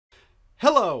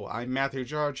Hello, I'm Matthew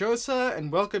Garajosa,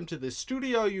 and welcome to the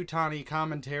Studio Yutani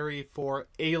commentary for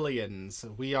Aliens.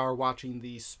 We are watching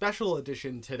the special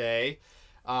edition today.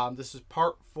 This is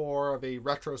part 4 of a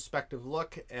retrospective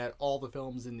look at all the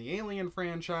films in the Alien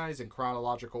franchise in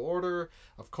chronological order.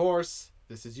 Of course,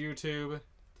 this is YouTube,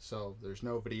 so there's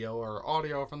no video or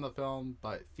audio from the film,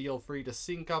 but feel free to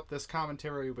sync up this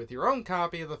commentary with your own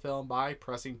copy of the film by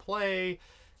pressing play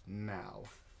now.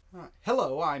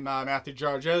 Hello, I'm Matthew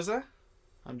Garajosa.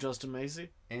 I'm Justin Macy.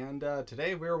 And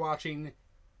today we're watching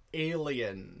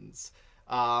Aliens.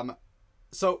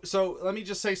 So let me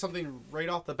just say something right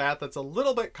off the bat that's a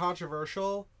little bit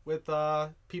controversial with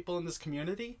people in this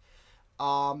community.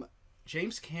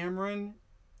 James Cameron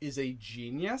is a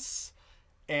genius,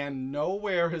 and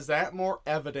nowhere is that more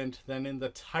evident than in the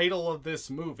title of this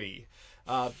movie.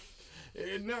 No,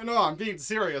 I'm being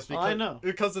serious because, I know.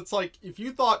 Because it's like, if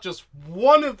you thought just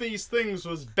one of these things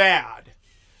was bad,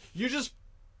 you just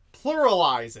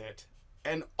pluralize it,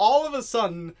 and all of a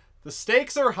sudden the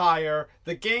stakes are higher,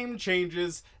 the game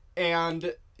changes,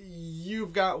 and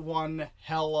you've got one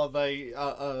hell of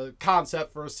a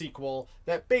concept for a sequel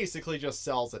that basically just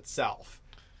sells itself.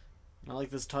 I like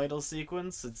this title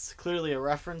sequence. It's clearly a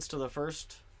reference to the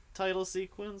first title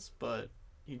sequence, but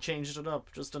he changed it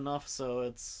up just enough so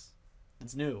it's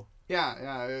new.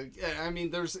 Yeah. I mean,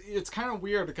 it's kind of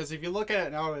weird because if you look at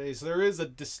it nowadays, there is a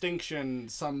distinction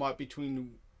somewhat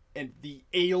between the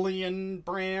Alien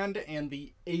brand and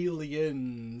the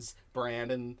Aliens brand,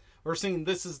 and we're seeing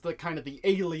this is the kind of the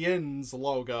Aliens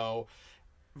logo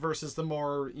versus the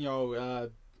more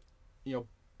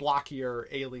blockier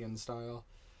Alien style.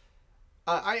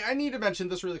 I need to mention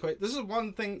this really quick. This is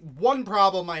one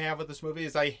problem I have with this movie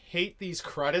is I hate these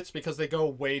credits because they go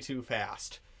way too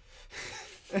fast.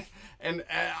 And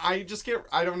I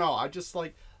don't know.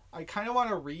 I kind of want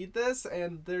to read this,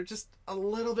 and they're just a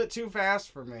little bit too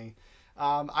fast for me.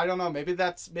 I don't know.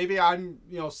 Maybe I'm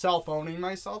self-owning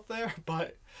myself there,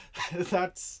 but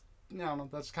that's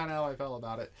kind of how I felt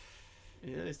about it.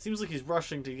 Yeah, it seems like he's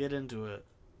rushing to get into it.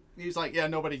 He's like, yeah,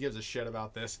 nobody gives a shit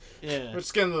about this. Yeah,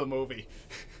 let's get into the movie.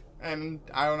 And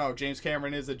I don't know. James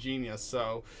Cameron is a genius,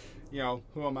 so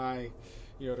who am I,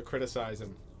 to criticize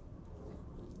him?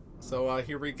 So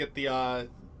here we get the, I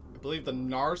believe the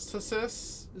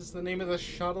Narcissus is the name of the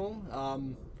shuttle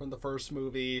from the first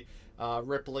movie.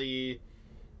 Ripley.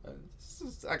 This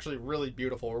is actually really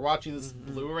beautiful. We're watching this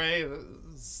Blu-ray.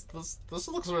 This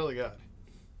looks really good.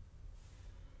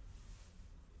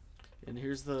 And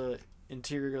here's the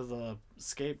interior of the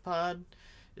escape pod.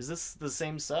 Is this the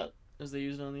same set as they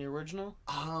used on the original?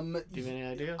 Do you have any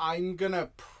idea? I'm gonna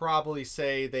probably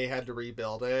say they had to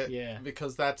rebuild it. Yeah.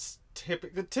 Because that's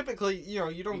typically,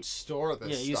 you don't store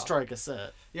this stuff. You strike a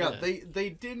set. Yeah. They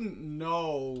didn't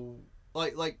know,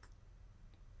 like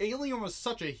Alien was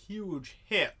such a huge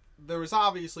hit. There was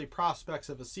obviously prospects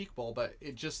of a sequel, but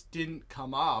it just didn't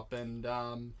come up.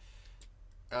 And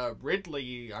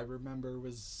Ridley, I remember,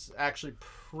 was actually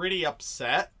pretty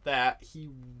upset that he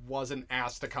wasn't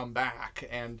asked to come back.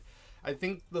 And I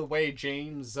think the way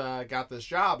James got this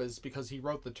job is because he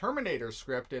wrote the Terminator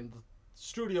script, and the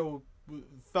studio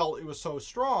felt it was so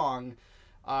strong,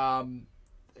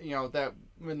 that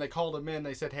when they called him in,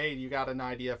 they said, hey, you got an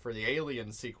idea for the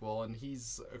Alien sequel? And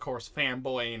he's, of course,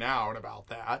 fanboying out about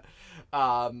that.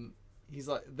 He's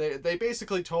like, they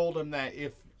basically told him that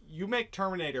if you make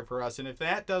Terminator for us, and if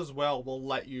that does well, we'll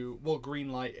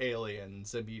greenlight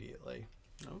Aliens immediately.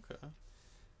 Okay.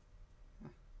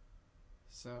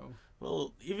 So,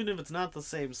 well, even if it's not the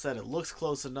same set, it looks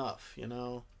close enough,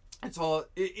 It's all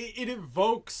it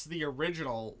evokes the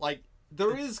original. Like,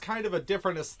 there is kind of a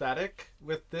different aesthetic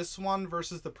with this one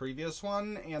versus the previous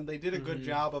one, and they did a good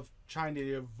job of trying to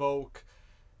evoke,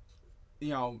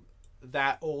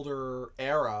 that older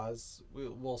era. As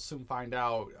we'll soon find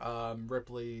out,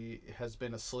 Ripley has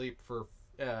been asleep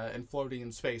and floating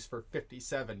in space for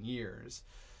 57 years.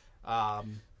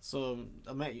 So,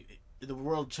 the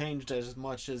world changed as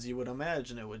much as you would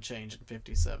imagine it would change in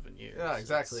 57 years. Yeah,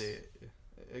 exactly.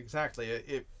 Exactly.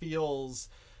 It feels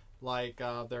like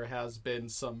there has been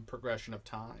some progression of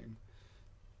time.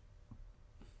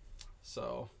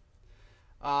 So,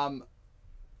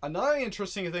 another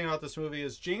interesting thing about this movie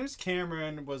is James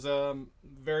Cameron was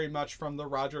very much from the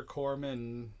Roger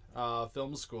Corman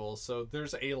film school. So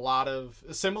there's a lot of,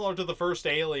 similar to the first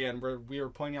Alien, where we were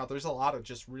pointing out, there's a lot of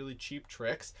just really cheap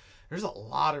tricks. There's a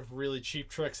lot of really cheap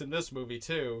tricks in this movie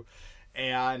too.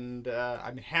 And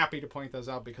I'm happy to point those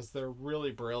out because they're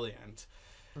really brilliant.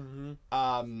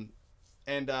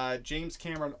 And James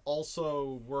Cameron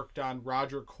also worked on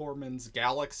Roger Corman's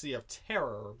Galaxy of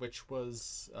Terror, which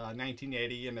was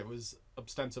 1980, and it was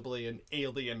ostensibly an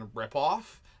Alien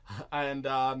ripoff. And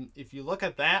if you look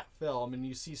at that film and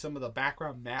you see some of the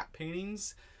background matte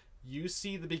paintings, you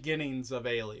see the beginnings of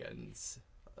Aliens,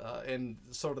 and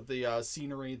sort of the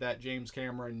scenery that James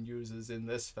Cameron uses in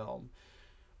this film,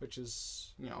 which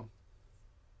is,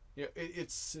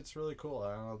 it's really cool.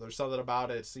 I don't know, there's something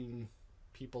about it, seeing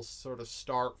people sort of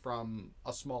start from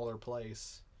a smaller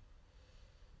place.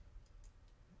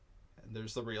 And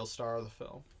there's the real star of the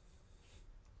film,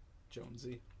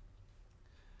 Jonesy.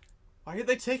 Why are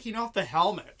they taking off the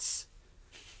helmets?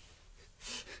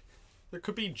 There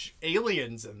could be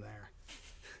aliens in there.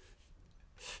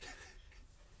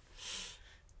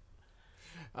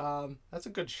 That's a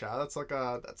good shot. That's like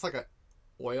a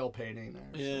oil painting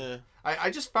there. Yeah. I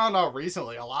just found out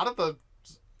recently a lot of the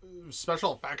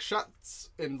special effects shots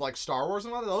in like Star Wars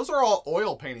and all that, those are all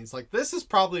oil paintings. Like, this is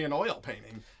probably an oil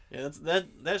painting. Yeah,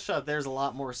 that shot there's a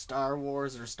lot more Star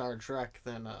Wars or Star Trek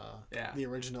than the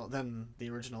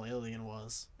original Alien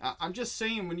was. I'm just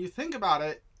saying, when you think about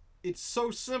it, it's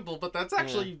so simple, but that's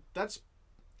actually that's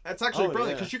actually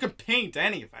brilliant, because you can paint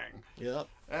anything. Yep.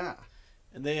 Yeah.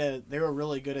 And they were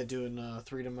really good at doing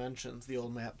 3 dimensions, the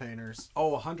old matte painters.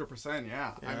 Oh, 100%,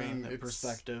 yeah. I mean, it's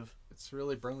perspective. It's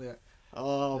really brilliant.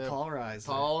 Oh, Paul Reiser.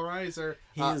 Paul Reiser.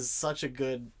 He is such a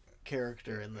good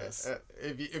character in this.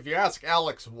 If you ask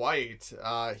Alex White,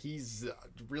 he's a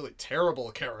really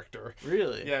terrible character.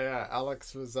 Really? Yeah.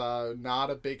 Alex was not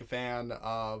a big fan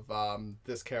of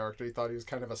this character. He thought he was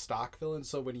kind of a stock villain.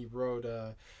 So when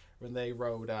they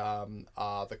wrote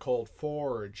The Cold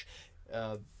Forge,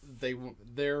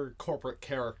 their corporate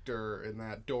character in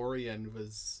that, Dorian,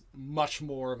 was much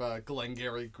more of a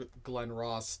Glengarry Glen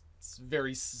Ross,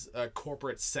 very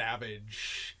corporate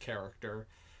savage character.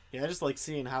 Yeah, I just like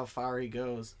seeing how far he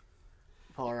goes,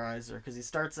 Paul Reiser, because he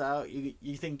starts out,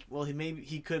 you think, well,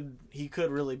 he could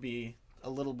really be a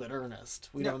little bit earnest.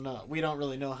 We don't know. We don't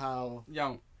really know how.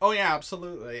 Yeah. Oh yeah,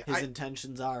 absolutely. His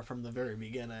intentions are from the very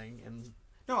beginning, and.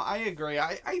 No, I agree.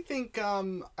 I think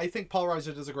Paul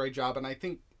Reiser does a great job, and I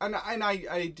think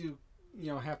I do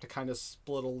have to kind of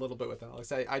split a little bit with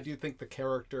Alex. I do think the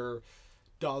character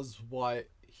does what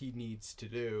he needs to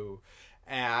do,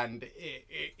 and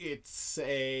it's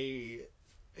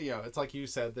it's like you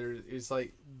said,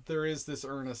 there is this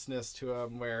earnestness to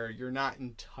him where you're not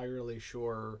entirely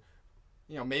sure,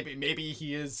 maybe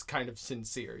he is kind of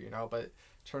sincere, but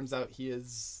turns out he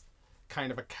is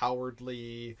kind of a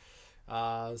cowardly,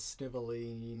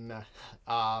 sniveling,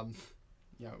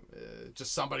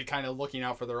 just somebody kind of looking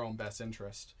out for their own best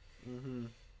interest. Mm-hmm.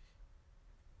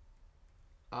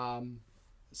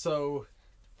 So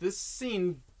this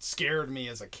scene scared me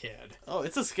as a kid. Oh,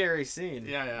 it's a scary scene.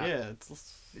 Yeah.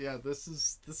 This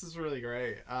is really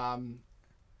great. All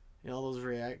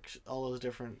those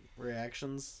different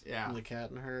reactions. Yeah. From the cat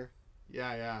and her.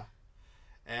 Yeah.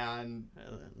 And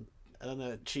then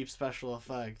the cheap special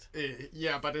effect.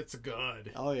 Yeah, but it's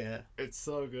good. Oh yeah. It's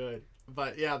so good.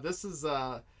 But yeah, this is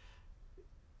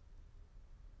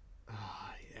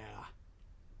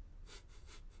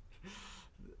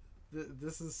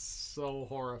this is so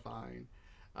horrifying.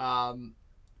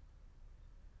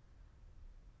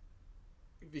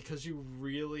 Because you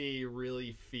really,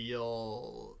 really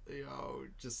feel,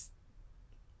 just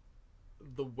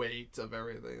the weight of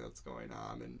everything that's going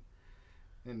on,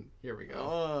 and here we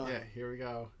go. Yeah, here we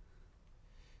go.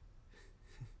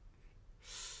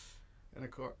 And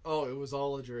of course, it was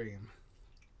all a dream.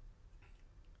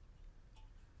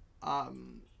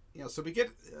 So we get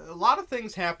a lot of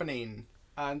things happening.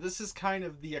 And this is kind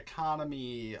of the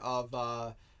economy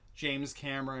of James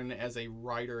Cameron as a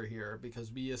writer here,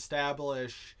 because we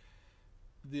establish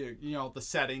the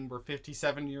setting. We're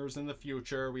 57 years in the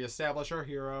future. We establish our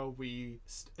hero, we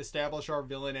establish our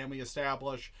villain, and we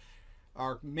establish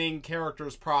our main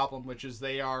character's problem, which is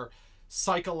they are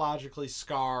psychologically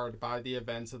scarred by the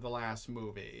events of the last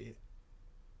movie.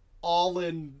 All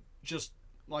in just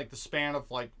like the span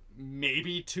of like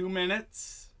maybe 2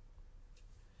 minutes.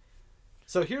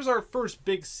 So here's our first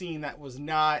big scene that was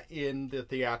not in the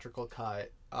theatrical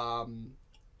cut.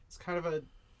 It's kind of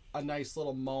a nice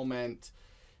little moment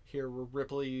here where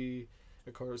Ripley,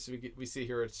 of course, we see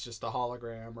here it's just a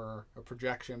hologram or a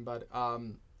projection, but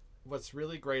what's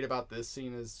really great about this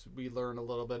scene is we learn a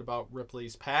little bit about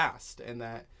Ripley's past, and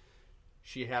that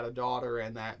she had a daughter,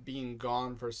 and that being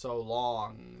gone for so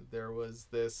long, there was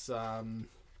this,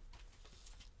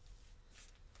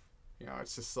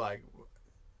 it's just like,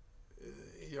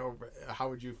 how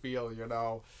would you feel,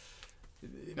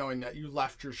 knowing that you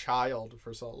left your child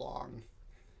for so long?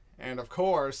 And of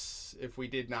course, if we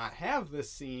did not have this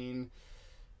scene,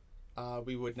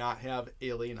 we would not have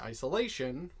Alien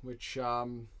Isolation, which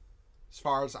as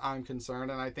far as I'm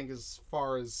concerned, and I think as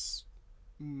far as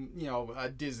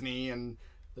Disney and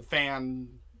the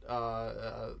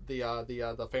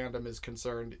the fandom is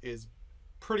concerned, is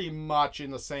pretty much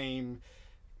in the same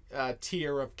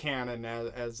tier of canon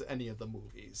as any of the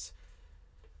movies.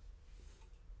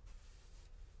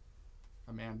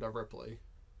 Amanda Ripley.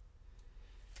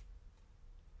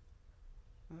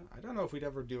 I don't know if we'd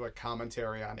ever do a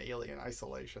commentary on Alien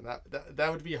Isolation.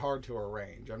 That would be hard to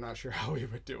arrange. I'm not sure how we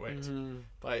would do it,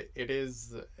 but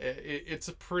it's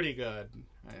pretty good.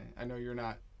 I know you're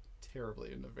not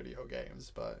terribly into video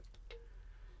games, but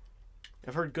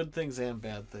I've heard good things and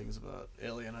bad things about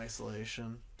Alien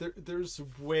Isolation. There's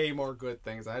way more good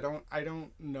things. I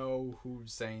don't know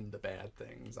who's saying the bad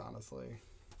things, honestly.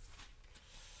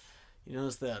 You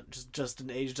notice that just an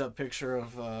aged up picture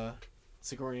of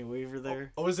Sigourney Weaver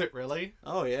there? Oh, is it really?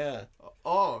 Oh yeah.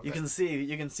 Oh, you can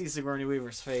see Sigourney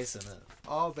Weaver's face in it.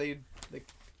 Oh, they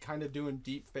kind of doing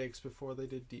deep fakes before they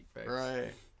did deep fakes. Right.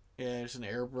 Yeah, it's an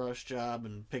airbrush job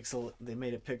and they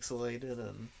made it pixelated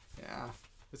and yeah.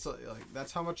 It's like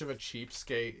that's how much of a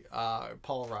cheapskate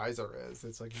Paul Reiser is.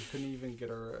 It's like you couldn't even get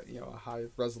a high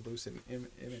resolution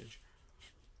image.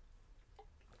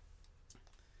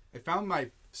 I found my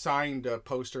signed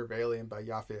poster of Alien by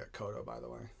Yaphet Kotto, by the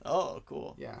way. Oh,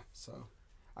 cool. Yeah, so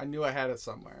I knew I had it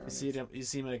somewhere. You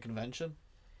see him at a convention?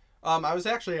 I was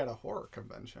actually at a horror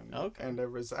convention. Okay. And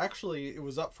it was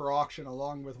up for auction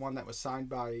along with one that was signed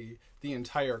by the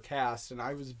entire cast, and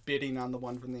I was bidding on the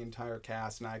one from the entire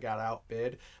cast, and I got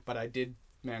outbid, but I did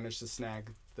manage to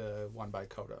snag the one by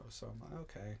Kotto, so I'm like,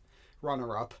 okay,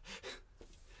 runner up.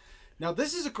 Now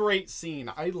this is a great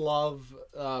scene. I love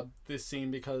this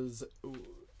scene because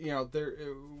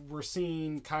we're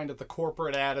seeing kind of the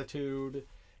corporate attitude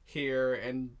here,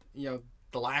 and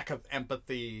the lack of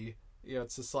empathy.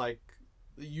 It's just like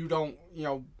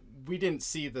we didn't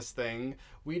see this thing.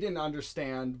 We didn't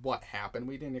understand what happened.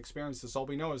 We didn't experience this. All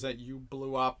we know is that you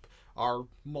blew up our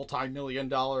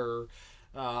multi-million-dollar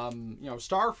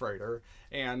star freighter,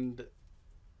 and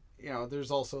there's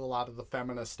also a lot of the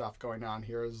feminist stuff going on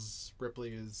here, as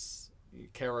Ripley's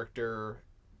character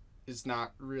is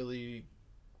not really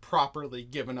properly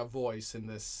given a voice in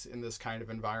this kind of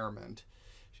environment.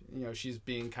 She's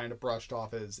being kind of brushed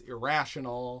off as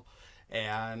irrational,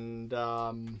 and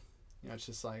it's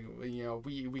just like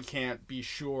we can't be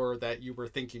sure that you were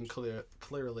thinking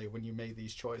clearly when you made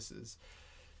these choices.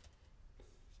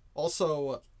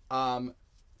 Also,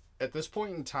 at this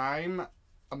point in time,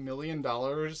 $1 million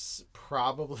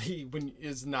probably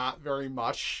is not very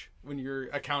much when you're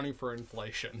accounting for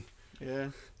inflation. Yeah.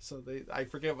 So I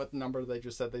forget what number they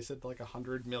just said. They said like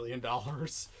 $100 million,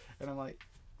 and I'm like,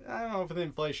 I don't know, for the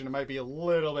inflation, it might be a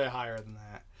little bit higher than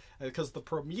that, because the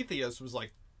Prometheus was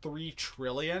like $3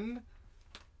 trillion.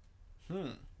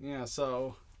 Yeah.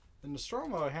 So the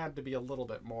Nostromo had to be a little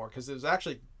bit more because it was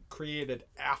actually created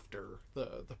after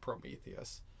the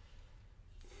Prometheus.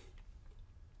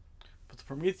 But the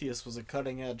Prometheus was a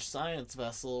cutting-edge science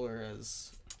vessel,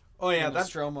 whereas the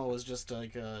Nostromo was just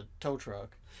like a tow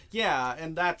truck. Yeah,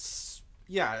 and that's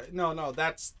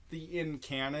that's the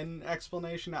in-canon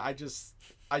explanation. I just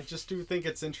do think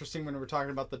it's interesting when we're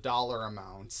talking about the dollar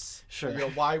amounts. Sure.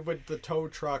 Why would the tow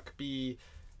truck be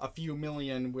a few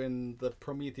million when the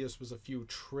Prometheus was a few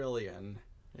trillion?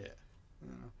 Yeah.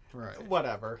 Right.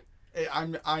 Whatever.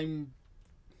 I'm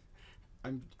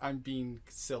being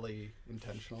silly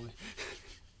intentionally.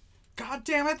 God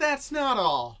damn it, that's not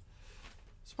all.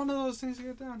 It's one of those things you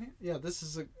get down here. Yeah, this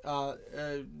is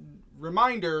a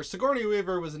reminder. Sigourney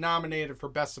Weaver was nominated for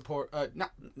Best Actress.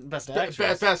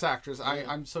 Best Actress. Yeah.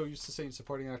 I'm so used to saying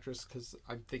Supporting Actress because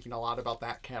I'm thinking a lot about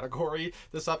that category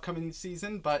this upcoming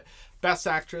season. But Best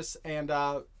Actress, and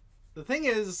the thing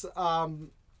is,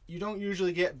 you don't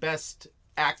usually get Best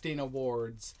Acting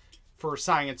awards for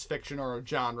science fiction or a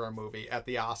genre movie at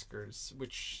the Oscars,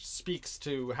 which speaks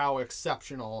to how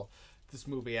exceptional this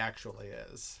movie actually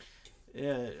is.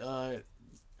 Yeah,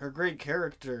 her great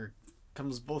character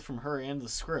comes both from her and the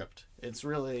script. It's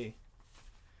a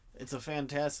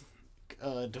fantastic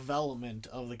development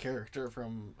of the character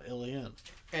from Alien.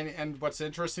 And what's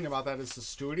interesting about that is the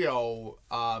studio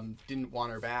didn't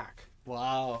want her back.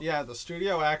 Wow. Yeah, the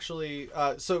studio actually.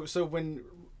 So when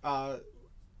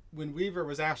Weaver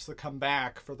was asked to come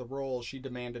back for the role, she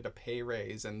demanded a pay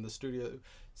raise, and the studio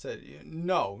said,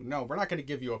 no, we're not going to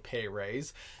give you a pay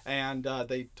raise. And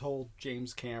they told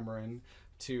James Cameron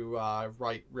to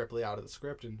write Ripley out of the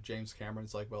script, and James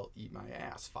Cameron's like, well, eat my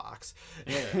ass, Fox.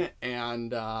 Yeah.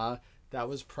 And that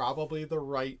was probably the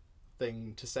right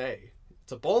thing to say.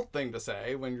 It's a bold thing to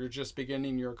say when you're just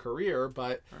beginning your career,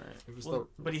 but it was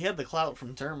but he had the clout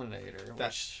from Terminator,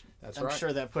 That's I'm right.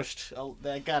 sure that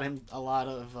got him a lot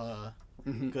of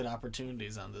good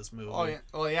opportunities on this movie.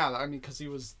 Oh yeah, I mean, because he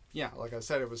was, like I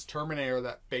said, it was Terminator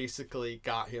that basically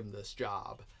got him this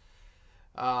job.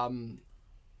 And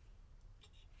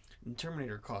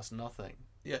Terminator cost nothing.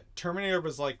 Yeah, Terminator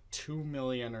was like $2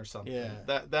 million or something.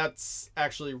 Yeah, that's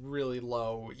actually really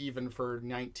low, even for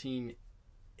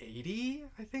 1980.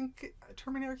 I think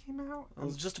Terminator came out. It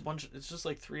was just It's just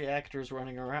like 3 actors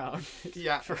running around.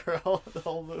 Yeah, for the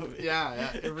whole movie.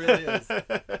 Yeah, it really is.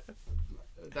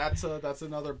 That's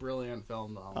another brilliant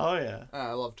film, though. Oh yeah,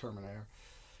 I love Terminator.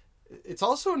 It's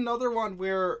also another one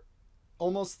where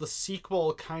almost the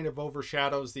sequel kind of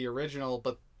overshadows the original,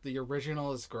 but the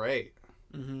original is great.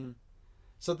 Mm-hmm.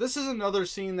 So this is another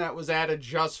scene that was added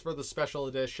just for the special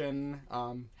edition,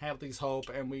 Hadley's Hope,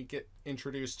 and we get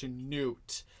introduced to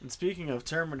Newt. And speaking of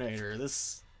Terminator,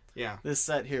 this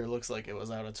set here looks like it was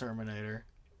out of Terminator.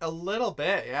 A little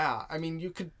bit, yeah. I mean,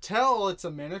 you could tell it's a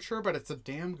miniature, but it's a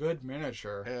damn good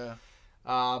miniature.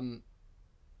 Yeah.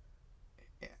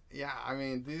 Yeah, I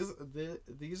mean,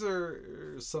 these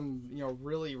are some,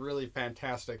 really, really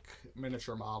fantastic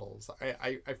miniature models.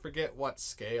 I forget what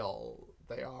scale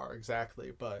they are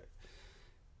exactly, but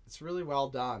it's really well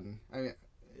done. I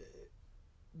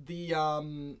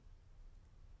mean,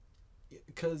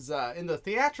 because in the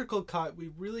theatrical cut, we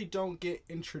really don't get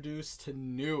introduced to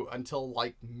Newt until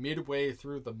like midway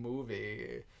through the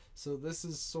movie. So this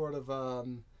is sort of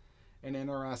an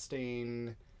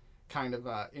interesting kind of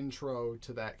intro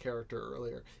to that character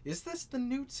earlier. Is this the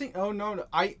Newt scene? Oh no,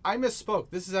 I misspoke.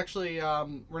 This is actually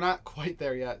we're not quite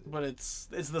there yet. But it's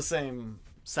the same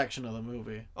section of the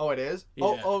movie. Oh, it is?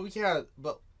 Yeah. Oh yeah,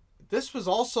 but this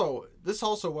also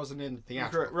wasn't in the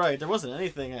theatrical. Right, there wasn't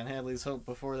anything on Hadley's Hope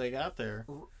before they got there.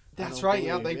 That's right,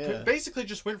 yeah. They basically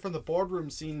just went from the boardroom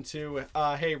scene to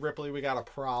hey Ripley, we got a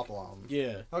problem.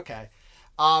 Yeah. Okay.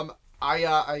 I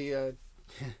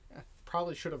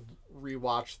probably should have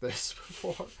rewatched this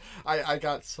before. I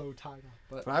got so tied up.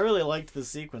 But I really liked the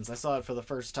sequence. I saw it for the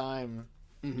first time,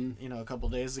 mm-hmm. A couple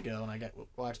days ago, and I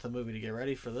watched the movie to get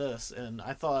ready for this, and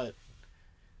I thought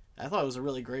it was a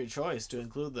really great choice to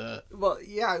include that. Well,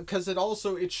 yeah, because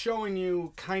it's showing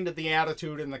you kind of the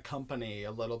attitude in the company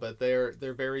a little bit.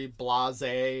 They're very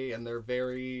blasé, and they're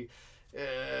very,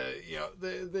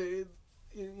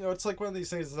 it's like one of these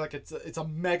things. It's like it's a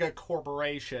mega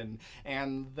corporation,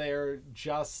 and they're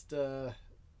just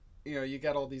you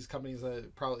get all these companies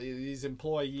that probably these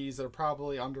employees that are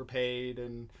probably underpaid,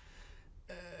 and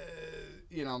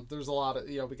there's a lot of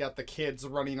we got the kids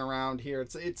running around here.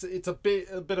 It's a bit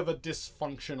of a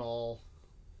dysfunctional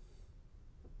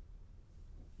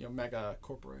mega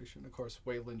corporation. Of course,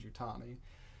 Wayland Yutani,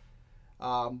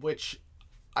 which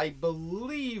I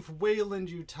believe Wayland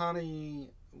Yutani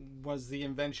was the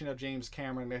invention of James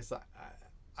Cameron.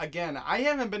 Again, I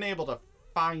haven't been able to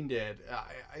find it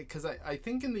because I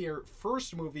think in the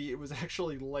first movie it was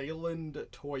actually Leyland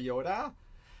Toyota,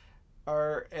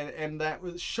 and that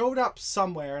showed up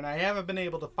somewhere, and I haven't been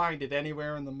able to find it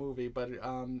anywhere in the movie, but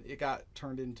it got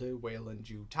turned into Wayland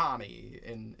Yutani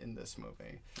in this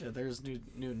movie. Yeah, there's Newt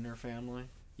and her family.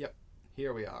 Yep,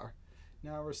 here we are.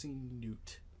 Now we're seeing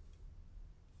Newt.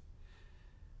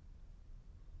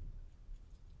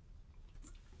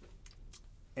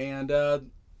 And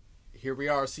here we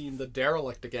are seeing the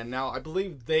derelict again. Now, I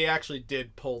believe they actually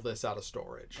did pull this out of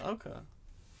storage. Okay.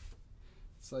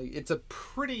 It's like it's a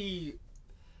pretty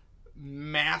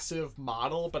massive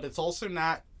model, but it's also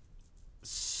not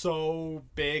so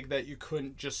big that you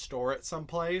couldn't just store it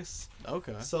someplace.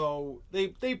 Okay. So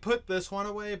they put this one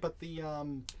away, but the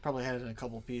probably had it in a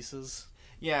couple pieces.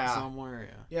 Yeah. Somewhere,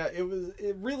 yeah. Yeah,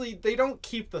 it really, they don't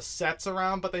keep the sets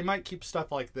around, but they might keep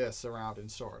stuff like this around in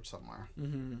storage somewhere.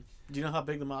 Mm-hmm. Do you know how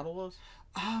big the model was?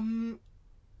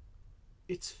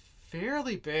 It's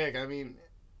fairly big. I mean,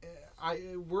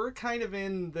 we're kind of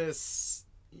in this,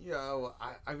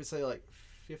 I would say like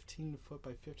 15 foot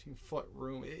by 15 foot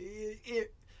room.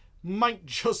 It might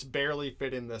just barely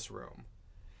fit in this room.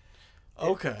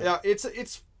 Okay.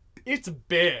 It's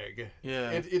big.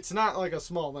 Yeah. It's not like a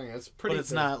small thing. It's pretty. But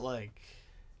it's big. not like.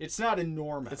 It's not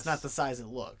enormous. It's not the size it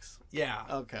looks. Yeah.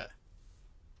 Okay.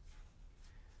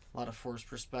 A lot of forced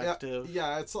perspective.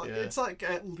 Yeah. It's like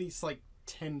at least like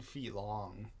 10 feet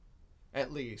long,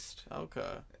 at least.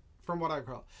 Okay. From what I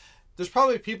recall, there's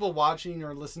probably people watching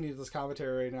or listening to this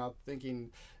commentary right now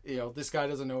thinking, this guy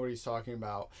doesn't know what he's talking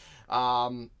about,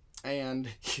 and.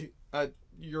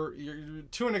 You're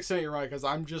to an extent you're right, because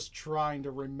I'm just trying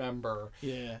to remember.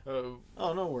 Yeah.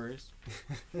 Oh, no worries.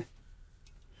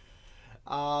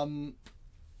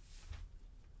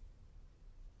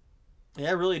 Yeah,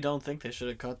 I really don't think they should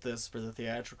have cut this for the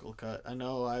theatrical cut. I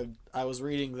know I was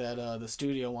reading that the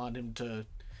studio wanted him to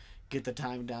get the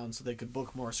time down so they could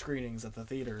book more screenings at the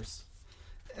theaters.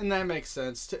 And that makes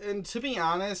sense. And to be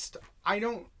honest, I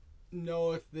don't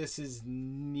know if this is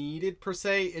needed per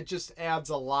se. It just adds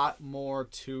a lot more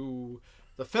to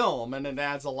the film, and it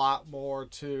adds a lot more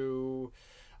to,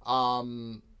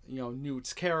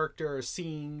 Newt's character,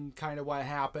 seeing kind of what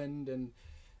happened, and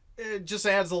it just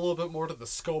adds a little bit more to the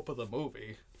scope of the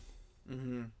movie.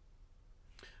 Mm-hmm.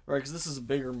 Right, because this is a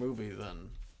bigger movie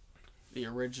than the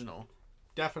original.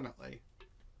 Definitely.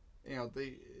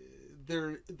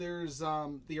 There's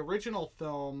the original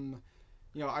film,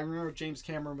 I remember James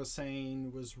Cameron was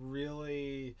saying was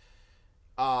really,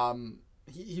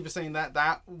 he was saying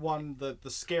that one, the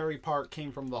scary part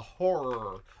came from the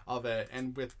horror of it,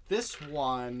 and with this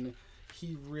one,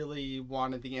 he really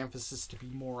wanted the emphasis to be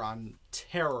more on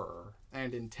terror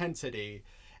and intensity,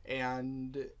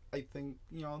 and I think,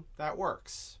 that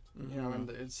works. Mm-hmm.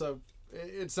 And so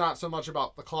it's not so much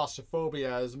about the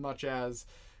claustrophobia as much as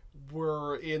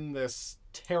we're in this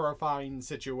terrifying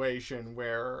situation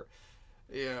where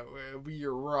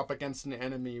we're up against an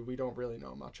enemy we don't really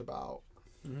know much about.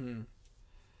 Mm-hmm.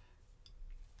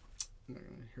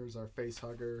 Here's our face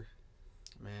hugger.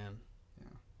 Man.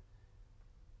 Yeah.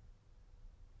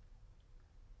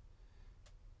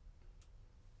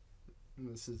 And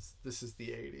this is the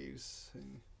 80s,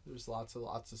 and there's lots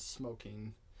of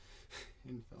smoking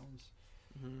in films.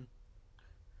 Mm-hmm.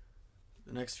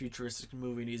 The next futuristic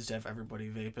movie needs to have everybody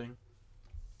vaping.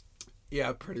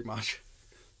 Yeah, pretty much.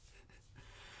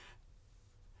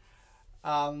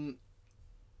 One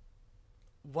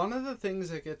of the things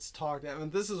that gets talked about,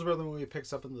 and this is where the movie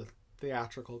picks up in the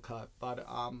theatrical cut, but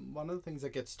one of the things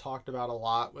that gets talked about a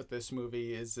lot with this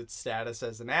movie is its status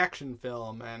as an action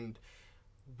film, and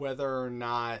whether or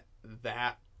not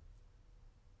that,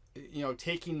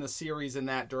 taking the series in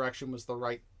that direction was the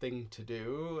right thing to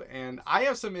do. And I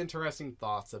have some interesting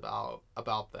thoughts about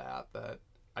that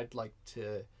I'd like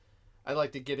to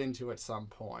get into at some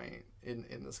point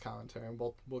in this commentary, and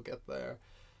we'll get there.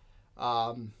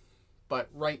 But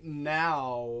right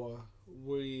now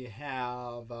we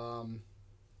have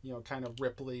kind of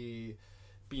Ripley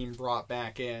being brought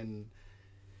back into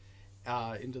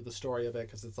the story of it,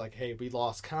 because it's like, hey, we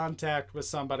lost contact with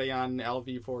somebody on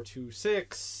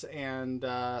LV-426, and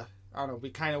I don't know, we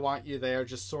kind of want you there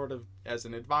just sort of as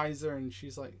an advisor. And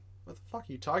she's like, what the fuck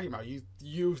are you talking about?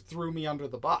 You threw me under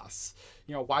the bus.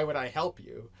 Why would I help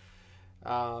you?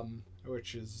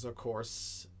 Which is, of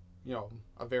course,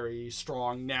 a very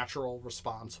strong natural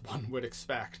response one would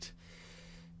expect.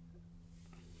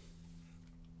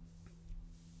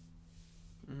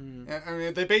 Mm-hmm. I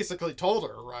mean, they basically told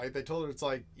her, right? They told her, it's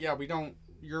like, yeah, we don't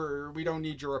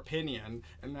need your opinion.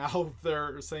 And now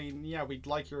they're saying, yeah, we'd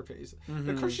like your opinion. Mm-hmm.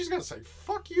 Of course she's gonna say,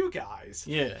 fuck you guys.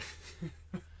 Yeah.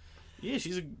 Yeah,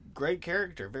 she's a great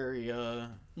character. Very,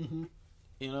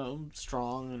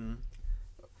 strong and...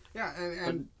 Yeah,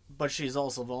 and but she's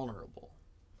also vulnerable,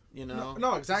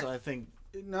 No, exactly. So I think...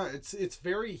 No, it's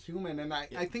very human, and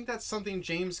I think that's something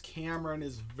James Cameron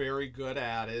is very good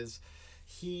at, is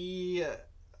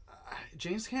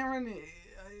James Cameron,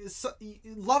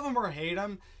 love him or hate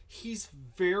him, he's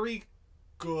very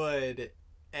good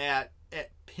at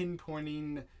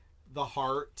pinpointing the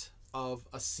heart of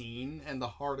a scene and the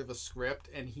heart of a script,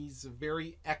 and he's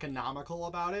very economical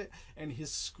about it, and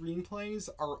his screenplays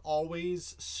are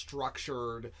always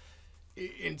structured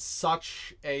in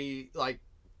such a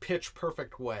pitch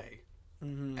perfect way.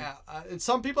 Mm-hmm. And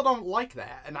some people don't like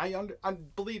that, and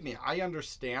believe me, I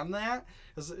understand that.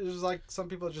 It's like some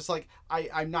people are just like,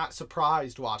 I'm not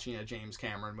surprised watching a James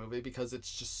Cameron movie because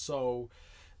it's just so,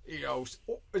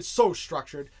 it's so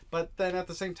structured. But then at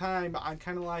the same time, I'm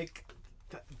kind of like,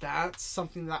 that's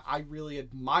something that I really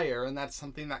admire, and that's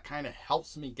something that kind of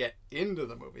helps me get into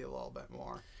the movie a little bit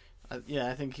more.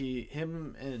 I think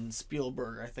him and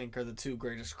Spielberg, I think, are the two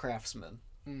greatest craftsmen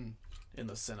in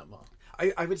the cinema.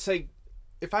 I would say,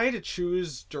 if I had to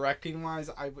choose directing wise,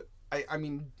 I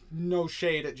mean, no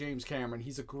shade at James Cameron.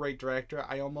 He's a great director.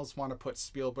 I almost want to put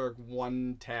Spielberg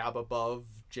one tab above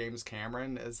James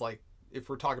Cameron as, like, if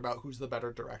we're talking about who's the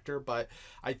better director. But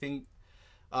I think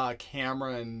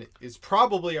Cameron is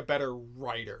probably a better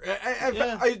writer.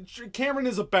 Cameron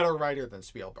is a better writer than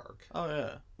Spielberg. Oh,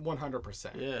 yeah.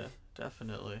 100%. Yeah,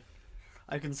 definitely.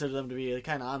 I consider them to be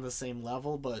kind of on the same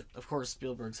level, but of course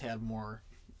Spielberg's had more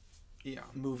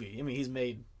movie. I mean, he's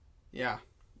made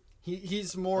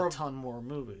he's more a ton more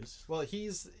movies. Well,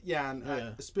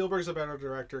 Spielberg's a better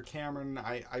director. Cameron,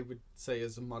 I would say,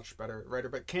 is a much better writer.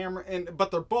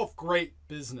 But they're both great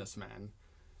businessmen.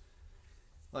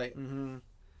 Like,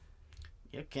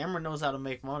 yeah, Cameron knows how to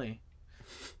make money.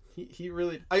 he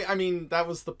really. I mean, that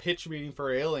was the pitch meeting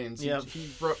for Aliens. Yep.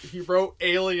 He wrote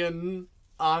Alien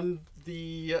on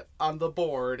the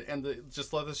board and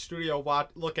just let the studio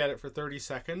look at it for 30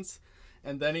 seconds,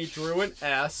 and then he drew an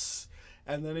S,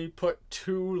 and then he put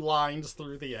 2 lines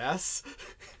through the S,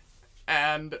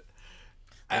 and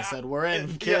I said, "We're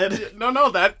in, kid." Yeah, no,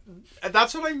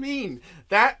 that's what I mean.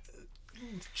 That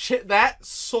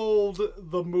sold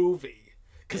the movie,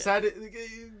 because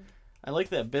I like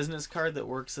that business card that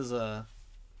works as a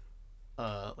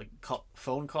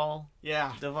phone call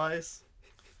device.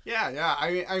 Yeah.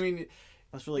 I mean,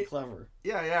 that's really clever.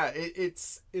 Yeah.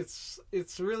 It's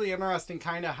really interesting,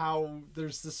 kind of how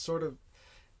there's this sort of,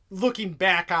 looking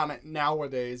back on it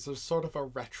nowadays, there's sort of a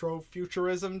retro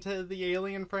futurism to the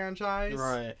Alien franchise.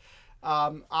 Right.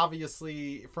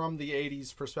 Obviously, from the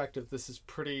 80s perspective, this is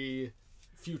pretty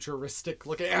futuristic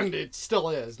looking, and it still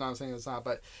is. Not saying it's not,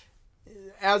 but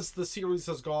as the series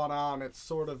has gone on, it's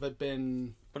sort of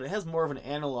been... But it has more of an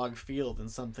analog feel than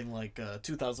something like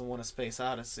 2001: A Space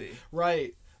Odyssey.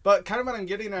 Right. But kind of what I'm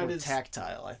getting at is...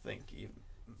 tactile, I think,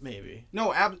 maybe.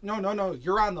 No, no.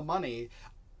 You're on the money.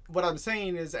 What I'm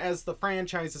saying is, as the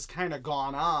franchise has kind of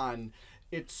gone on,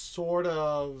 it's sort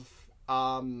of...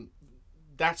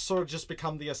 that's sort of just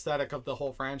become the aesthetic of the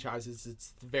whole franchise.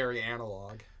 It's very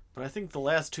analog. But I think the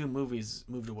last 2 movies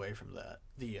moved away from that.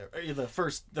 The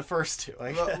first 2,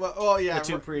 I guess. Well, yeah. The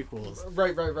 2 prequels.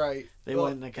 Right. They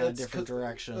went in a kind of different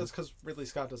direction. That's because Ridley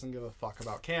Scott doesn't give a fuck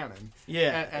about canon.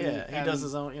 Yeah, he does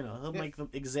his own, he'll make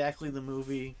exactly the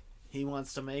movie he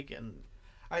wants to make. And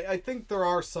I think there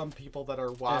are some people that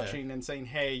are watching and saying,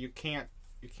 hey, you can't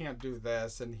do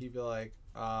this. And he'd be like,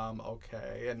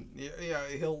 okay. And yeah,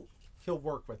 he'll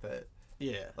work with it.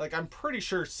 Yeah. Like, I'm pretty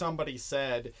sure somebody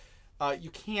said... you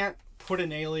can't put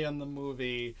an alien in the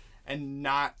movie and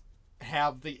not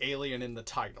have the alien in the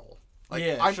title. Like,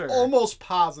 I'm almost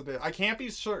positive. I can't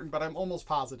be certain, but I'm almost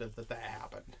positive that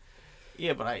happened.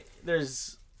 Yeah, but I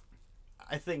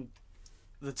think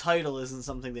the title isn't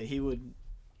something that he would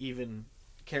even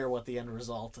care what the end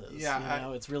result is.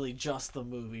 Yeah, it's really just the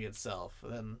movie itself.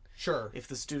 Then if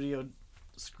the studio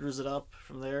screws it up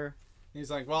from there, he's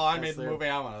like, well, I made the movie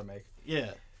I wanted to make.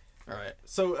 Yeah. All right.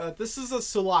 So this is a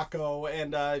Sulaco,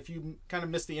 and if you kind of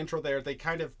missed the intro there, they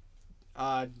kind of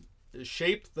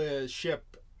shaped the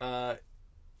ship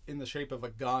in the shape of a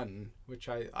gun, which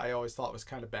I always thought was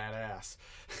kind of badass.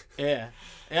 Yeah,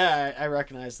 I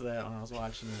recognized that when I was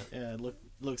watching it. Yeah, it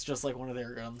looks just like one of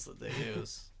their guns that they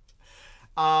use.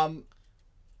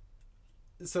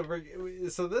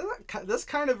 So this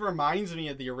kind of reminds me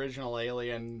of the original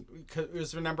Alien,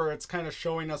 because remember, it's kind of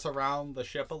showing us around the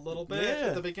ship a little bit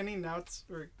at the beginning. Now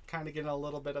we're kind of getting a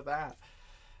little bit of that,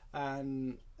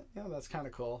 and that's kind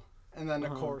of cool. And then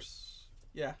of course,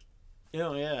 I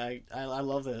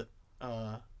love that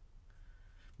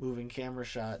moving camera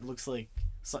shot. It looks like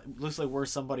we're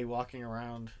somebody walking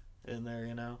around in there,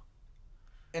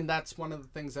 And that's one of the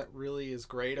things that really is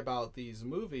great about these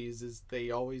movies, is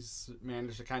they always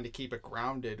manage to kind of keep it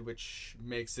grounded, which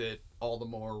makes it all the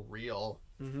more real.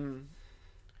 Mm-hmm.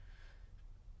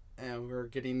 And we're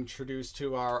getting introduced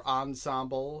to our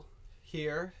ensemble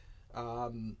here.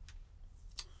 And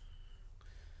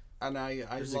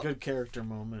there's a good character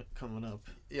moment coming up.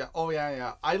 Yeah. Oh,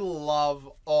 yeah. I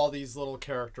love all these little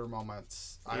character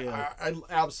moments. Yeah. I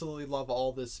absolutely love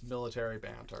all this military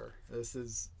banter. This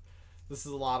is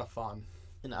a lot of fun.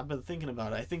 And I've been thinking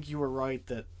about it. I think you were right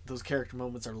that those character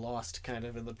moments are lost kind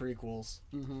of in the prequels.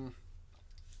 Mm-hmm.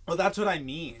 Well, that's what I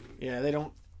mean. Yeah, they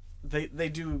don't... They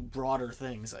do broader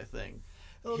things, I think.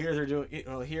 Here they're doing...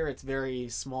 here it's very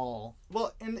small.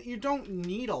 Well, and you don't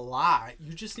need a lot.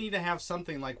 You just need to have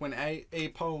something like when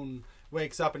Apone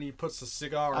wakes up and he puts a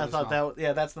cigar in his mouth.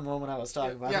 That's the moment I was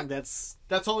talking about. I think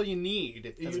that's all you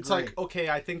need. It's great. Like, okay,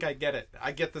 I think I get it.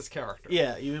 I get this character.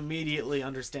 Yeah, you immediately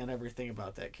understand everything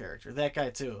about that character. That guy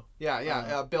too.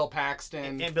 Yeah. Bill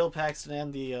Paxton. And Bill Paxton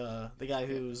and the guy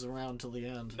who's around till the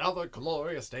end. Another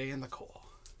glorious day in the Corps.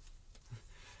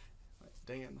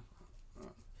 Day in the...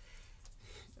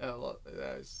 I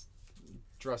was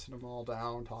dressing them all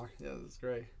down, talking. Yeah, that's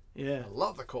great. Yeah. I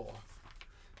love the Corps.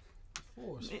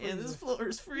 Man, this floor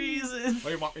is freezing. What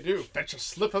do you want me to do? Fetch your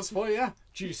slippers for you?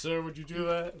 Gee, sir, would you do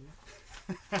that?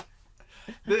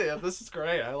 Yeah, this is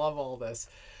great. I love all this.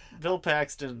 Bill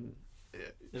Paxton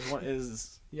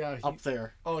is up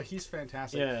there. Oh, he's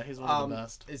fantastic. Yeah, he's one of the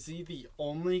best. Is he the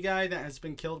only guy that has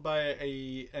been killed by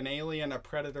an alien, a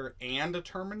predator, and a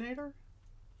Terminator?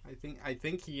 I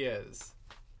think he is.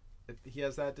 He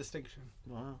has that distinction.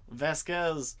 Wow.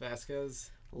 Vasquez.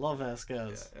 Love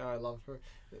Vasquez. Yeah, I love her.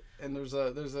 And there's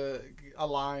a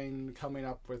line coming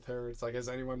up with her. It's like, has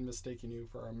anyone mistaken you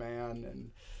for a man?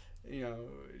 And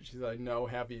she's like, no,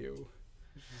 have you?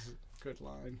 Which is a good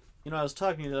line. I was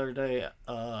talking the other day.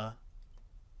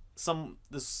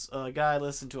 This guy I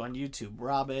listened to on YouTube,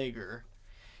 Rob Ager.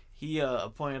 He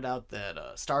pointed out that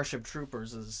Starship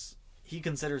Troopers he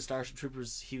considered Starship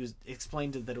Troopers. He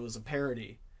explained it that it was a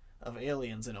parody of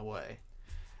Aliens in a way.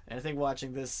 And I think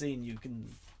watching this scene, you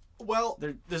can. Well,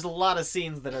 there's a lot of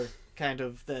scenes that are kind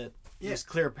of there's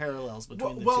clear parallels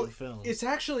between the two films. It's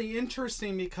actually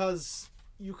interesting because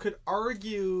you could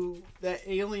argue that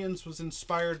Aliens was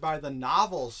inspired by the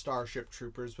novel Starship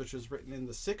Troopers, which was written in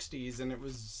the 60s, and it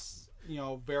was,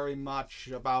 very much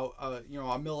about a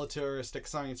militaristic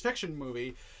science fiction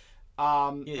movie.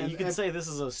 You could say this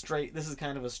is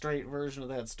kind of a straight version of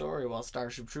that story, while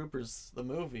Starship Troopers, the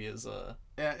movie, is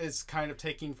kind of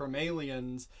taking from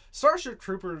Aliens. Starship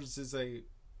Troopers is a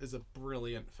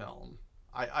brilliant film.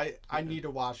 I need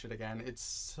to watch it again.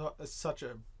 It's such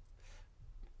a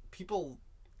people.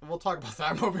 We'll talk about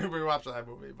that movie when we watch that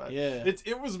movie, but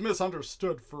it was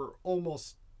misunderstood for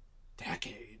almost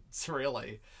decades,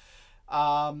 really.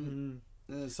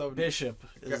 So Bishop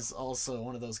is also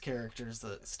one of those characters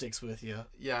that sticks with you.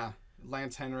 Yeah,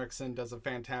 Lance Henriksen does a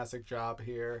fantastic job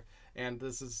here, and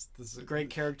this is a great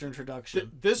character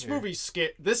introduction. This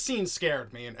scene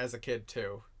scared me as a kid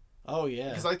too. Oh yeah,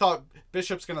 because I thought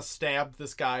Bishop's gonna stab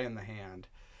this guy in the hand.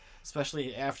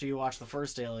 Especially after you watch the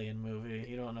first Alien movie,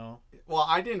 you don't know. Well,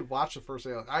 I didn't watch the first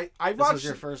Alien. I watched. This was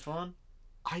your first one?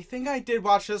 I think I did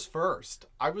watch this first.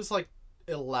 I was like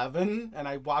 11, and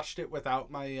I watched it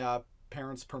without my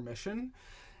parents' permission.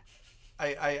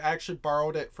 I actually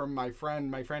borrowed it from my friend.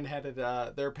 My friend had it.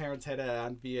 Their parents had it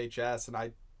on VHS, and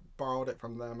I borrowed it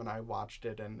from them, and I watched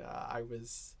it, and I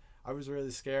was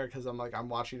really scared because I'm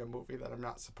watching a movie that I'm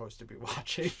not supposed to be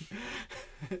watching,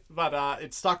 but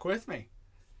it stuck with me.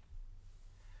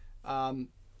 And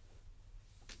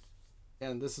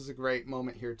this is a great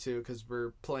moment here too, because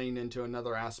we're playing into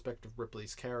another aspect of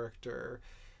Ripley's character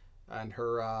and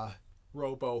her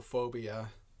robophobia.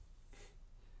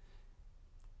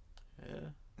 Yeah,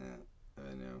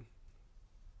 I know.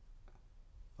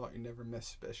 Thought you never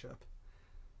miss Bishop.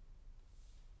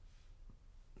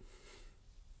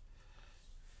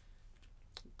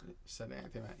 Said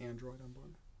anything about Android on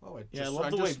board? I love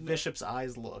the way Bishop's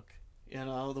eyes look.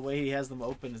 The way he has them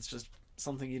open. It's just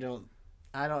something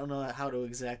I don't know how to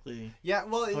exactly. Yeah,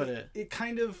 well, it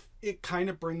kind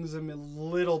of brings him a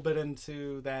little bit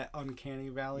into that uncanny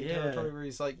valley territory where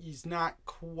he's not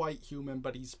quite human,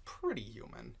 but he's pretty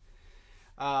human.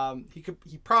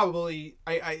 He probably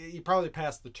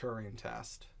passed the Turing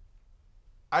test.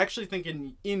 I actually think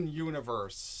in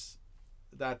universe,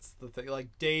 that's the thing. Like,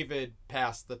 David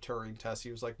passed the Turing test.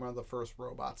 He was one of the first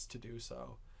robots to do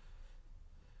so.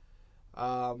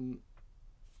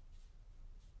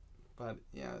 But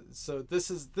yeah, so this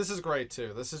is great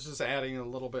too. This is just adding a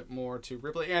little bit more to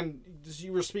Ripley, and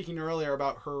you were speaking earlier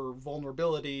about her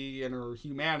vulnerability and her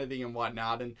humanity and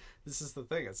whatnot, and this is the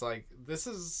thing. It's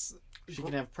she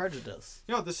can have prejudice.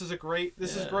 This is great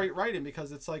writing,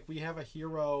 because it's we have a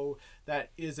hero that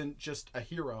isn't just a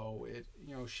hero.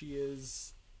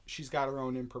 She's got her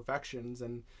own imperfections,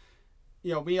 and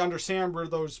we understand where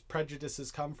those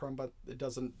prejudices come from, but it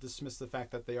doesn't dismiss the fact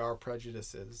that they are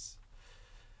prejudices.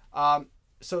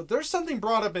 So there's something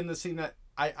brought up in the scene that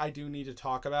I do need to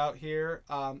talk about here.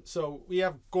 So we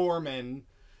have Gorman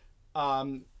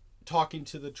talking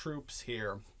to the troops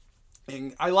here.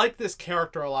 And I like this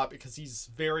character a lot because he's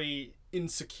very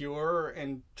insecure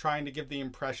and trying to give the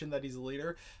impression that he's a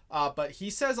leader. But he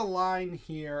says a line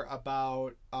here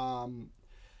about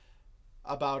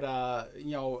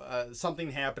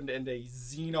something happened and a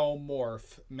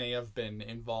xenomorph may have been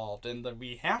involved, and that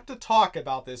we have to talk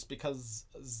about this because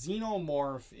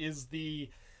xenomorph is the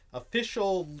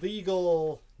official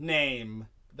legal name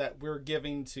that we're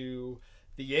giving to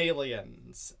the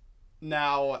aliens.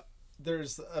 Now,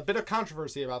 there's a bit of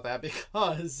controversy about that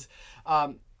because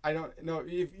I don't know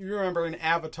if you remember in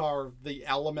Avatar, the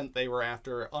element they were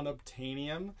after,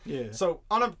 unobtainium. Yeah. So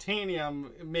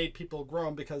unobtainium made people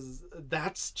groan because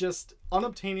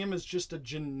unobtainium is just a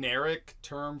generic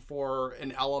term for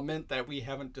an element that we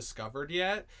haven't discovered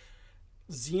yet.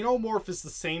 Xenomorph is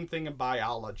the same thing in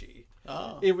biology.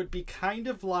 Oh. It would be kind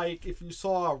of like if you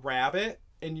saw a rabbit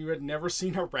and you had never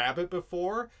seen a rabbit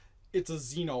before, it's a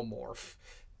xenomorph.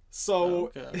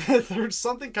 So there's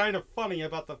something kind of funny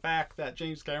about the fact that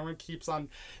James Cameron keeps on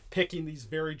picking these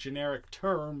very generic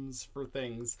terms for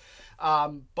things.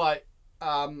 But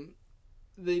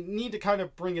they need to kind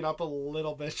of bring it up a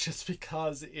little bit just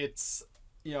because it's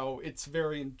you know, it's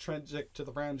very intrinsic to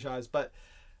the franchise, but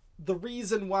the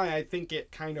reason why I think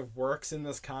it kind of works in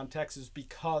this context is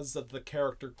because of the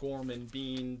character Gorman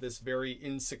being this very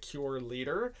insecure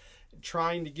leader,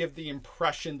 trying to give the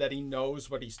impression that he knows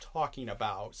what he's talking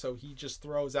about. So he just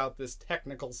throws out this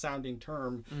technical sounding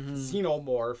term,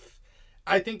 xenomorph.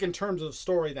 I think in terms of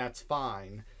story, that's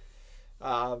fine.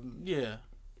 Yeah.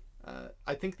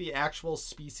 I think the actual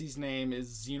species name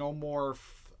is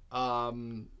xenomorph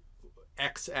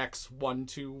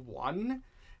XX121.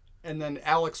 And then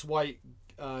Alex White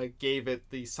gave it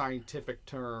the scientific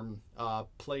term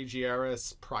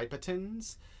Plagiaris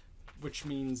praepotens, which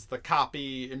means the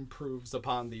copy improves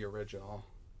upon the original.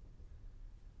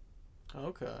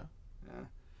 Okay. Yeah.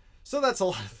 So that's a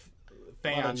lot of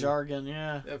fan jargon,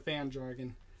 yeah. Fan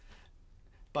jargon.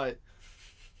 But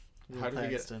how do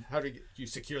you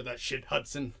secure that shit,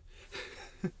 Hudson?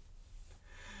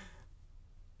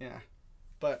 Yeah.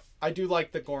 But I do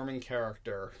like the Gorman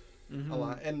character a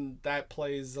lot, and that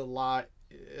plays a lot,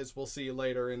 as we'll see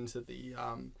later, into the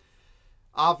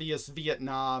obvious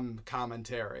Vietnam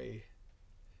commentary.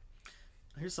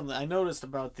 Here's something I noticed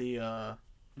about the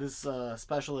this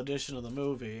special edition of the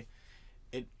movie.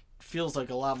 It feels like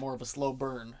a lot more of a slow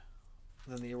burn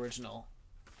than the original.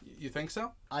 You think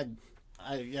so?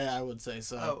 Yeah, I would say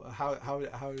so. Oh,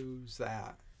 how's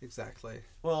that exactly?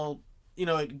 Well, you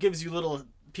know, it gives you little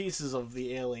pieces of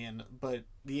the alien, but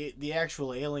the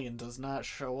actual alien does not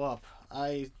show up.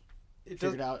 It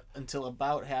figured out until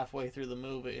about halfway through the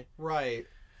movie. Right.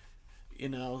 You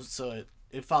know, so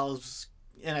it follows,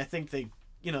 and I think they,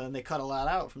 you know, and they cut a lot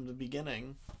out from the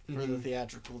beginning for the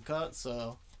theatrical cut,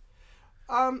 so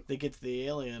they get to the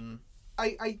alien.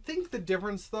 I think the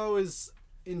difference though is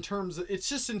in terms of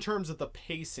the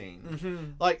pacing. Mm-hmm.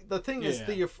 Like the thing is,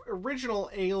 the original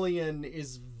Alien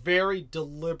is very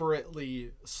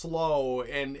deliberately slow,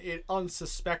 and it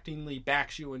unsuspectingly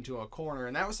backs you into a corner,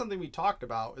 and that was something we talked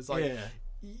about. Is like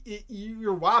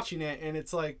you're watching it, and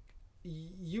it's like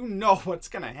you know what's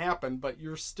gonna happen, but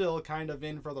you're still kind of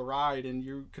in for the ride, and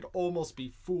you could almost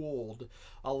be fooled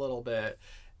a little bit.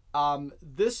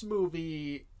 This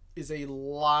movie is a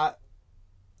lot.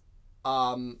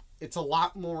 It's a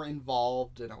lot more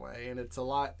involved in a way, and it's a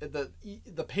lot.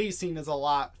 The pacing is a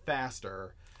lot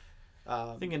faster.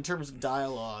 I think in terms of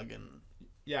dialogue and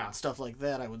stuff like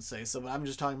that, I would say so. But I'm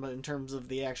just talking about in terms of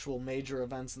the actual major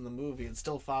events in the movie. It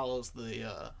still follows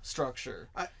the structure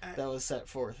that was set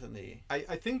forth in the.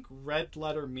 I think Red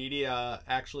Letter Media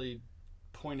actually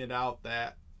pointed out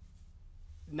that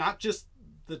not just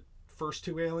the first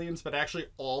two Aliens, but actually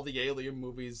all the Alien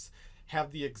movies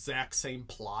have the exact same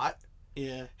plot.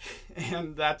 Yeah.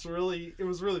 And it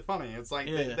was really funny. It's like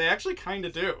they actually kind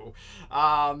of do.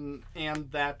 And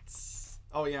that's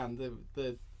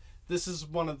this is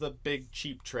one of the big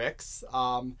cheap tricks.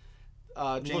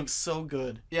 It looks so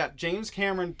good. Yeah, James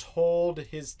Cameron told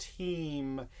his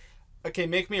team, okay,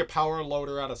 make me a power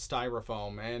loader out of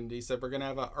styrofoam. And he said, we're going to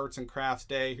have an arts and crafts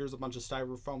day. Here's a bunch of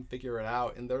styrofoam. Figure it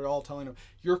out. And they're all telling him,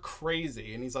 you're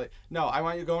crazy. And he's like, no, I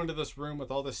want you to go into this room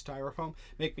with all this styrofoam.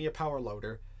 Make me a power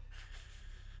loader.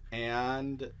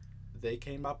 And they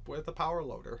came up with a power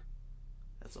loader.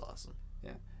 That's awesome.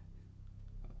 Yeah.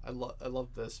 I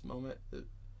love this moment.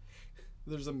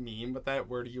 There's a meme with that,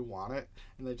 where do you want it?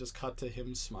 And they just cut to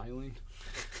him smiling.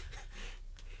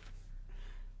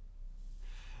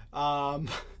 But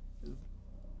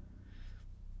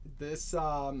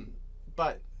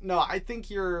no, I think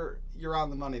you're on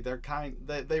the money.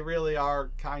 They really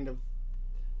are kind of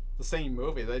the same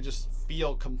movie. They just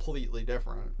feel completely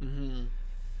different. Mm-hmm.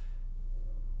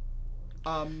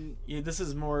 This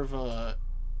is more of a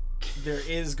there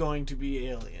is going to be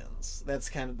aliens. That's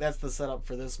the setup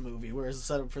for this movie. Whereas the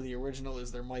setup for the original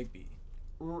is there might be,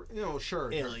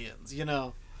 sure, aliens. You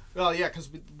know. Well, yeah, because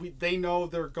they know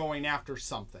they're going after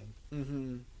something.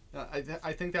 Mm-hmm.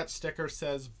 I think that sticker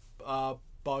says, "Bug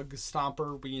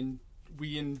Stomper,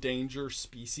 we endanger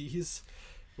species."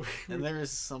 And there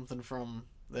is something from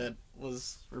that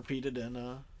was repeated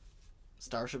in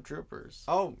Starship Troopers.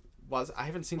 Oh. I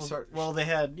haven't seen Well, they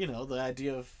had, the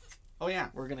idea of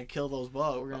we're gonna kill those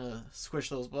bugs. We're gonna squish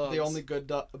those bugs. The only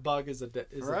good bug is a dead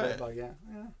bug. Yeah.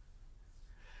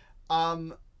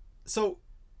 So,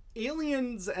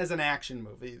 Aliens as an action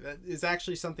movie, that is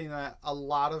actually something that a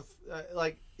lot of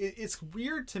it's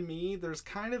weird to me. There's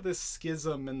kind of this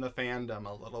schism in the fandom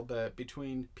a little bit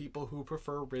between people who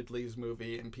prefer Ridley's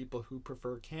movie and people who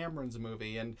prefer Cameron's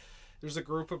movie, and there's a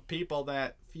group of people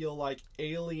that feel like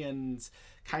Aliens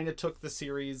kind of took the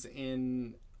series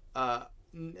in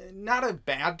not a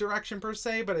bad direction per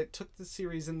se, but it took the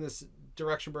series in this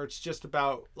direction where it's just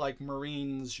about like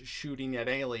Marines shooting at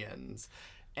aliens,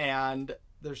 and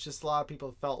there's just a lot of people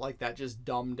who felt like that just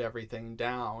dumbed everything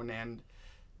down. And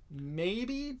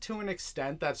maybe to an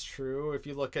extent that's true if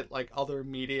you look at like other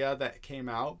media that came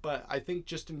out, but I think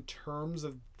just in terms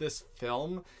of this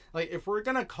film, like if we're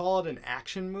gonna call it an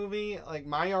action movie, like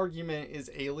my argument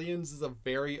is Aliens is a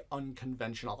very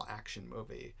unconventional action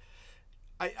movie.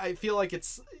 I feel like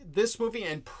it's this movie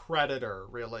and Predator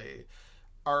really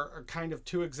are kind of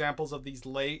two examples of these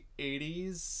late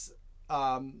 80s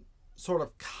sort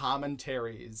of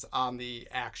commentaries on the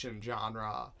action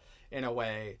genre in a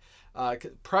way.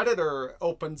 Predator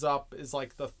opens up is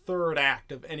like the third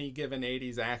act of any given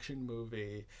 80s action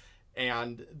movie,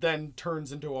 and then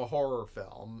turns into a horror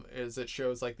film as it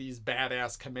shows like these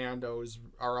badass commandos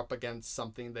are up against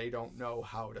something they don't know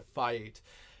how to fight.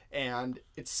 And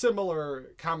it's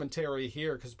similar commentary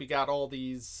here because we got all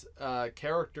these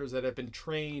characters that have been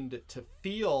trained to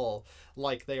feel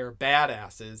like they are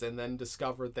badasses, and then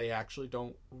discovered they actually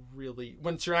don't really.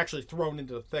 Once you're actually thrown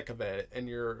into the thick of it and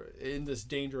you're in this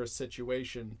dangerous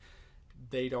situation,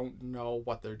 they don't know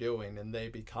what they're doing, and they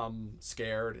become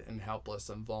scared and helpless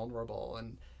and vulnerable.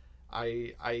 And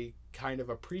I kind of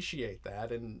appreciate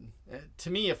that. And to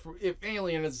me, if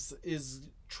Alien is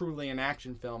truly an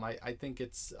action film, I think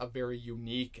it's a very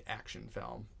unique action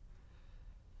film.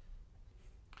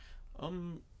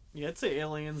 Yeah, I'd say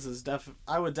Aliens is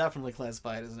I would definitely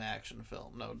classify it as an action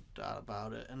film, no doubt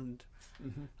about it. And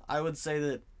I would say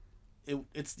that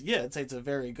I'd say it's a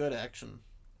very good action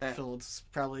film. It's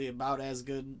probably about as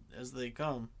good as they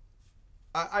come.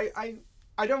 I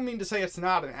don't mean to say it's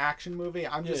not an action movie.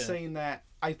 I'm just saying that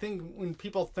I think when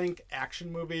people think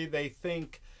action movie, they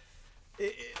think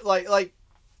it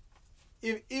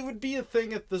would be a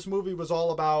thing if this movie was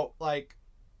all about like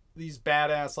these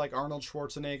badass like Arnold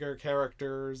Schwarzenegger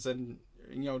characters and,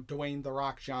 you know, Dwayne "The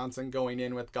Rock" Johnson going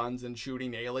in with guns and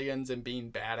shooting aliens and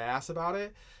being badass about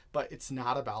it. But it's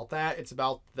not about that. It's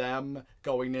about them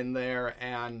going in there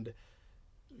and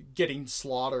getting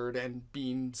slaughtered and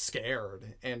being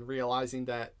scared and realizing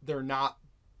that they're not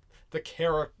the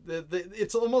character.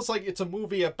 It's almost like it's a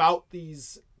movie about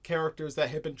these characters that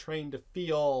have been trained to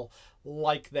feel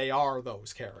like they are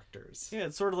those characters. Yeah,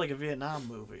 it's sort of like a Vietnam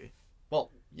movie.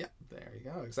 Well, yeah, there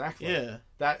you go. Exactly. Yeah.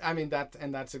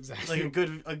 That's exactly like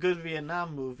a good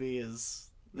Vietnam movie is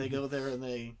they go there and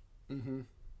they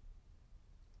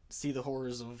see the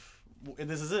horrors of. And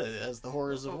this is it, as the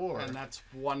horrors of war. And that's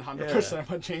 100%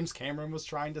 what James Cameron was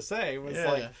trying to say. Was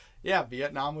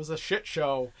Vietnam was a shit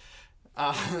show.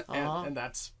 And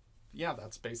that's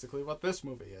basically what this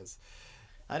movie is.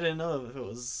 I didn't know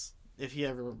if he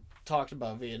ever talked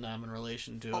about Vietnam in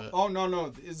relation to it. Oh,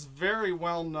 no. It's very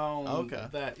well known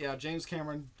that, James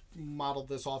Cameron modeled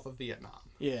this off of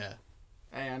Vietnam. Yeah.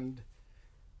 And,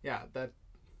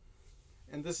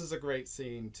 and this is a great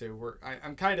scene, too, where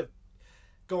I'm kind of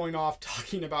going off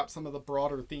talking about some of the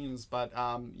broader themes, but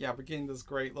we're getting this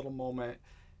great little moment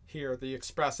here, the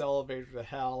express elevator to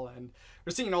hell, and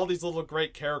we're seeing all these little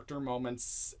great character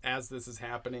moments as this is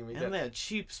happening. That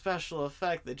cheap special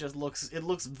effect that just looks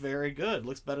very good. It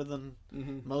looks better than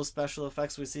most special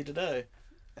effects we see today.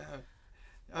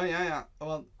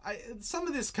 Well, some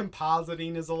of this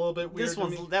compositing is a little bit weird.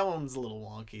 That one's a little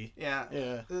wonky.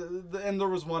 Yeah. And there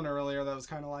was one earlier that was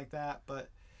kind of like that, but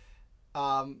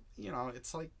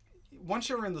it's like once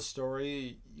you're in the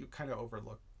story, you kind of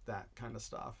overlook that kind of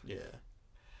stuff. Yeah.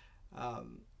 I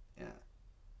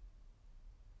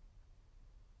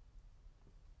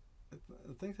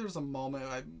think there's a moment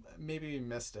maybe you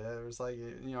missed it. It was like,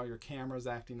 your camera's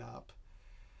acting up.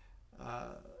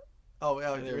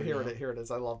 Here it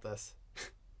is. I love this.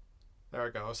 There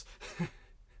it goes.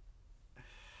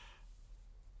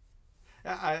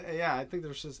 I think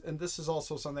there's just, and this is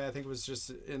also something I think was just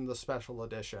in the special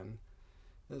edition.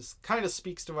 This kind of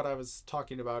speaks to what I was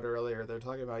talking about earlier. They're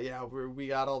talking about, we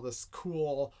got all this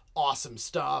cool, awesome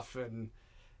stuff, and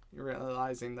you're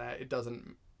realizing that it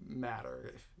doesn't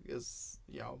matter because,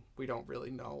 we don't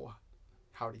really know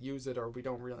how to use it, or we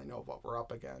don't really know what we're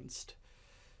up against.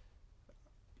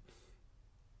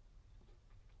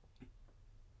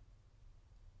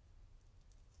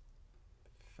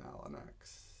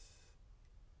 Phalanx.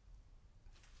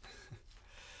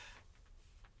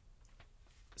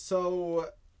 So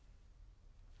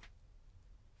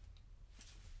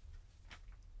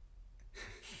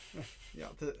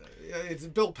it's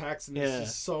Bill Paxton is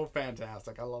just so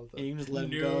fantastic. I love the you can just let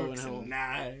him go and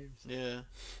knives. Yeah,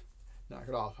 knock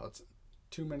it off. It's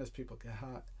 2 minutes. People get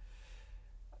hot.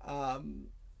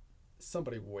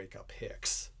 Somebody wake up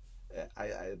Hicks.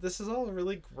 This is all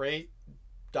really great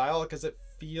dialogue because it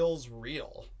feels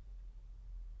real.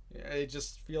 It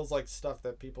just feels like stuff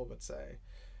that people would say.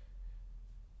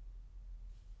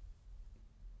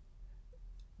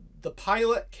 The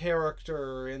pilot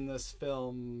character in this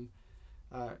film,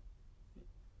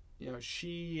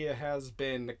 she has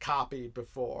been copied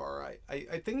before.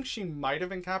 I think she might have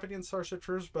been copied in Starship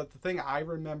Troopers, but the thing I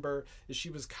remember is she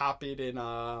was copied in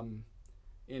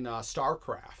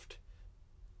StarCraft.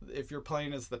 If you're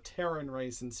playing as the Terran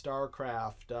race in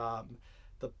StarCraft,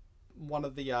 one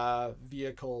of the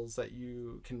vehicles that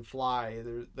you can fly,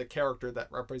 the character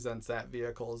that represents that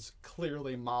vehicle is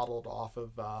clearly modeled off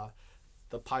of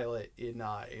the pilot in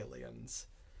Aliens.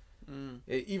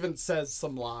 It even says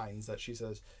some lines that she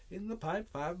says, "In the pipe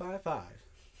 5x5."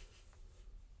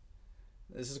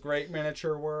 This is great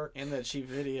miniature work. And that cheap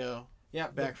video. Yeah,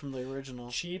 back from the original.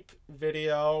 Cheap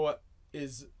video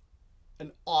is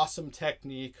an awesome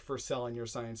technique for selling your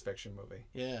science fiction movie.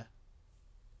 Yeah.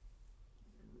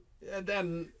 And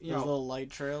then those little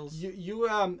light trails.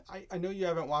 I know you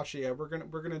haven't watched it yet. We're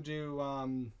gonna do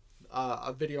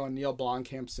a video on Neil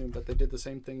Blomkamp soon, but they did the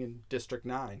same thing in District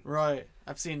 9. Right.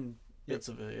 I've seen bits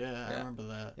of it. Yeah, I remember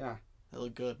that. Yeah. It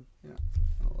looked good. Yeah.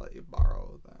 I'll let you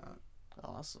borrow that.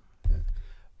 Awesome. Yeah.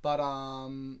 But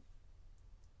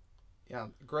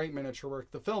great miniature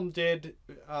work. The film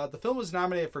was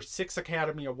nominated for 6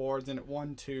 Academy Awards, and it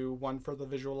won 2, one for the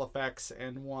visual effects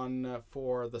and one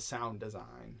for the sound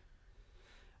design.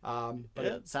 But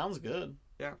it sounds good.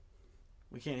 Yeah.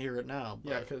 We can't hear it now.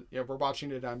 But... we're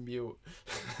watching it on mute.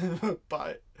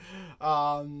 But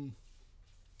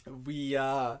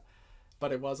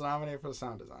but it was nominated for the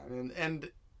sound design,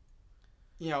 and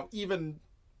even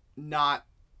not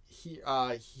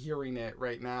hearing it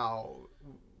right now,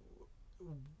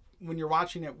 when you're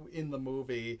watching it in the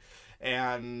movie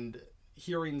and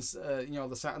hearing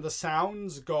the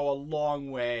sounds go a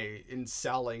long way in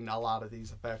selling a lot of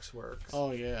these effects works.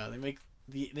 Oh yeah, they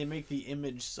make the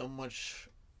image so much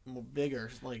more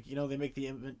bigger. Like they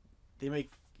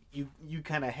make you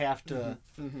kind of have to.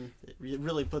 Mm-hmm. It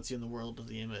really puts you in the world of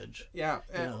the image. Yeah,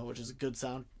 which is a good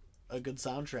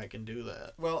soundtrack can do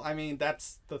that. Well, I mean,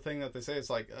 that's the thing that they say. It's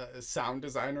like sound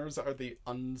designers are the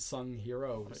unsung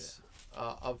heroes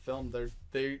of film.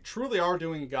 They truly are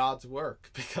doing God's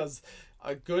work, because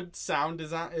a good sound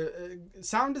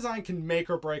design can make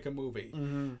or break a movie.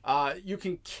 Mm-hmm. You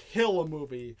can kill a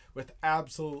movie with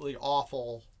absolutely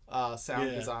awful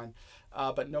sound design,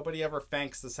 but nobody ever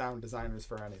thanks the sound designers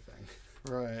for anything.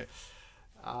 Right.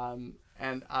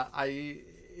 And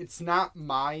it's not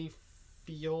my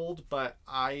field, but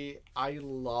I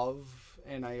love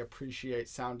and I appreciate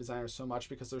sound designers so much,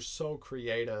 because they're so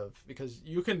creative, because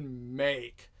you can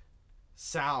make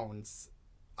sounds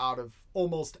out of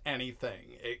almost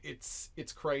anything. It's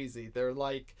crazy. They're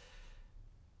like,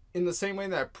 in the same way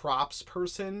that a props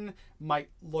person might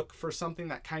look for something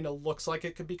that kind of looks like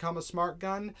it could become a smart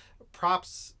gun,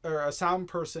 props or a sound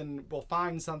person will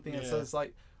find something that says,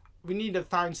 like, we need to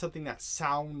find something that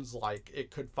sounds like it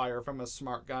could fire from a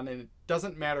smart gun, and it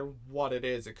doesn't matter what it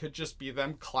is. It could just be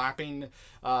them clapping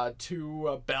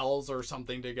 2 bells or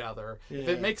something together. Yeah. If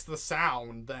it makes the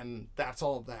sound, then that's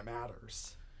all that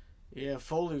matters. Yeah,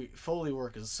 Foley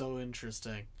work is so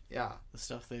interesting. Yeah. The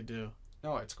stuff they do.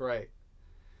 No, it's great.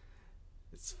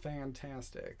 It's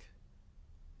fantastic.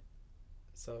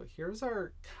 So here's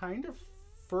our kind of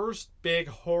first big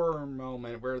horror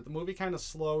moment, where the movie kind of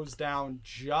slows down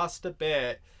just a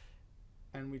bit,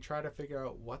 and we try to figure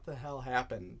out what the hell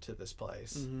happened to this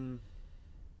place. Mm-hmm.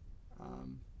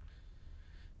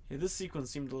 This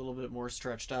sequence seemed a little bit more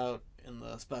stretched out in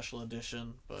the special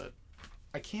edition, but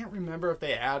I can't remember if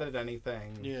they added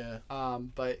anything. Yeah.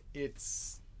 But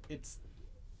it's it's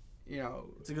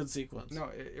a good sequence. No,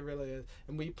 it really is.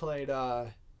 And we played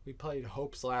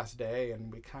Hope's Last Day,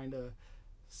 and we kind of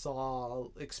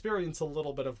experience a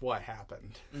little bit of what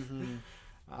happened. Mm-hmm.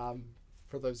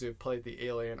 For those who have played the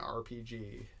Alien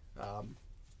RPG,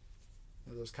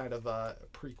 there's kind of a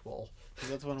prequel. Is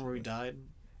that the one where we died?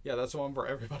 Yeah, that's the one where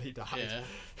everybody died. Yeah.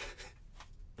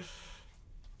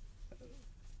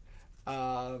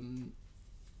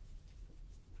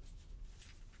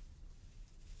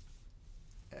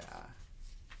 Yeah.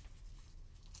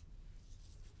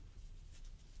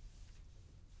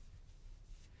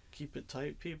 Keep it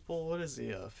tight, people. What is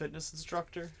he, a fitness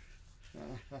instructor?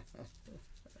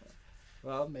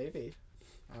 Well, maybe.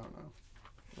 I don't know.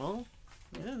 Well,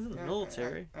 yeah, this is the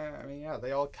military. I mean, yeah,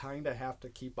 they all kind of have to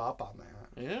keep up on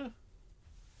that. Yeah.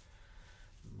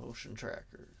 Motion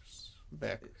trackers.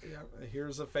 Back. Yeah,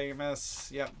 here's a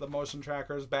famous... Yep, the motion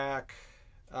tracker's back.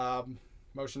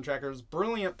 Motion tracker's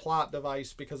brilliant plot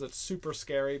device, because it's super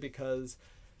scary, because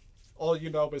all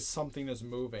you know is something is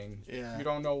moving. Yeah. You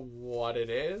don't know what it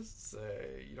is.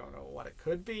 You don't know what it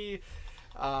could be.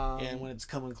 And when it's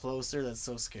coming closer, that's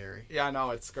so scary. Yeah, I know,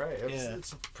 it's great. Yeah.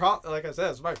 Like I said,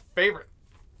 it's my favorite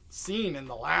scene in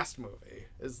the last movie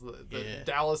is the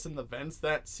Dallas in the vents.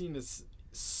 That scene is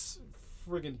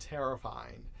friggin'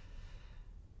 terrifying.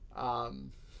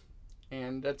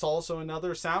 And it's also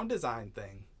another sound design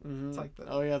thing. Mm-hmm. It's like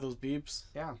oh yeah, those beeps.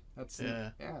 Yeah, it's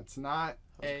not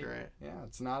great. Yeah,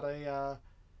 it's not a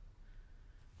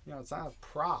it's not a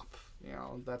prop.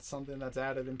 That's something that's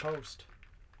added in post.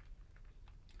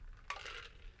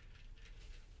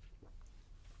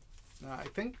 I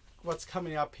think what's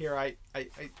coming up here, I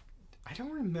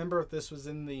don't remember if this was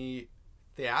in the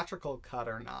theatrical cut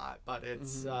or not, but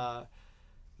it's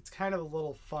kind of a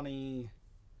little funny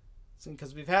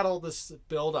because we've had all this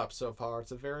build up so far.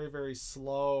 It's a very, very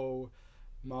slow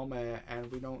moment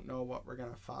and we don't know what we're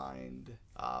gonna find,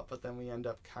 but then we end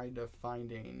up kind of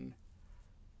finding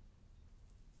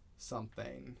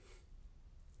something.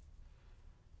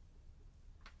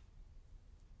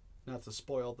 Not to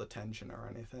spoil the tension or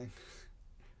anything.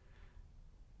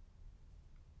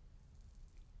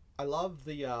 I love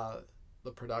the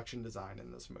production design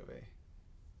in this movie.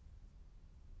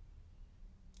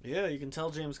 Yeah, you can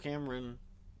tell James Cameron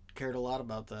cared a lot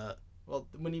about that. Well,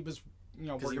 when he was,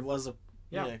 because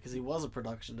he was a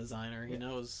production designer. He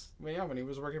knows. Well, yeah, when he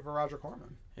was working for Roger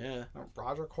Corman. Yeah.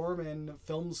 Roger Corman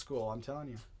Film School. I'm telling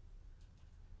you.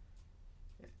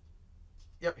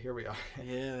 Yep, here we are.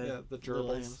 Yeah. The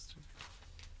gerbils.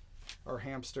 Or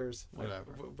hamsters.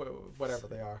 Whatever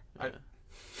they are. Yeah.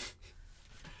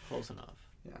 Close enough.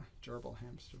 Yeah, gerbil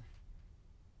hamster.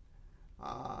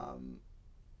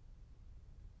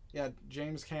 Yeah,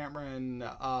 James Cameron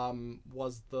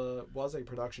was a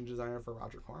production designer for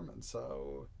Roger Corman,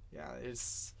 so yeah,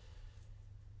 it's.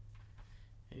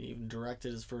 He even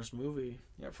directed his first movie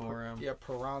for him. Yeah,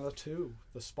 Piranha 2,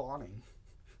 The Spawning.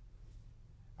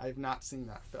 I've not seen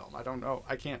that film. I don't know.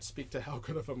 I can't speak to how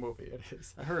good of a movie it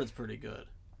is. I heard it's pretty good.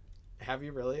 Have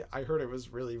you really? I heard it was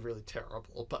really, really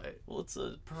terrible, but... Well, it's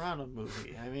a Piranha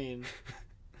movie. I mean...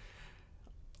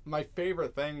 My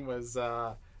favorite thing was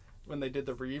when they did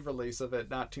the re-release of it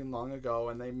not too long ago,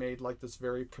 and they made like this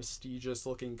very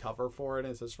prestigious-looking cover for it,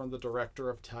 and it says from the director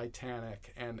of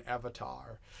Titanic and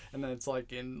Avatar. And then it's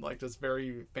like in like this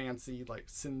very fancy like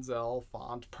Cinzel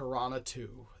font, Piranha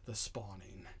 2, The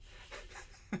Spawning.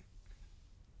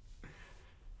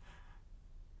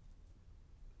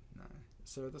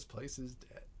 So this place is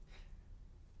dead.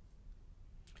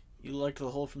 You liked the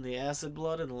hole from the acid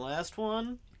blood in the last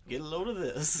one? Get a load of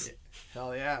this. Yeah.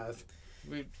 Hell yeah.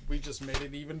 We just made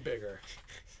it even bigger.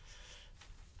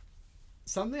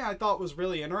 Something I thought was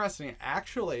really interesting,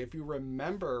 actually, if you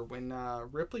remember, when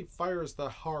Ripley fires the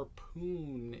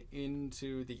harpoon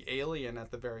into the alien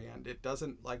at the very end, it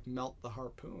doesn't like melt the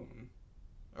harpoon.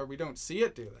 Or we don't see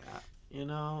it do that. You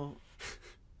know...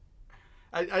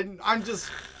 I'm just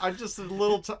a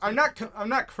little. I'm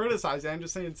not criticizing. I'm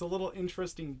just saying it's a little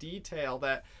interesting detail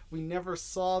that we never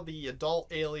saw the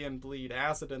adult alien bleed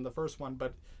acid in the first one,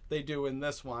 but they do in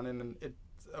this one, and it,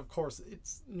 of course,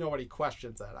 it's nobody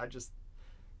questions that. I just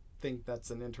think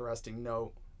that's an interesting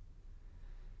note.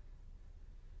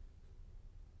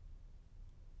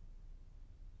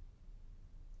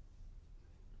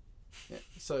 Yeah,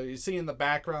 so you see in the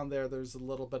background there's a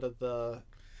little bit of the.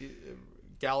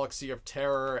 Galaxy of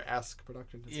Terror-esque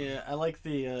production design. Yeah, I like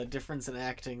the difference in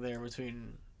acting there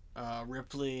between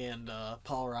Ripley and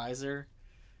Paul Reiser.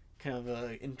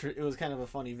 It was kind of a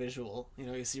funny visual.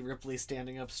 You see Ripley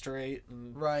standing up straight,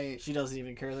 and she doesn't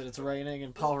even care that it's raining,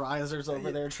 and Paul Reiser's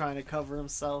over there trying to cover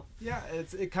himself. Yeah,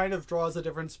 it kind of draws a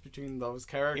difference between those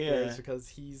characters because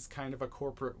he's kind of a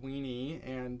corporate weenie,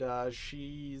 and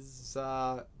she's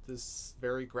this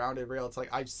very grounded real. It's like,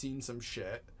 I've seen some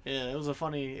shit. Yeah, it was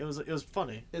funny.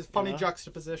 It's funny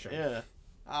juxtaposition. Yeah.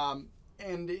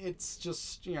 And it's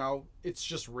just it's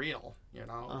just real.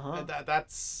 Uh-huh.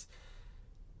 That's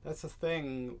the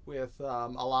thing with a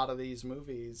lot of these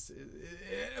movies.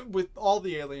 With all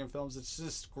the Alien films, it's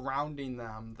just grounding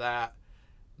them that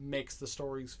makes the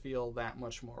stories feel that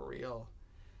much more real.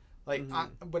 Like,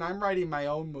 when I'm writing my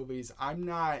own movies, I'm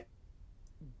not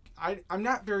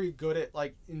very good at,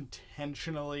 like,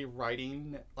 intentionally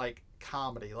writing, like,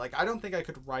 comedy. Like, I don't think I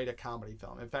could write a comedy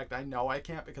film. In fact, I know I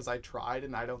can't because I tried,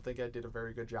 and I don't think I did a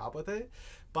very good job with it.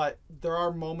 But there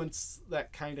are moments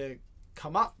that kind of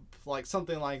come up, like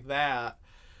something like that,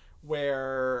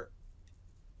 where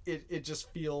it just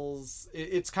feels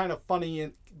it's kind of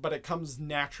funny, but it comes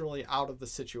naturally out of the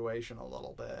situation a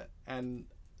little bit, and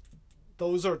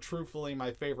those are truthfully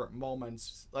my favorite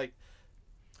moments. Like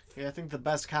Yeah, I think the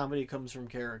best comedy comes from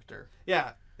character.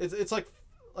 Yeah, it's like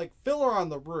Fiddler on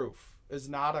the Roof is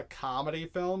not a comedy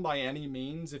film by any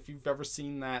means, if you've ever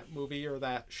seen that movie or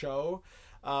that show,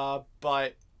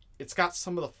 but it's got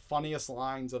some of the funniest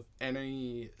lines of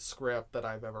any script that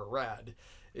I've ever read.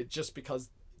 It just because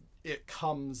it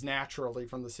comes naturally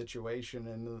from the situation,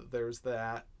 and there's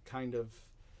that kind of,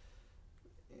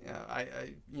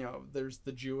 there's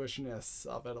the Jewishness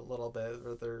of it a little bit,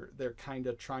 or they're kind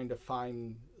of trying to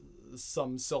find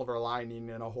some silver lining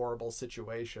in a horrible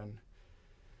situation.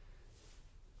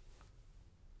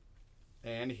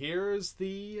 And here's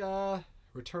the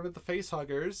Return of the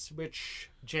Facehuggers, which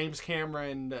James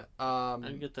Cameron...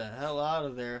 I'd get the hell out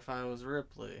of there if I was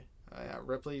Ripley. Yeah,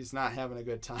 Ripley's not having a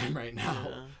good time right now.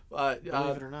 Yeah. But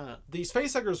Believe it or not. these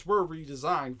facehuggers were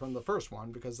redesigned from the first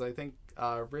one, because I think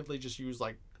Ridley just used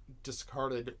like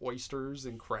discarded oysters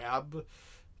and crab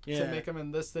to make them.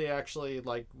 In this, they actually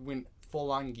like went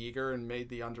full on Giger and made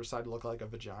the underside look like a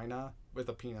vagina with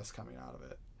a penis coming out of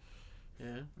it. Yeah.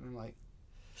 And I'm like,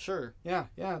 sure. Yeah,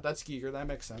 that's Giger. That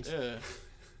makes sense. Yeah.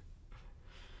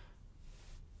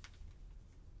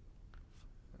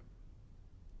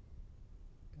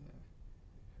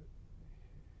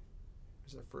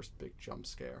 Here's our first big jump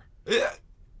scare.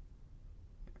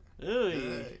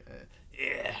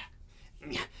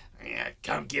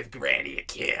 Come give Granny a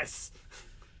kiss.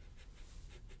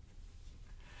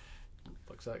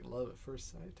 Looks like love at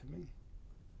first sight to me.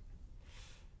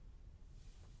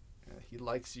 He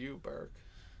likes you, Burke.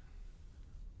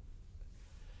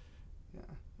 Yeah.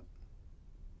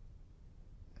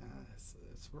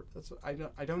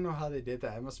 I don't know how they did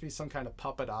that. It must be some kind of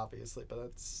puppet, obviously,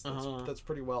 but that's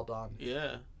pretty well done.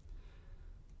 Yeah.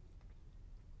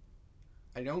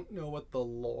 I don't know what the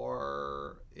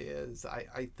lore is.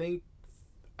 I think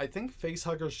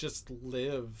facehuggers just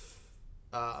live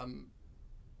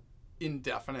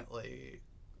indefinitely.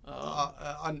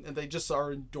 They just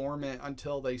are dormant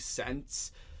until they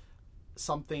sense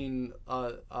something,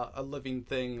 a living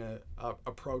thing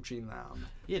approaching them.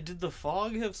 Yeah, did the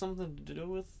fog have something to do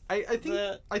with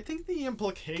that? I think the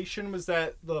implication was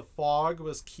that the fog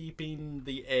was keeping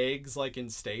the eggs like in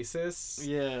stasis.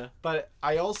 Yeah. But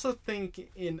I also think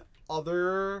in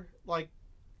other like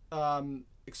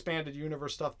expanded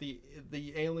universe stuff, the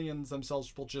aliens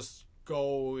themselves will just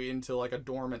go into like a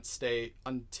dormant state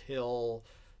until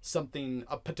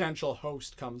a potential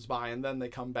host comes by, and then they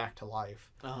come back to life.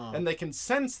 And they can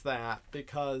sense that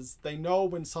because they know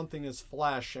when something is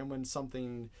flesh and when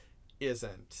something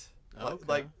isn't. Okay.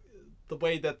 Like the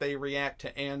way that they react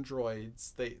to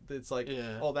androids, it's like,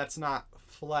 oh, that's not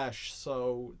flesh,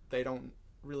 so they don't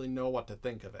really know what to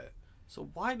think of it. So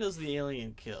why does the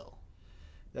alien kill?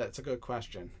 That's a good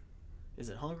question. Is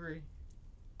it hungry?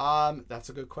 That's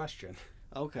a good question.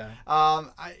 Okay.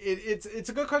 It's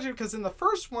a good question because in the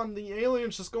first one the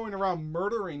alien's just going around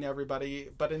murdering everybody,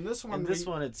 but in this one,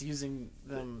 it's using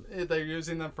them. They're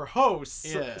using them for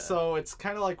hosts. Yeah. So it's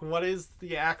kind of like, what is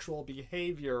the actual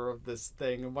behavior of this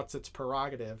thing and what's its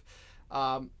prerogative?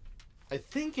 I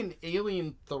think in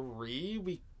Alien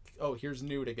 3 here's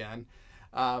Newt again.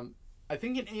 I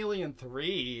think in Alien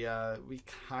 3 we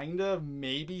kind of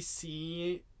maybe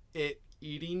see it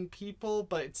eating people,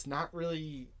 but it's not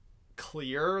really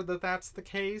clear that that's the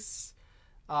case.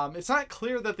 It's not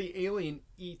clear that the alien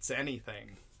eats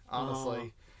anything,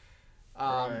 honestly.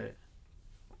 Right.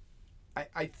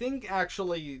 I think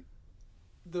actually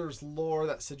there's lore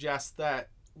that suggests that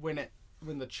when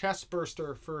the chest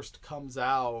burster first comes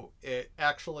out, it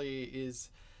actually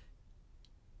is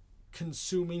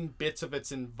consuming bits of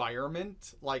its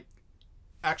environment, like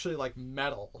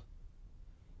metal.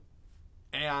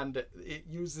 And it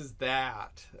uses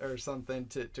that or something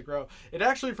to grow. It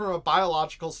actually, from a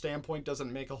biological standpoint,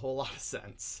 doesn't make a whole lot of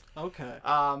sense. Okay.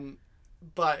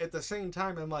 But at the same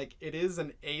time, I'm like, it is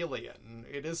an alien.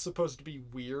 It is supposed to be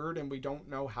weird, and we don't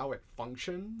know how it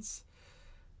functions.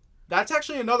 That's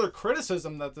actually another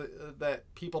criticism that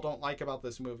people don't like about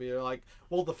this movie. They're like,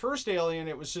 well, the first Alien,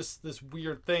 it was just this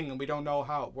weird thing, and we don't know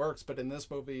how it works. But in this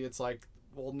movie, it's like,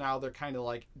 well, now they're kind of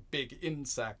like big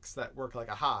insects that work like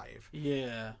a hive.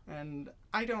 Yeah. And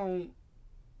I don't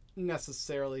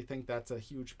necessarily think that's a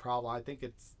huge problem. I think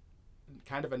it's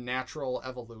kind of a natural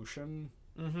evolution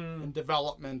and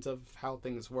development of how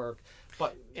things work.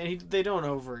 But they don't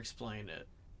over-explain it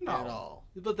at all.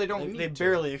 But they don't need to.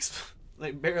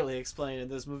 They barely explain it in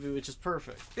this movie, which is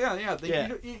perfect. Yeah.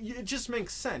 It just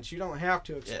makes sense. You don't have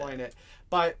to explain it.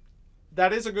 But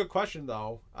that is a good question,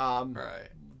 though. Right.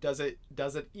 Does it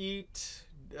eat?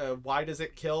 Why does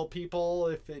it kill people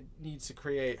if it needs to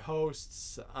create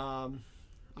hosts?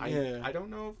 I don't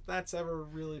know if that's ever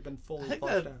really been fully I think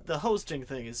fleshed that out. the hosting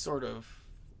thing is sort of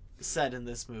said in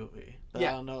this movie, but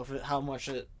I don't know how much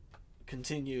it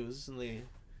continues in the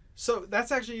So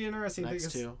that's actually interesting.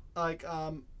 next two. Like,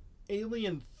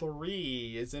 Alien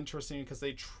 3 is interesting because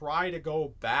they try to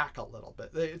go back a little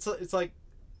bit. It's like,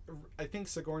 I think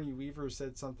Sigourney Weaver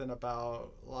said something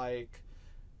about, like,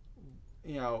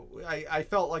 you know, I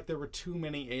felt like there were too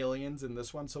many aliens in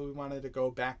this one, so we wanted to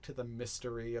go back to the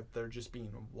mystery of there just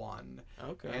being one.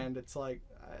 Okay. And it's like,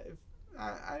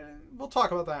 we'll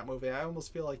talk about that movie. I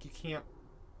almost feel like you can't,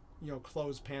 you know,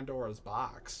 close Pandora's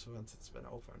box once it's been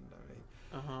opened.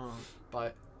 I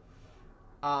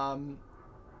mean,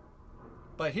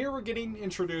 but here we're getting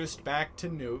introduced back to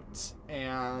Newt,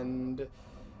 and you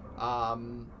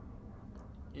know,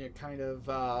 kind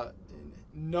of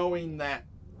knowing that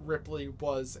Ripley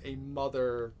was a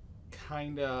mother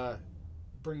kind of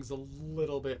brings a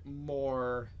little bit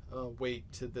more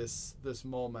weight to this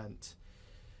moment.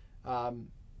 Her,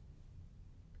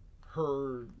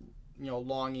 you know,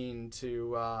 longing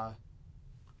to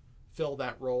fill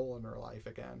that role in her life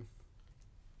again.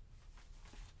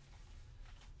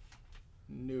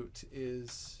 Newt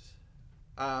is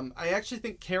I actually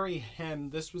think Carrie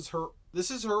Henn, this is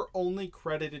her only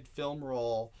credited film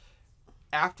role.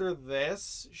 After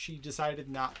this, she decided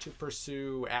not to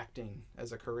pursue acting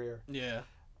as a career. Yeah.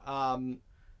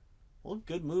 Well,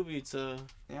 good movie to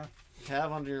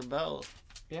have under your belt.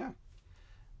 Yeah.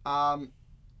 I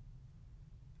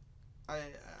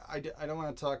don't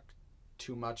want to talk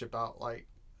too much about, like,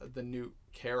 the Newt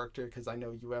character, because I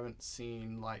know you haven't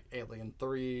seen, like, Alien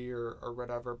 3 or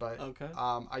whatever, but okay.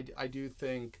 I do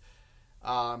think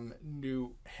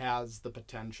Newt has the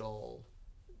potential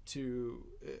to,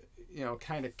 you know,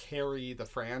 kind of carry the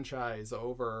franchise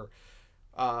over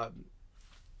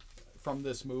from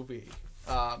this movie.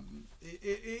 I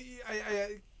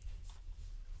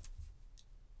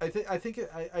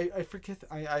forget.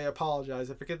 I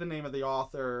apologize. I forget the name of the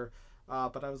author,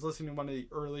 but I was listening to one of the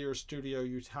earlier Studio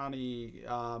Yutani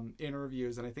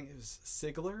interviews, and I think it was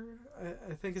Sigler.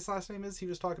 I think his last name is. He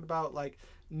was talking about, like,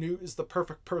 Newt is the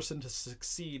perfect person to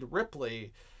succeed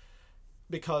Ripley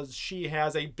because she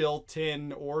has a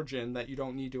built-in origin that you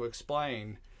don't need to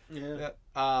explain. Yeah.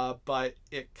 But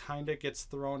it kind of gets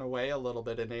thrown away a little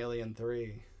bit in Alien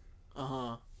 3.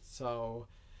 So,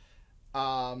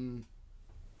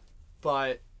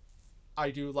 but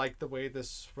I do like the way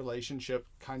this relationship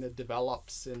kind of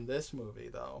develops in this movie,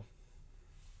 though.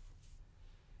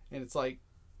 And it's like,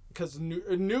 because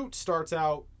Newt starts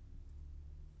out,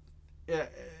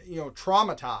 you know,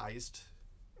 traumatized,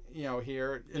 you know,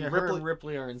 here. And her and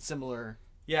Ripley are in similar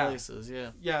places.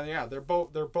 Yeah. They're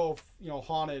both, you know,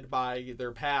 haunted by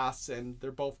their pasts, and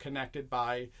they're both connected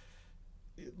by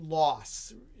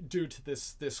loss due to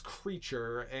this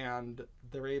creature, and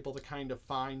they're able to kind of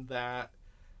find that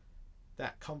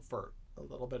comfort a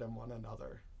little bit in one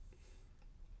another.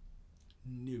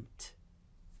 Newt.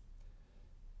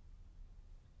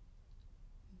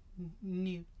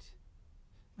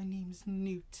 My name's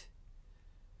Newt.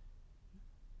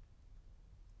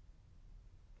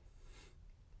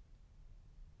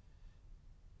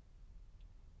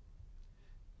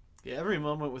 Yeah, every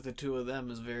moment with the two of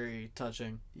them is very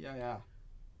touching. Yeah.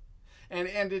 And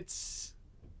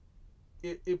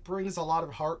it brings a lot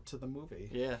of heart to the movie.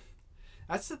 Yeah.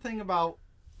 That's the thing about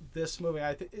this movie.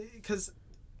 I think because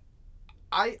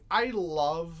I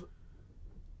love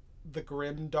the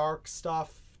grim dark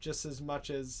stuff just as much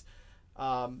as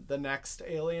the next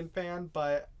Alien fan,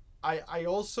 but I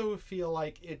also feel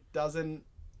like it doesn't.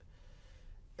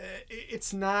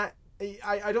 It's not.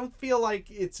 I don't feel like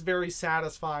it's very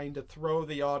satisfying to throw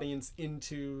the audience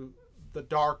into the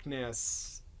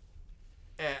darkness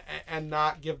and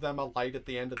not give them a light at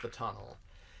the end of the tunnel,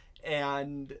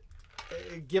 and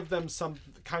give them some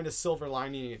kind of silver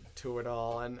lining to it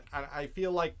all. And I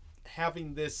feel like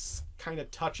having this kind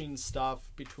of touching stuff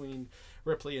between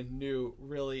Ripley and Newt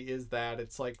really is that.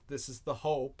 It's like, this is the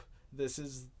hope. This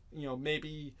is, you know,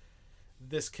 maybe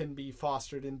this can be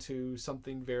fostered into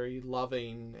something very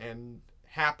loving and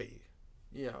happy,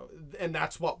 you know, and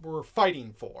that's what we're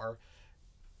fighting for,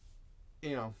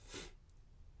 you know.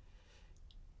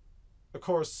 Of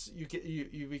course,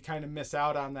 we kind of miss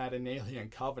out on that in Alien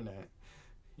Covenant.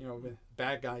 You know, the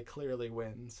bad guy clearly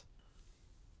wins.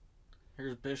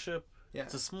 Here's Bishop. Yeah.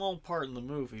 It's a small part in the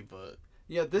movie, but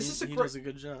yeah, he does a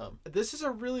good job. This is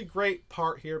a really great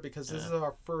part here, because this is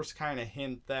our first kind of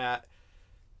hint that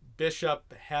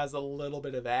Bishop has a little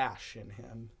bit of Ash in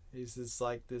him. He's this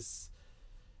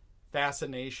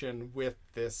fascination with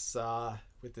this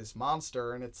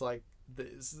monster, and it's like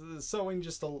this is sowing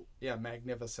just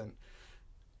magnificent.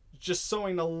 just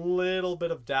sowing a little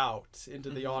bit of doubt into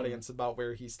the Mm-hmm. audience about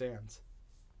where he stands.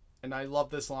 And I love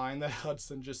this line that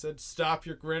Hudson just said, "Stop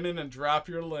your grinning and drop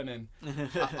your linen."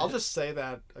 I'll just say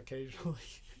that occasionally.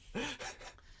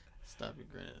 Stop your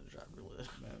grinning and drop your lid.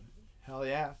 Hell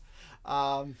yeah.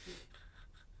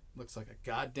 Looks like a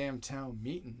goddamn town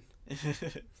meeting.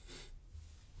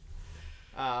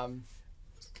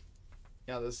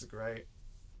 Yeah, this is great.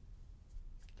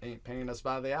 Ain't paying us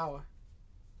by the hour.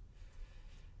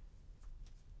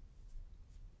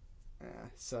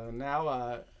 So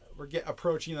now we're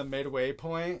approaching the midway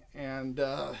point, and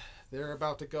they're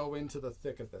about to go into the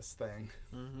thick of this thing.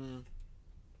 Mm-hmm.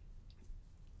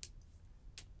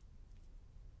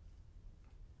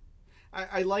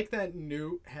 I like that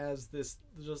Newt has this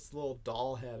just little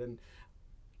doll head, and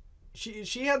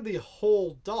she had the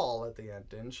whole doll at the end,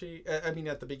 didn't she? I mean,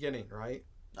 at the beginning, right?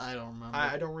 I don't remember.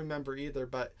 I don't remember either,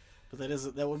 but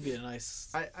that would be a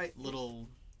nice little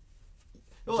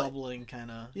doubling kind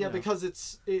of. Yeah, because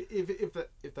it's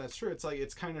if that's true, it's like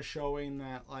it's kind of showing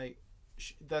that like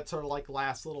that's her like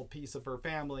last little piece of her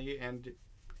family, and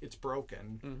it's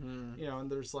broken. Mm-hmm. You know, and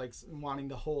there's like wanting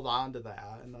to hold on to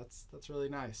that, and that's really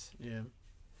nice. Yeah.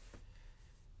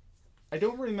 I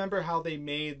don't remember how they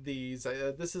made these.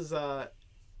 This is an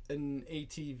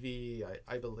ATV,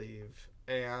 I believe,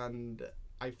 and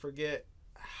I forget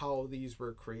how these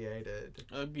were created.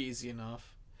 It would be easy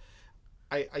enough.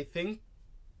 I think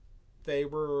they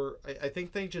were. I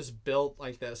think they just built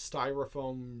like the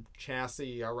styrofoam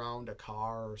chassis around a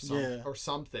car or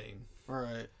something.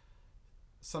 Right.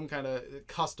 Some kind of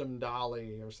custom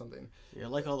dolly or something. Yeah, I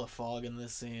like all the fog in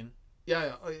this scene.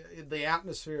 Yeah, the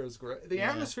atmosphere is great. The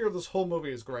atmosphere of this whole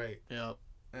movie is great. Yep.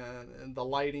 And the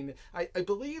lighting. I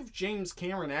believe James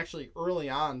Cameron actually early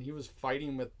on he was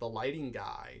fighting with the lighting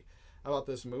guy about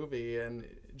this movie, and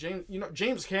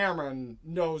James Cameron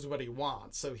knows what he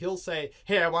wants, so he'll say,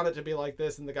 "Hey, I want it to be like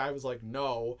this," and the guy was like,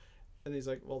 "No," and he's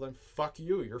like, "Well, then fuck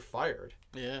you, you're fired."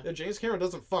 Yeah. And James Cameron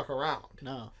doesn't fuck around.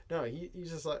 No,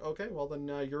 he's just like, "Okay, well then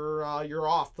you're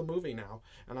off the movie now,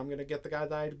 and I'm gonna get the guy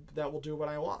that will do what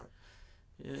I want."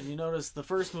 Yeah, you notice the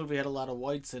first movie had a lot of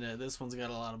whites in it. This one's got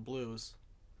a lot of blues.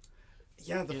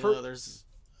 Yeah, there's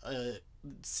a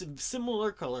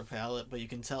similar color palette, but you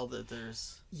can tell that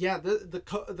there's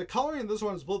the coloring in this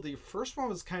one is blue. The first one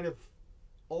was kind of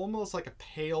almost like a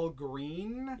pale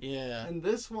green. Yeah. And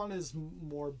this one is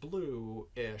more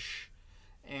blue-ish.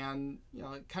 And,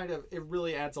 it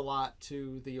really adds a lot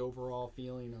to the overall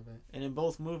feeling of it. And in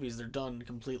both movies, they're done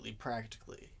completely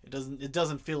practically. It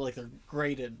doesn't feel like they're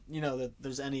graded, that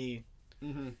there's any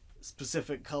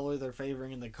specific color they're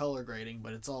favoring in the color grading,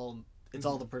 but it's all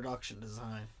the production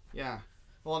design. Yeah.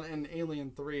 Well, in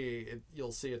Alien 3,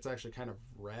 you'll see it's actually kind of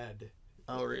red.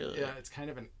 Oh, really? Yeah, it's kind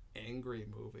of an angry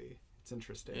movie. It's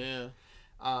interesting. Yeah.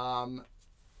 Now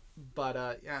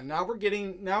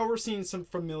we're seeing some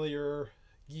familiar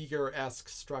Giger-esque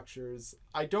structures.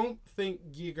 I don't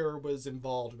think Giger was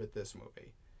involved with this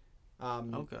movie.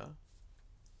 Okay.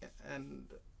 And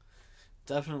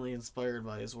definitely inspired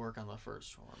by his work on the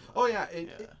first one. Oh yeah,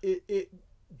 it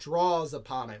draws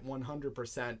upon it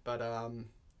 100%, but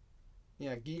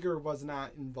Giger was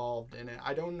not involved in it.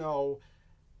 I don't know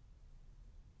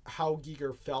how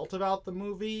Giger felt about the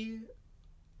movie.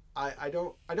 I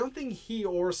don't think he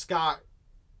or Scott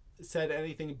said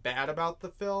anything bad about the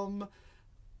film.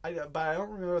 But I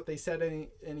don't remember if they said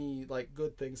any like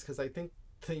good things, because I think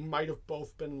they might have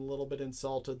both been a little bit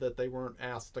insulted that they weren't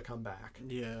asked to come back.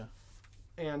 Yeah.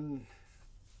 And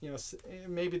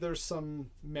maybe there's some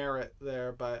merit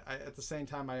there, but at the same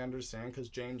time I understand, because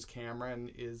James Cameron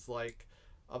is like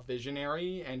a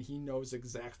visionary and he knows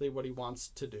exactly what he wants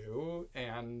to do,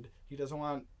 and he doesn't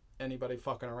want anybody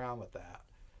fucking around with that.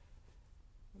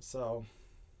 So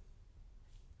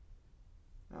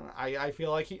I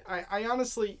feel like I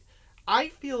honestly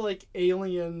feel like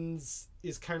Aliens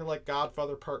is kind of like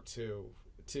Godfather Part 2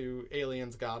 to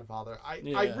Aliens Godfather.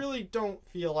 I really don't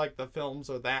feel like the films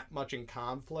are that much in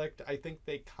conflict. I think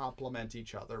they complement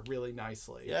each other really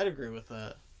nicely. Yeah, I'd agree with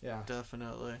that. Yeah.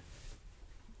 Definitely.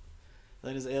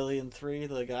 That is Alien 3,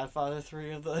 the Godfather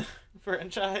 3 of the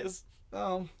franchise.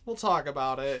 Oh, we'll talk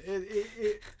about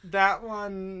it. That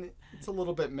one, it's a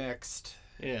little bit mixed.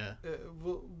 Yeah.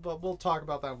 But we'll talk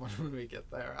about that one when we get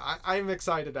there. I'm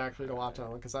excited actually to watch that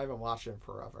one, because I haven't watched it in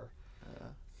forever.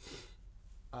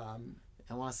 I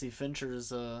want to see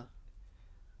Fincher's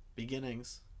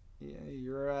beginnings.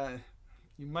 Yeah,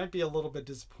 you might be a little bit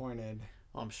disappointed.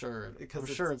 Well, I'm sure. Because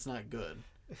it's not good.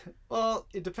 Well,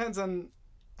 it depends on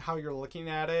how you're looking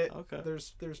at it. Okay.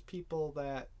 There's people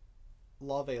that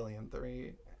love Alien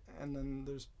 3, and then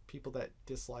there's people that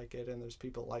dislike it, and there's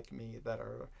people like me that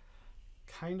are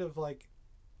kind of like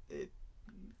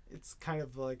it's kind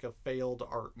of like a failed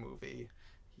art movie.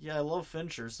 Yeah, I love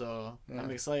Fincher, so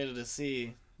I'm excited to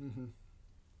see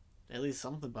at least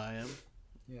something by him.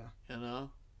 Yeah. You know?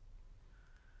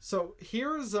 So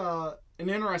here's an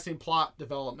interesting plot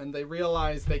development. They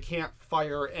realize they can't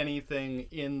fire anything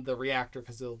in the reactor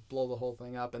because it'll blow the whole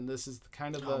thing up, and this is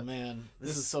kind of oh man,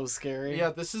 this is so scary.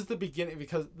 Yeah, this is the beginning,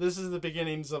 because this is the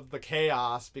beginnings of the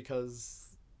chaos,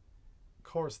 because of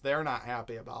course they're not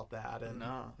happy about that. And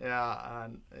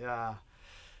yeah,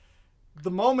 the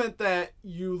moment that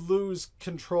you lose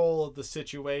control of the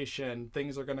situation,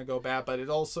 things are going to go bad, but it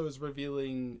also is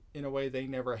revealing in a way they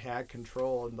never had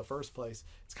control in the first place.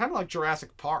 It's kind of like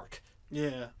Jurassic Park.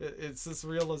 Yeah. It's this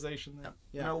realization that...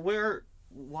 Yeah. Now,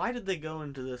 why did they go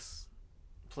into this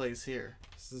place here?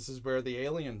 This is where the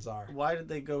aliens are. Why did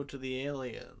they go to the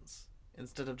aliens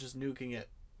instead of just nuking it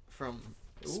from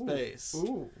space?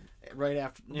 Ooh. Right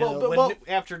after...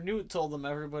 after Newt told them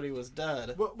everybody was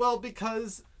dead.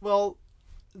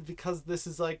 Because this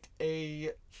is like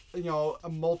a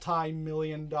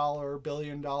multi-million-dollar,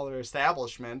 billion-dollar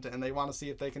establishment, and they want to see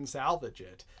if they can salvage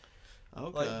it.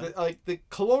 Okay. Like the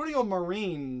Colonial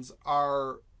Marines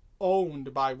are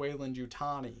owned by Weyland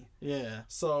Yutani. Yeah.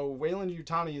 So Weyland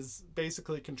Yutani is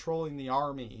basically controlling the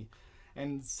army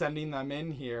and sending them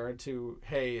in here to,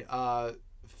 hey,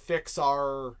 fix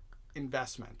our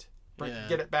investment.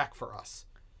 Get it back for us.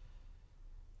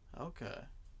 Okay.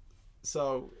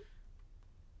 So...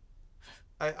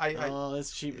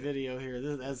 this cheap video here.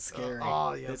 That's scary.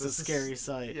 It's a scary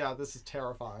sight. Yeah, this is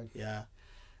terrifying. Yeah.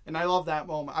 And I love that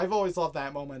moment. I've always loved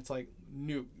that moment. It's like,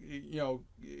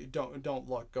 don't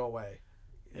look, go away.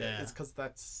 Yeah. It's because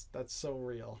that's so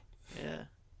real. Yeah.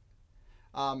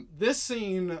 This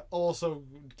scene also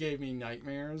gave me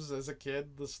nightmares as a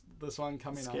kid. This one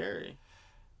coming up. Scary.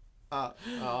 There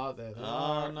they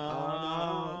are.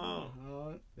 No.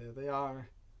 There they are.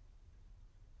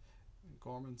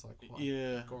 Gorman's like, what?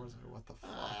 Yeah. Gorman's like, what the fuck?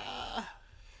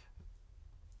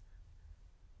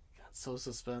 God, so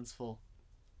suspenseful.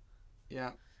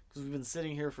 Yeah. Because we've been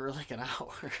sitting here for like an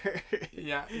hour.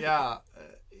 Yeah.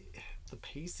 The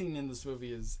pacing in this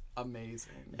movie is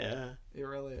amazing. Yeah. It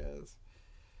really is.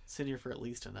 Sit here for at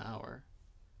least an hour.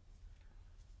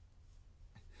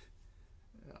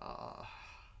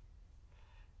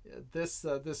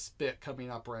 This bit coming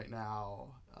up right now.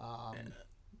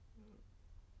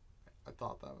 I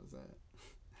thought that was it.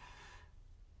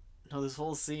 No, this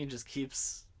whole scene just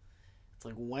keeps... It's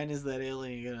like, when is that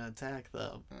alien gonna attack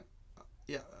them?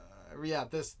 Yeah.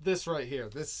 This right here.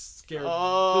 This scared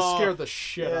the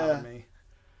shit out of me.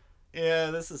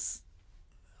 Yeah, this is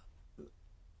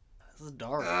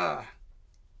dark.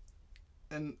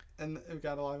 And we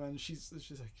got a lot of, she's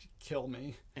like, kill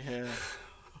me. Yeah.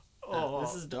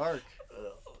 This is dark.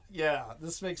 Yeah,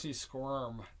 this makes me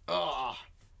squirm.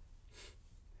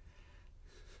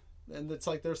 And it's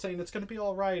like they're saying it's going to be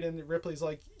all right, and Ripley's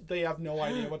like, they have no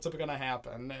idea what's going to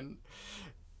happen, and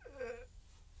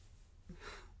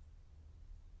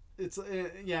it's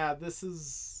this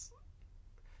is,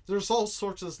 there's all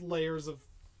sorts of layers of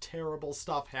terrible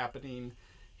stuff happening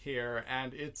here,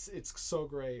 and it's so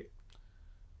great.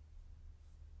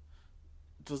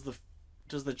 Does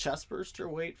the chest burster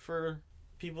wait for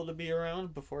people to be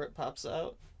around before it pops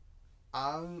out?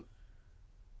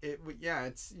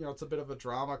 It's it's a bit of a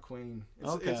drama queen.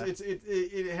 Okay.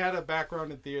 It had a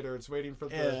background in theater. It's waiting for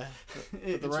the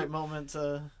the right moment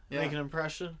to make an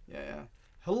impression. Yeah.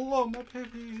 Hello, my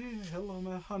baby. Hello,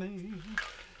 my honey.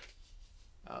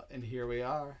 And here we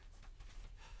are,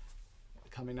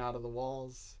 coming out of the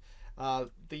walls.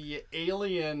 The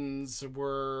aliens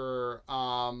were,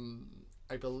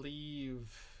 I believe,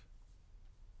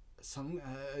 some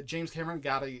James Cameron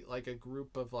got a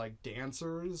group of like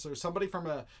dancers or somebody from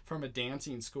a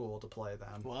dancing school to play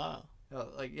them. Wow.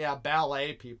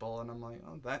 Ballet people, and I'm like,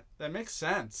 oh, that makes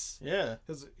sense. Yeah,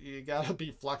 because you gotta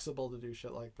be flexible to do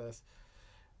shit like this.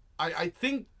 I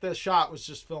think the shot was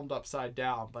just filmed upside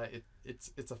down, but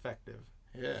it's effective.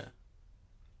 Yeah.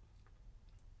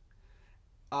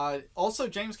 Also,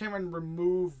 James Cameron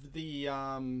removed the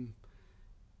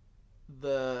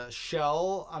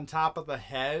shell on top of the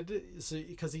head,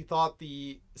 because he thought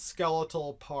the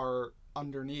skeletal part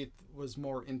underneath was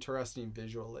more interesting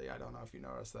visually. I don't know if you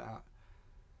noticed that.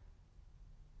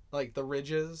 Like the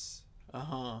ridges.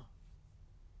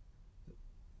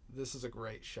 This is a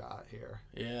great shot here.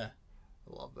 Yeah. I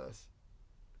love this.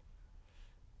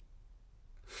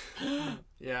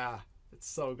 Yeah, it's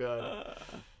so good.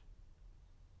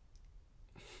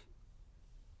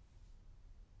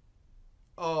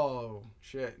 Oh,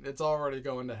 shit. It's already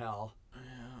going to hell.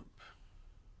 Yeah.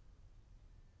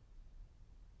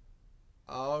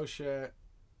 Oh shit.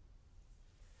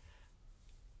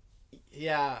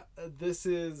 Yeah, this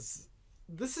is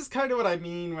kind of what I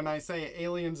mean when I say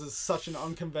Aliens is such an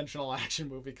unconventional action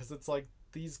movie, because it's like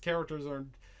these characters are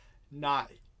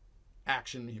not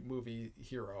action movie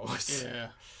heroes. Yeah.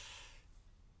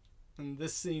 And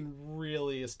this scene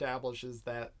really establishes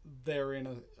that they're in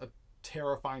a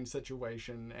terrifying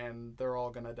situation and they're all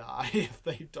gonna die if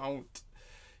they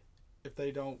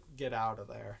don't get out of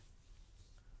there.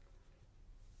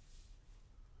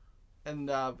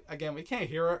 And again, we can't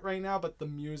hear it right now, but the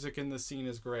music in the scene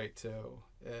is great too.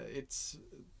 It's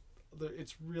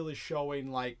really showing,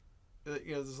 like,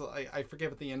 I forget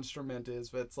what the instrument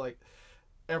is, but it's like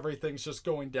everything's just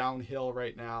going downhill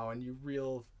right now, and you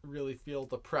really feel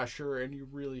the pressure, and you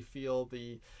really feel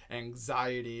the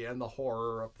anxiety and the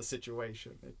horror of the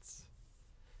situation. It's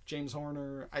James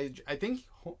Horner. I think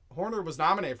Horner was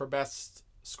nominated for Best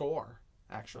Score,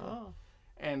 actually. Oh.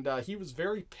 And he was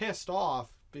very pissed off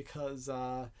because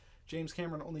James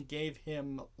Cameron only gave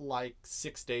him like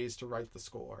 6 days to write the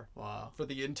score. Wow. For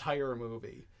the entire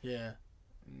movie. Yeah.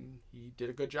 And he did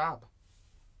a good job.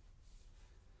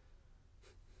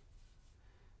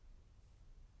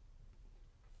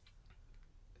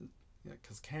 Yeah,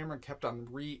 because Cameron kept on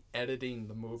re-editing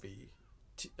the movie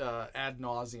ad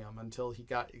nauseum until he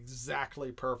got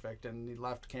exactly perfect, and he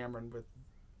left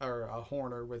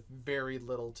Horner with very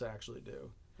little to actually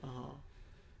do. Uh-huh.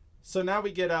 So now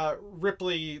we get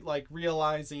Ripley like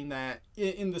realizing that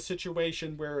in the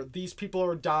situation where these people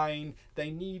are dying, they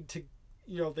need to,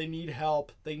 they need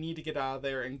help, they need to get out of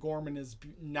there, and Gorman is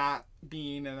not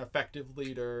being an effective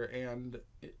leader, and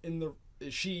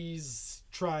she's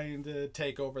trying to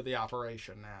take over the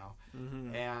operation now.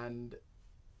 Mm-hmm. And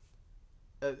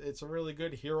it's a really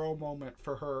good hero moment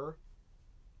for her,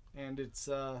 and it's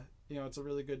it's a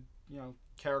really good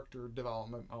character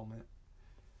development moment.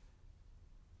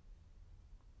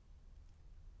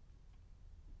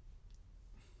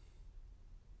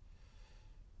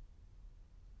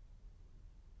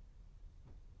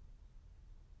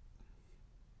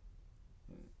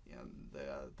 And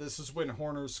this is when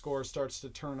Horner's score starts to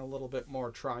turn a little bit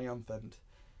more triumphant.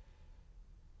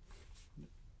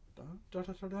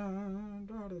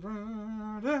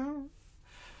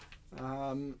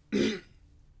 And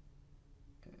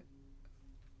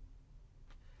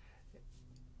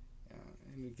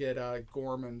you get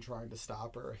Gorman trying to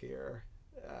stop her here.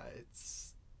 It's...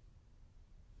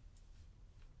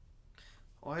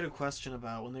 Oh, I had a question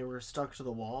about when they were stuck to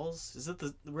the walls.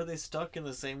 Were they stuck in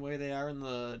the same way they are in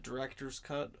the director's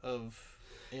cut of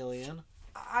Alien?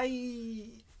 I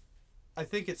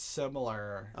think it's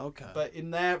similar. Okay. But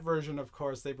in that version, of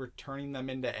course, they were turning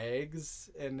them into eggs,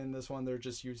 and in this one, they're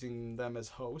just using them as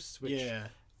hosts, which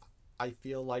I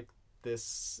feel like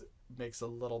this makes a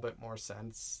little bit more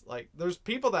sense. Like, there's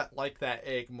people that like that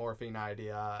egg morphing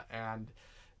idea, and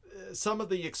some of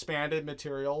the expanded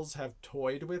materials have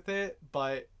toyed with it,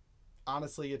 but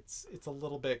honestly, it's a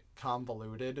little bit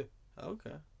convoluted.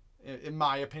 Okay. In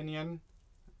my opinion.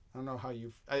 I don't know how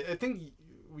you... I think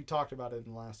we talked about it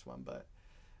in the last one, but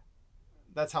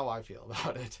that's how I feel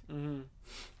about it. Mm-hmm.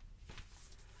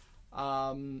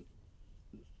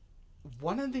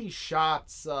 One of these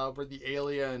shots where the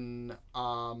alien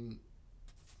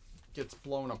gets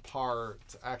blown apart,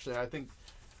 actually, I think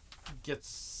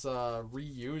gets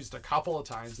reused a couple of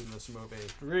times in this movie.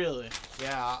 Really?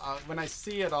 Yeah. When I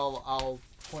see it, I'll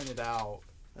point it out.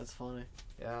 That's funny.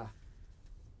 Yeah.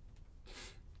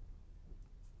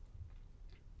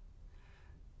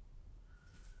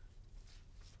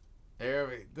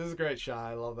 This is a great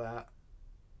shot. I love that.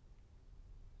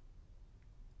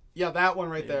 Yeah, that one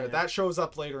right there. That shows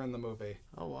up later in the movie.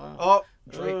 Oh, wow. Oh,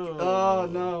 Drake. Oh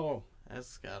no.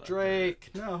 That's gotta Drake,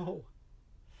 hurt. No.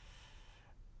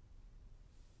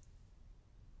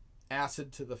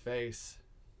 Acid to the face.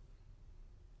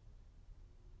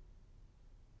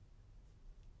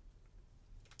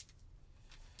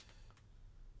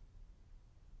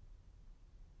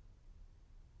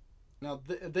 Now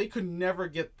they could never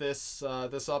get this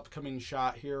this upcoming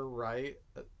shot here right.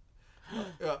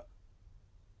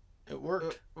 It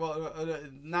worked.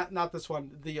 Not this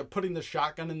one. The putting the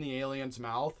shotgun in the alien's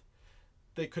mouth.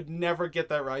 They could never get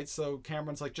that right. So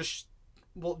Cameron's like, just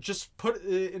put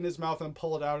it in his mouth and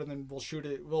pull it out, and then we'll shoot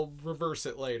it. We'll reverse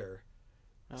it later.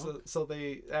 Oh. So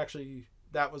they actually,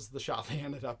 that was the shot they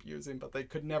ended up using, but they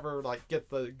could never like get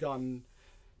the gun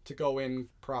to go in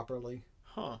properly.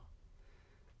 Huh.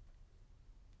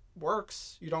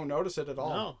 Works. You don't notice it at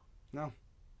all. No.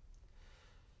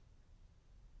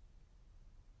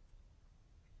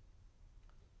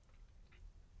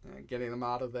 Getting them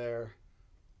out of there.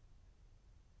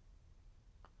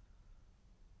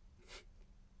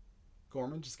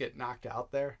 Gorman just get knocked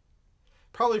out there.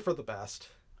 Probably for the best.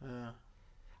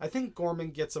 I think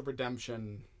Gorman gets a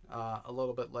redemption a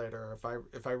little bit later,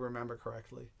 if I remember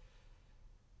correctly.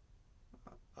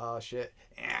 Oh shit!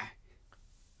 Yeah,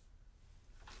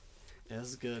 this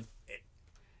is good.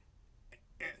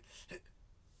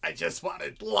 I just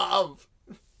wanted love.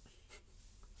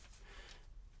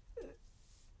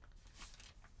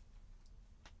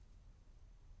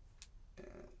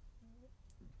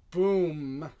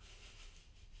 Boom.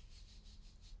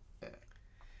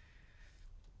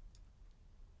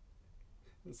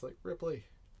 It's like, Ripley.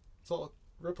 It's all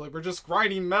Ripley. We're just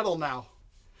grinding metal now.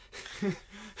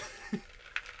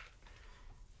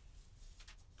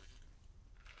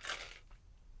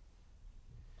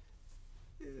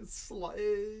 It's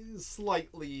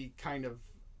slightly kind of,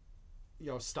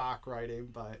 stock writing,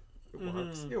 but it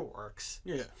works. Mm-hmm. It works.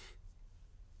 Yeah.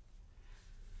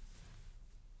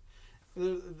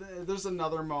 There's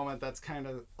another moment that's kind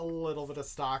of a little bit of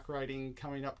stock writing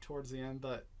coming up towards the end,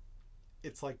 but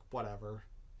it's like, whatever.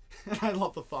 And I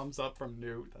love the thumbs up from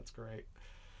Newt. That's great.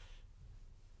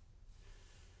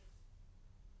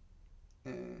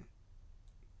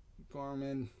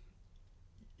 Gorman,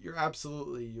 you're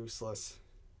absolutely useless.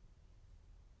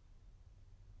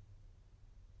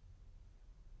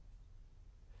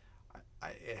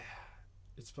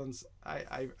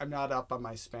 I'm not up on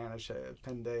my Spanish.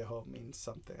 Pendejo means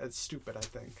something. It's stupid, I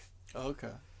think.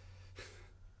 Okay.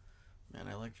 Man,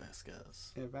 I like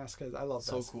Vasquez. Yeah, Vasquez. I love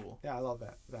so Vasquez. Cool. Yeah, I love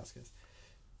Vasquez.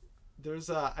 There's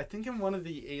I think in one of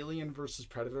the Alien versus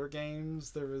Predator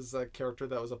games, there was a character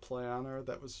that was a play on her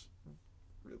that was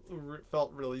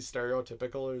felt really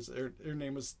stereotypical. Her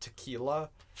name was Tequila.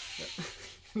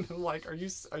 Like, are you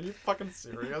fucking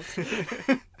serious?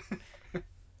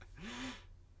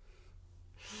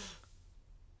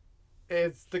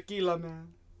 It's Tequila, man.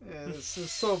 It was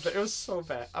so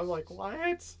bad. I'm like,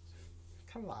 what?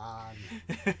 Come on.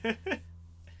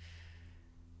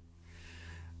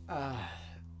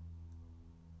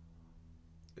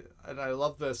 And I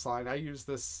love this line. I use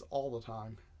this all the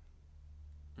time.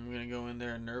 I'm gonna go in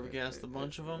there and nerve gas the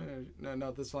bunch of them.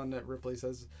 No, this one that Ripley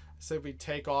says. I said we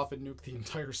take off and nuke the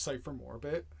entire site from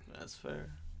orbit. That's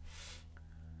fair.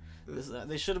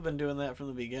 They should have been doing that from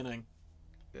the beginning.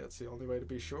 Yeah, it's the only way to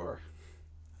be sure.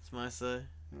 That's my say.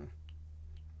 Yeah.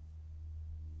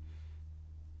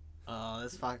 Oh,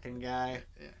 this fucking guy.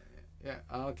 Yeah.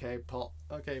 Okay, Paul.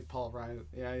 Okay, Paul Ryan.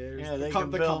 Yeah. Yeah, the they can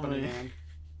bill company me. man.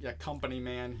 Yeah, company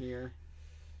man here.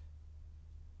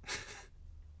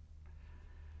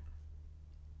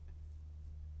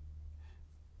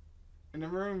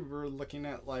 Remember we were looking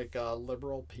at like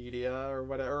Liberalpedia or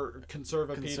whatever, or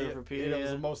Conservapedia. It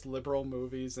was the most liberal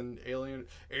movies, and Alien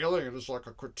is like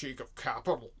a critique of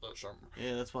capitalism.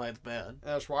 Yeah, that's why it's bad.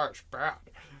 That's why it's bad.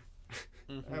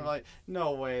 Mm-hmm. I'm like,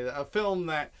 no way. A film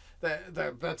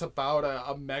that's about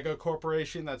a mega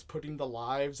corporation that's putting the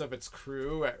lives of its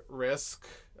crew at risk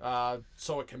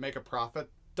so it can make a profit.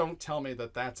 Don't tell me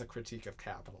that that's a critique of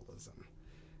capitalism.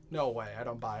 No way, I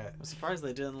don't buy it. I'm surprised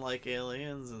they didn't like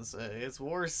Aliens and say it's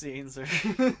war scenes.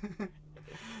 Yeah,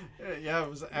 it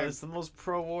was. It's the most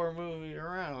pro-war movie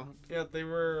around. Yeah, they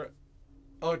were.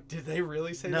 Oh, did they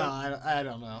really say no, that? No, I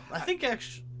don't know. I think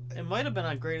actually it might have been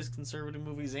on greatest conservative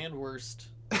movies and worst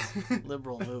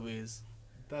liberal movies.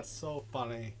 That's so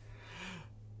funny.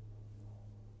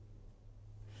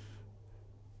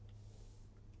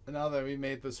 Now that we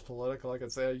made this political, I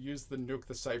could say I used the nuke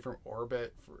the site from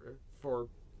orbit for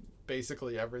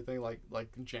basically everything, like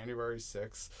January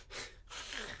 6th.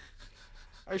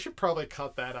 I should probably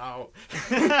cut that out.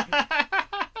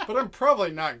 But I'm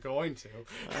probably not going to.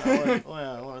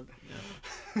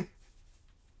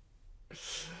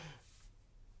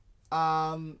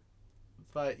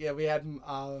 But yeah, we had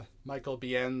Michael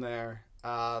Biehn there.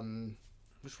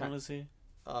 Which one is he?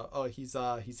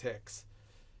 He's Hicks.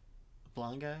 The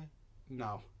blonde guy?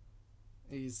 No.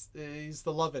 He's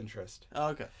the love interest. Oh,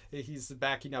 okay. He's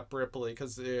backing up Ripley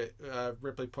because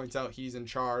Ripley points out he's in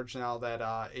charge now that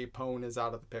Apone is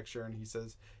out of the picture, and he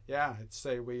says, "Yeah, I'd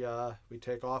say we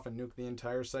take off and nuke the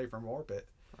entire site from orbit."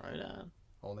 Right on.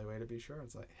 Only way to be sure.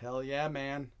 It's like, hell yeah,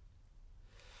 man.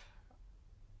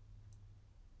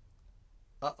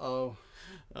 Uh-oh.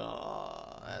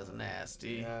 Oh, that's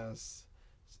nasty. Yes.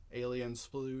 Alien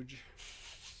splooge.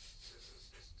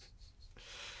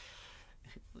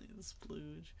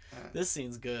 Splooge. This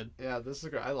scene's good. Yeah, this is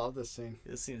good. I love this scene.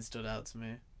 This scene stood out to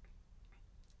me.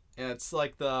 Yeah, it's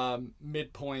like the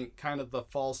midpoint, kind of the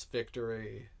false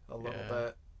victory a little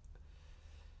bit.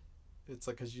 It's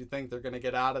like, because you think they're going to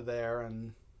get out of there,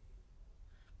 and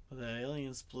With that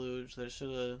alien splooge, they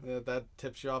should have... that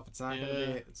tips you off. It's not going to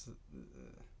be...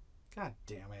 God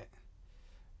damn it.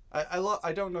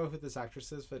 I don't know who this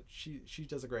actress is, but she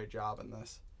does a great job in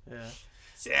this. Yeah.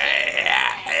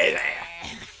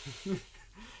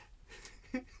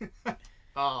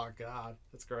 Oh god,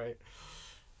 that's great.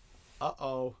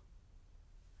 Uh-oh.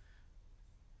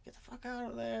 Get the fuck out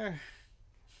of there.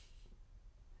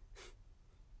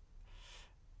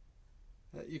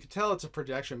 You can tell it's a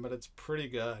projection, but it's pretty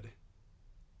good.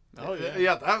 Oh yeah.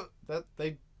 Yeah, that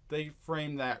they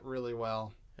framed that really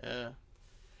well. Yeah.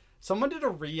 Someone did a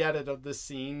re-edit of this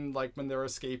scene, like when they're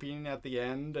escaping at the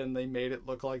end, and they made it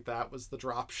look like that was the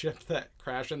dropship that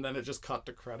crashed, and then it just cut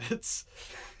to credits.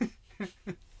 It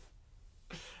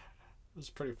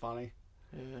was pretty funny.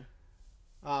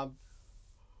 Yeah.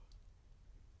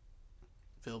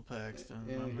 Phil Paxton.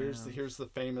 Yeah, here's the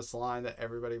famous line that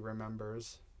everybody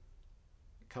remembers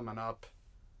coming up.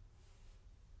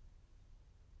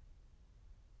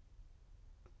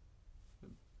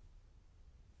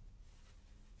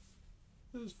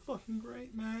 It was fucking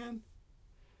great, man.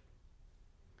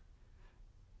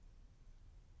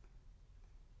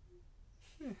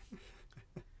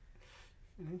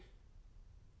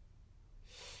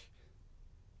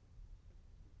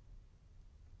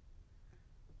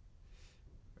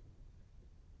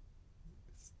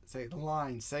 Say the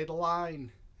line. Say the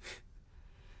line.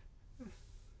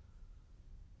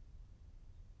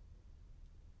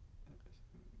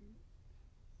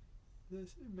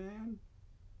 This man.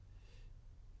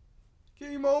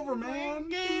 Game over, man.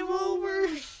 Game over.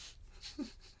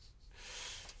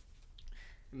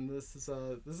 And this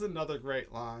is another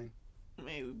great line.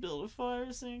 Maybe build a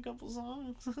fire, sing a couple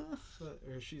songs.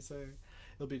 Or she's saying,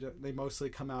 they mostly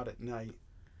come out at night.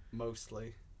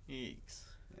 Mostly. Yeeks.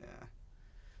 Yeah.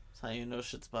 That's how you know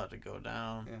shit's about to go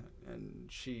down. Yeah, and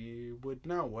she would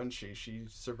know, wouldn't she? She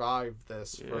survived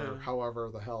this for however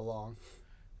the hell long.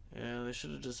 Yeah, they should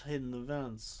have just hidden the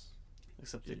vents.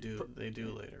 Except they do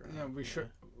later on. Yeah, we should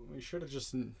have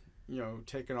just,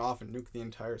 taken off and nuked the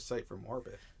entire site from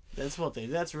orbit. That's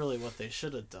really what they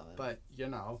should have done. But,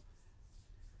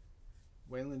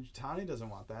 Wayland Yutani doesn't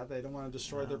want that. They don't want to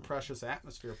destroy their precious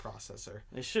atmosphere processor.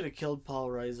 They should have killed Paul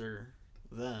Reiser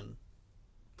then.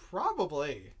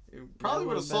 Probably. It probably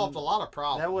would have solved a lot of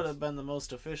problems. That would have been the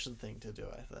most efficient thing to do,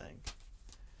 I think.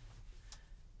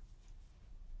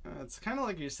 It's kind of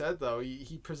like you said, though.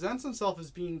 He presents himself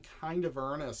as being kind of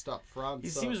earnest up front. He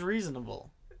seems reasonable.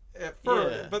 At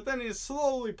first, but then he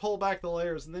slowly pull back the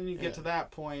layers, and then you get to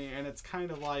that point, and it's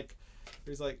kind of like,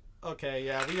 he's like, okay,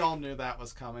 yeah, we all knew that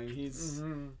was coming.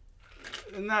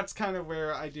 And that's kind of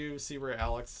where I do see where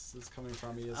Alex is coming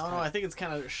from. I don't know. I think it's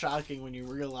kind of shocking when you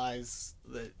realize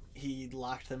that he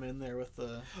locked them in there with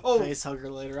the face hugger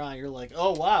later on. You're like,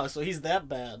 oh wow, so he's that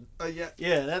bad.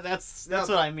 Yeah. That's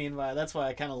what I mean by. That's why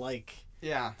I kind of like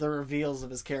the reveals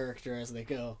of his character as they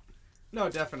go. No,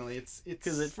 definitely, it's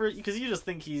because you just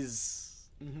think he's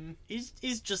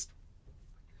just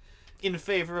in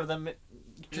favor of them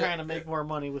trying to make more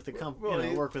money with the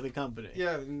company, work with the company.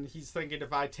 Yeah, and he's thinking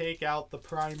if I take out the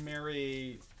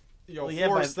primary,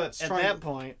 force that's at trying that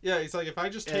point. Yeah, he's like, if I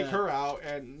just take her out,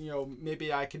 and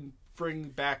maybe I can bring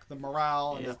back the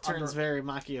morale. And it turns very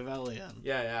Machiavellian.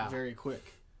 Yeah. Very quick.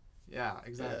 Yeah,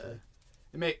 exactly.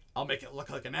 I'll make it look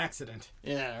like an accident.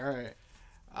 Yeah,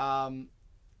 right.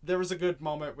 There was a good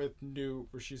moment with Newt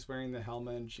where she's wearing the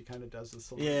helmet and she kind of does this.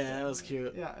 That was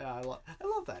cute. Yeah, I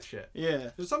love that shit.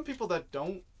 Yeah. There's some people that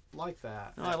don't like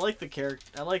that. No, I like the character.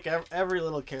 I like every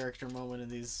little character moment in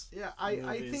these. Yeah, I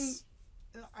think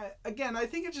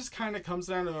it just kind of comes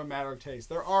down to a matter of taste.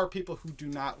 There are people who do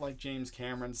not like James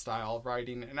Cameron's style of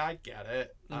writing, and I get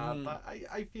it. But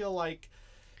I feel like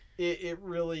it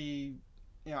really,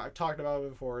 I've talked about it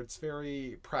before. It's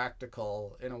very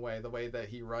practical in a way, the way that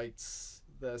he writes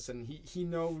this, and he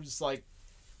knows like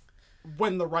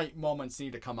when the right moments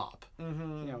need to come up.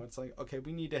 It's like, okay,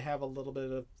 we need to have a little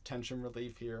bit of tension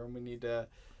relief here, and we need to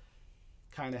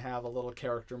kind of have a little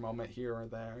character moment here or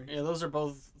there. Yeah, those are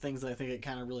both things that I think it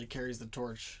kind of really carries the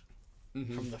torch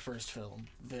from the first film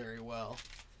very well,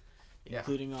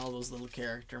 including all those little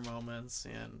character moments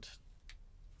and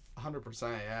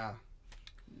 100%, yeah,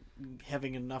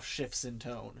 having enough shifts in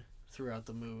tone throughout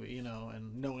the movie,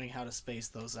 and knowing how to space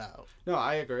those out. No,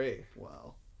 I agree.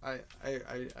 Well, I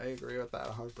agree with that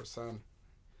 100%.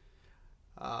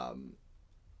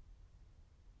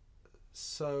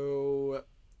 So,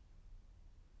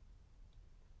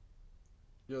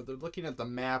 they're looking at the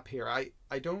map here. I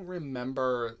don't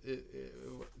remember.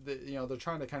 They're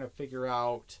trying to kind of figure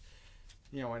out,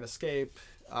 an escape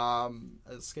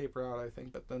route, I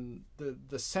think. But then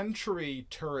the Sentry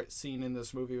turret scene in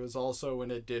this movie was also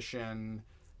an addition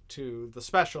to the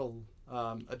special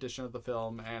edition of the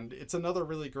film, and it's another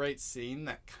really great scene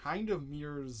that kind of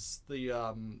mirrors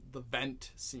the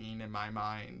vent scene in my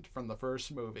mind from the first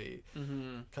movie,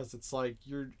 because it's like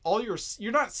you're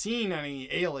not seeing any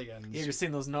aliens. You're just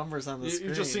seeing those numbers on the screen.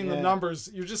 You're just seeing the numbers.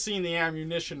 You're just seeing the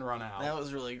ammunition run out. That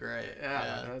was really great.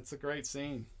 Yeah, that's a great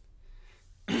scene.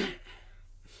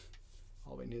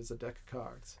 All we need is a deck of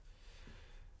cards.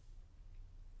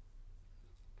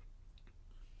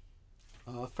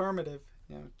 Affirmative.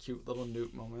 Yeah, cute little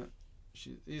Newt moment.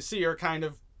 You see her kind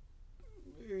of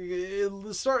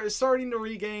starting to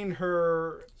regain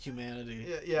her humanity.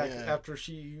 Yeah, after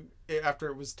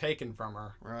it was taken from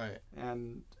her. Right.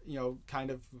 And kind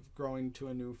of growing to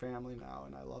a new family now,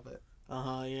 and I love it.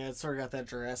 Yeah, it's sort of got that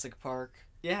Jurassic Park.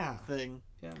 Yeah. Thing.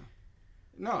 Yeah.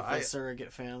 No, a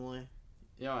surrogate family.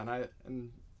 Yeah,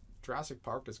 and Jurassic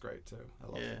Park is great too. I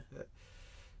love it.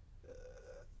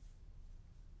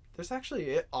 There's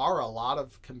actually are a lot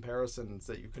of comparisons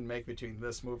that you can make between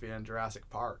this movie and Jurassic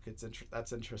Park.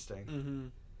 That's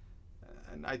interesting.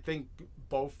 And I think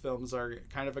both films are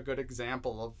kind of a good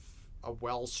example of a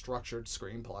well-structured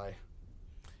screenplay.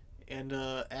 And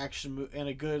action and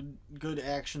a good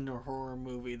action or horror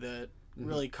movie that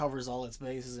really covers all its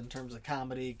bases in terms of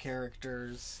comedy,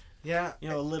 characters. Yeah,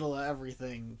 a little of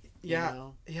everything.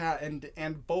 Yeah,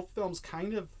 and both films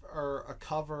kind of are a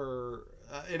cover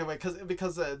in a way,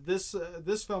 because this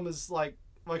film is like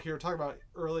you were talking about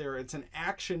earlier. It's an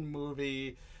action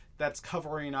movie that's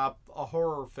covering up a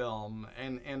horror film,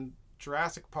 and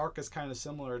Jurassic Park is kind of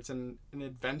similar. It's an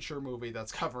adventure movie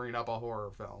that's covering up a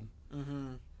horror film.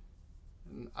 And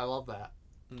I love that.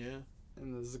 Yeah.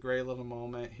 And this is a great little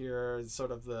moment here. It's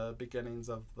sort of the beginnings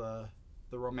of the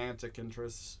romantic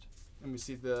interest. And we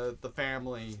see the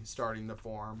family starting to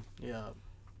form. Yeah.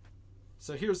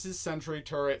 So here's this sentry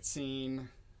turret scene.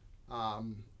 Like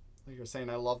you're saying,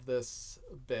 I love this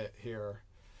bit here.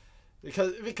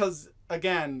 Because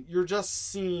again, you're just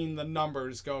seeing the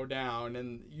numbers go down,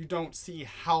 and you don't see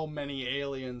how many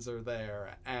aliens are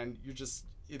there. And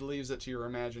it leaves it to your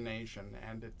imagination,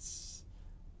 and it's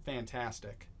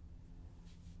fantastic.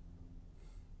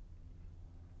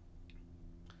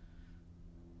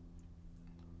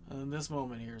 And this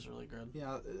moment here is really good.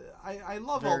 Yeah, I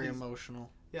love very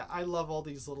emotional. Yeah, I love all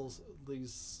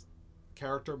these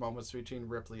character moments between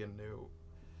Ripley and Newt.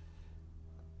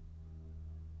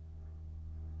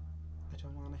 I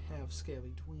don't want to have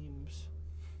scaly dreams.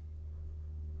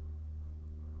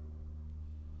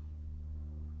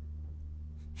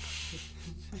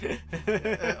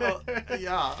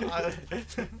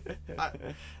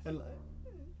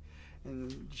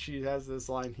 And she has this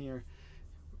line here.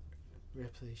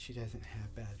 Ripley, she doesn't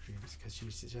have bad dreams because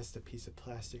she's just a piece of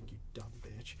plastic, you dumb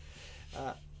bitch.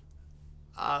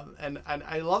 And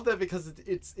I love that because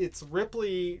it's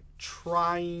Ripley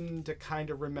trying to kind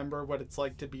of remember what it's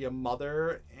like to be a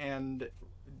mother, and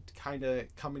kind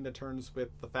of coming to terms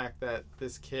with the fact that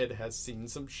this kid has seen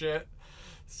some shit.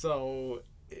 So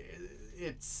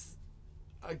it's,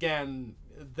 again,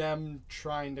 them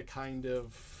trying to kind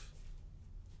of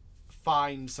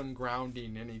find some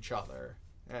grounding in each other.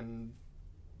 And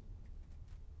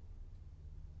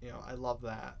I love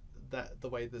that the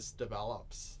way this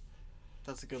develops.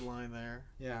 That's a good line there.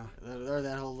 Yeah. Or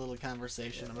that whole little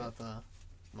conversation about the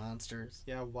monsters.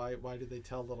 Yeah, why do they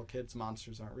tell little kids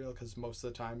monsters aren't real? Because most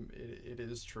of the time it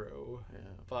is true. Yeah.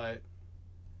 But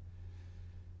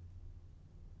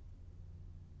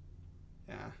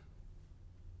yeah.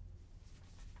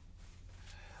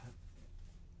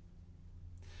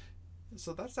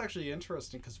 So that's actually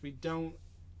interesting, because we don't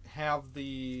have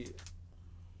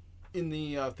in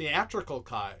the theatrical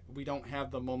cut, we don't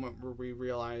have the moment where we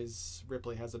realize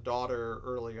Ripley has a daughter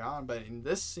early on, but in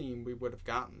this scene we would have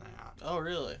gotten that. Oh,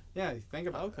 really? Yeah, think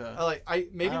about it. Okay. I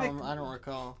don't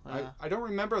recall. I don't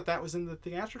remember if that was in the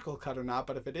theatrical cut or not,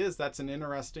 but if it is, that's an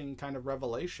interesting kind of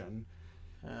revelation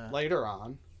later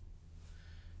on.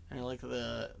 And I like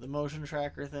the motion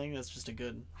tracker thing. That's just a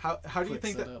good. How do you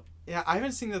think setup. Yeah, I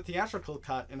haven't seen the theatrical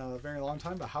cut in a very long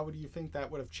time, but how would you think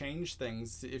that would have changed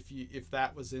things if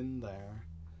that was in there?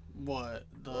 What,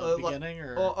 the beginning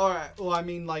or? All right. Well, I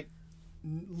mean, like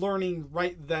learning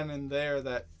right then and there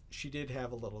that she did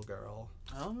have a little girl.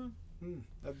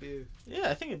 That'd be. Yeah,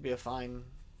 I think it'd be a fine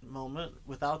moment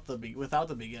without the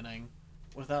beginning.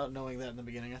 Without knowing that in the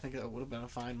beginning, I think it would have been a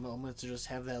fine moment to just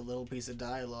have that little piece of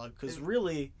dialogue. Because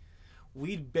really,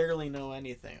 we barely know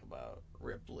anything about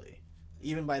Ripley.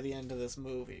 Even by the end of this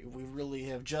movie, we really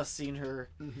have just seen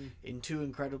her in two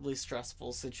incredibly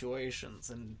stressful situations,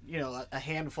 and a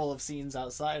handful of scenes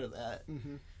outside of that.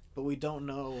 but we don't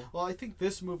know. Well, I think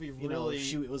this movie really... You know, if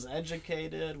she was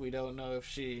educated. We don't know if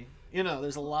she... You know,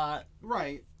 there's a lot...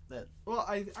 Right. That... Well,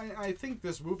 I think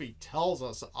this movie tells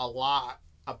us a lot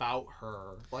about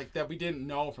her, like, that we didn't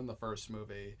know from the first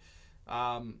movie.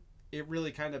 It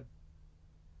really kind of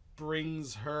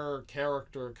brings her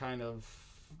character kind of...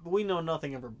 We know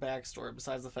nothing of her backstory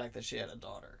besides the fact that she had a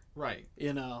daughter. Right.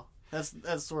 You know, that's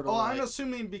sort of. Well, I'm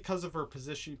assuming because of her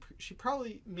position, she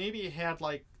probably maybe had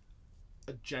like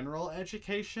a general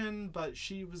education, but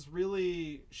she was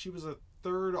a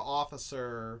third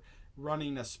officer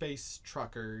running a space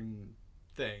trucker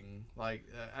thing. Like,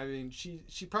 I mean, she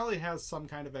probably has some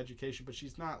kind of education, but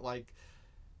she's not like.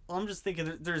 Well, I'm just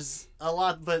thinking there's a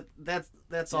lot, but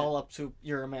that's all up to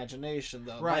your imagination,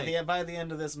 though. Right. By the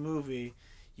end of this movie,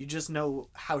 you just know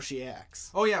how she acts.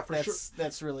 Oh yeah, for sure.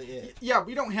 That's really it. Yeah,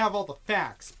 we don't have all the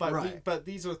facts, but right. But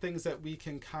these are things that we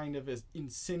can kind of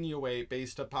insinuate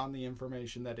based upon the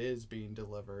information that is being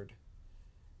delivered.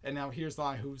 And now here's the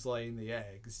line, who's laying the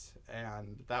eggs?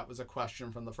 And that was a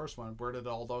question from the first one. Where did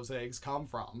all those eggs come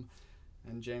from?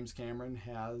 And James Cameron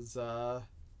has an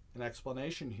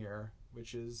explanation here,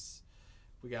 which is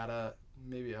we got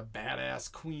maybe a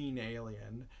badass queen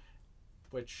alien,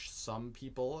 which some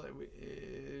people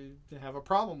have a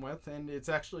problem with, and it's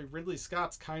actually Ridley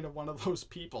Scott's kind of one of those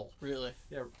people. Really?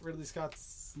 Yeah, Ridley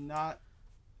Scott's not...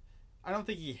 I don't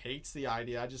think he hates the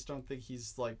idea, I just don't think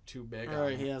he's, like, too big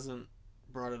on it. He hasn't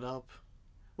brought it up.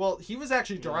 Well, he was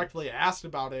actually directly asked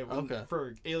about it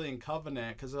for Alien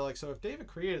Covenant, because they're like, so if David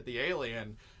created the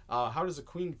alien, how does a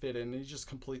queen fit in? And he just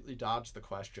completely dodged the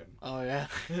question. Oh, yeah.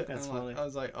 That's funny. I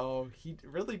was like, oh, he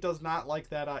really does not like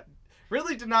that...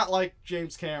 Really did not like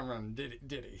James Cameron,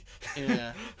 did he?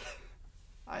 Yeah.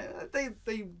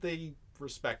 They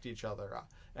respect each other,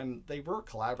 and they were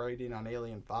collaborating on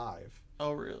Alien 5.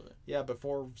 Oh, really? Yeah,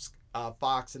 before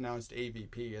Fox announced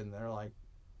AVP, and they're like,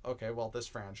 okay, well, this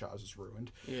franchise is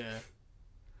ruined. Yeah.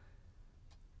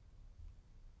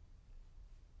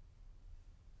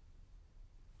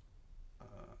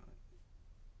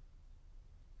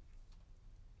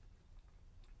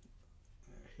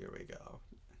 Here we go.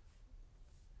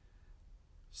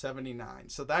 79.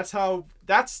 So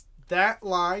that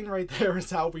line right there is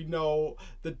how we know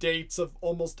the dates of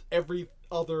almost every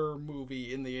other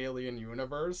movie in the Alien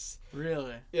universe.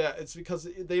 Really? Yeah, it's because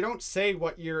they don't say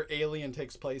what year Alien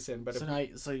takes place in, but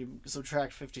so you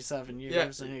subtract 57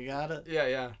 years and you got it.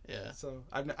 Yeah. So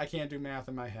I can't do math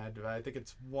in my head, but I think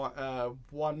it's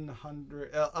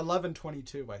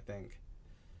 1122. I think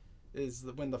is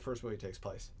when the first movie takes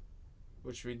place,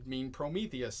 which would mean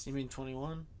Prometheus. You mean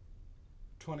 21?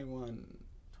 21.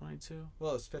 22?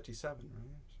 Well, it's 57, right?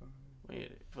 So...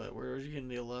 Wait, but where are you getting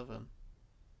the 11?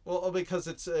 Well, because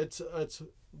it's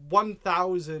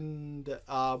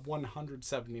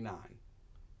 1,179.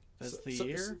 That's the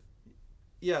year?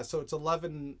 Yeah, so it's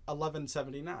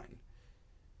 1179.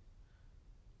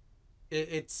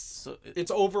 It's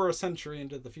over a century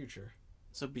into the future.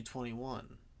 So it'd be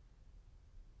 21.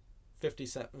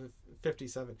 57.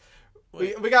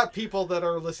 We got people that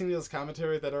are listening to this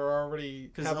commentary that are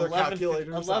already have their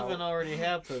calculators 11 out. already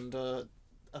happened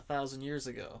 1,000 years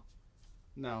ago.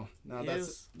 No,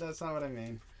 that's not what I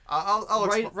mean. I'll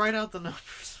write out the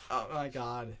numbers. Oh my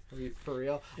god, for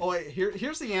real? Oh wait,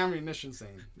 here's the ammunition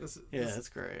scene. That's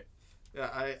great.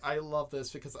 Yeah, I love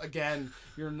this because again,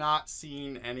 you're not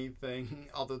seeing anything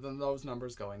other than those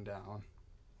numbers going down.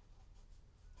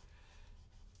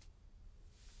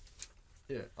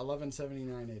 Yeah,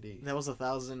 1179 AD. That was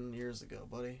 1,000 years ago,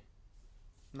 buddy.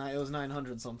 It was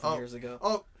 900 something years ago.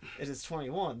 Oh, it is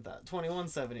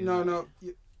 2179. No,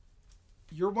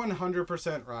 you're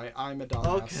 100% right. I'm a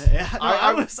dumbass. Okay,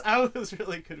 I was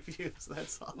really confused.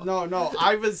 That's all. No,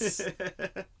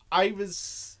 I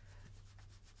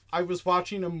was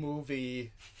watching a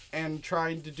movie and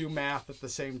trying to do math at the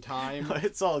same time. No,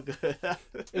 it's all good.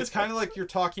 It's kind of like you're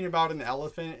talking about an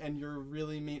elephant and you're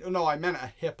really mean. Oh no, I meant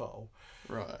a hippo.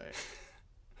 Right.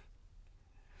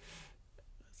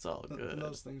 It's all good.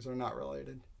 Those things are not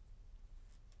related.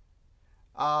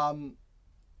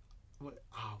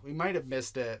 We might have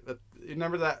missed it, but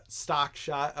remember that stock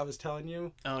shot I was telling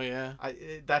you? Oh yeah.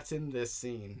 That's in this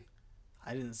scene.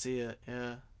 I didn't see it.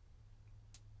 Yeah.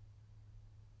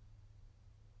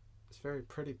 It's very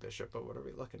pretty, Bishop, but what are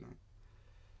we looking at?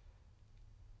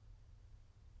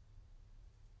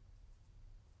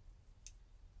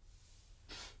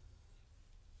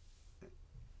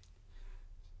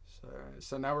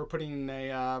 So now we're putting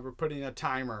a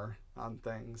timer on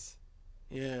things.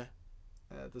 Yeah.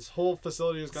 This whole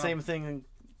facility is going same thing.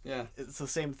 Yeah. It's the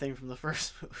same thing from the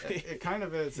first movie. It kind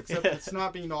of is, except it's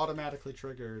not being automatically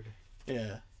triggered.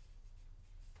 Yeah.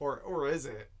 Or is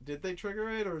it? Did they trigger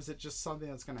it, or is it just something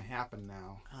that's going to happen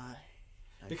now?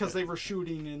 Because they were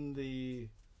shooting in the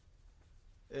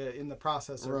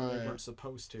processor when they weren't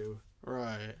supposed to.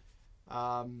 Right.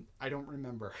 I don't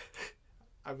remember.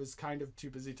 I was kind of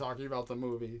too busy talking about the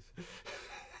movies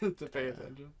to pay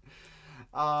attention.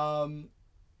 So,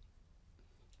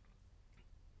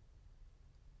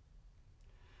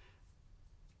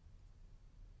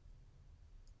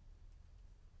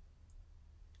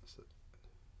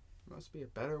 must be a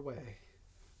better way.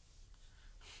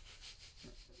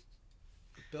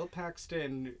 Bill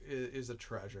Paxton is a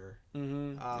treasure.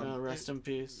 Mm-hmm. Rest in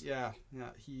peace. Yeah.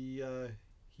 He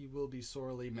will be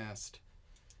sorely missed.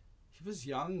 He was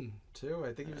young too.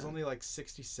 I think he was only like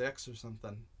 66 or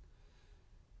something.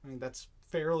 I mean, that's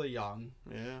fairly young.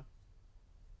 Yeah.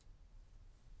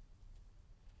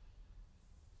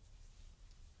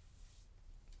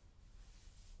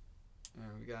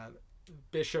 And we got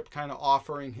Bishop kind of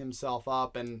offering himself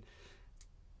up, and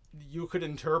you could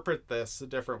interpret this a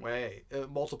different way,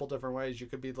 multiple different ways. You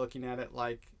could be looking at it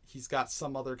like he's got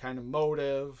some other kind of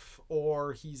motive,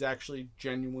 or he's actually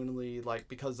genuinely like,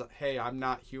 because hey, I'm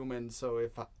not human, so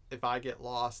if I get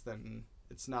lost, then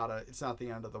it's not the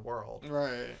end of the world.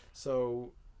 Right.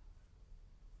 So,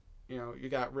 you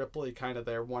got Ripley kind of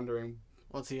there wondering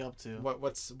what's he up to,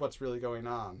 what's really going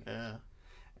on. Yeah.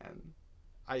 And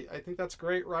I think that's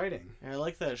great writing. Yeah, I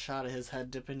like that shot of his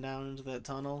head dipping down into that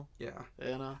tunnel. Yeah.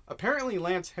 Apparently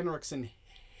Lance Henriksen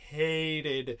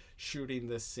hated shooting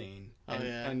this scene.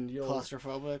 And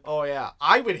claustrophobic. Oh yeah,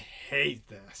 I would hate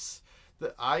this.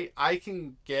 I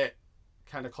can get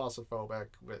kind of claustrophobic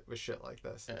with shit like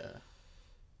this. Yeah.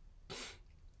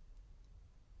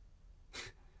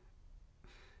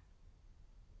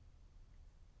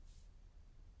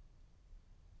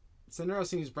 It's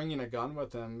interesting he's bringing a gun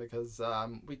with him, because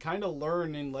we kind of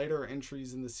learn in later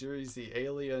entries in the series the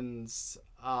aliens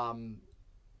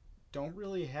don't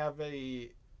really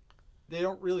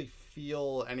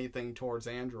feel anything towards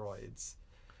androids.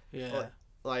 Yeah.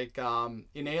 Like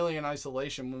in Alien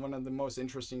Isolation, one of the most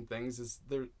interesting things is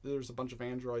there's a bunch of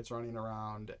androids running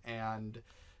around, and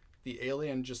the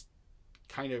alien just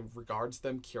kind of regards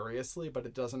them curiously, but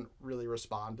it doesn't really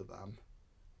respond to them.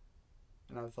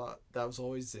 And I thought that was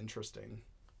always interesting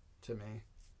to me.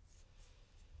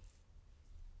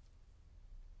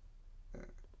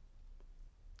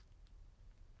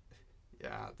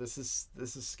 Yeah, this is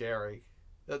scary.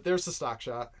 There's the stock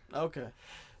shot. Okay.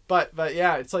 But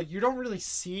yeah, it's like you don't really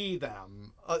see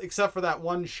them except for that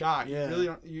one shot. Yeah. You really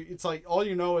don't. It's like all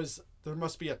you know is there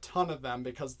must be a ton of them,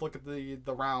 because look at the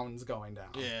rounds going down.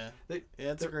 Yeah.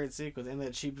 It's a great sequence, and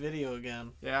that cheap video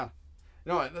again. Yeah.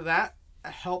 No, that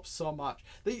helps so much.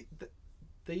 They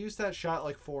used that shot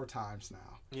like 4 times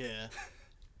now. Yeah.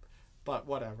 But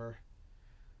whatever.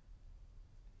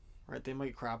 Right, they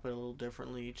might crop it a little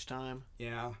differently each time.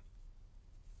 Yeah.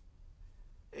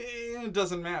 It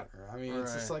doesn't matter. I mean,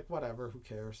 It's just like, whatever, who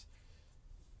cares?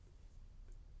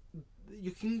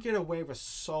 You can get away with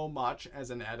so much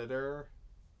as an editor.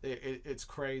 It's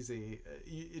crazy.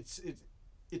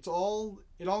 It all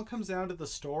comes down to the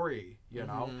story, you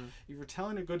know? Mm-hmm. If you're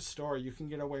telling a good story, you can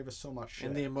get away with so much shit.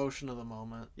 And the emotion of the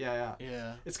moment. Yeah.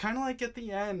 It's kind of like at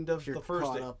the end of the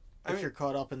first... If you're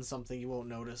caught up in something, you won't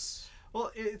notice. Well,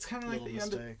 it's kind of like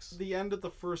the end of the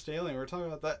first Alien. We were talking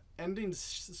about that ending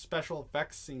special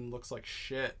effects scene looks like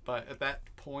shit, but at that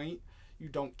point, you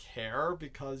don't care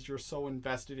because you're so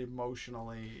invested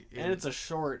emotionally. And it's a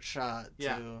short shot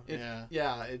too.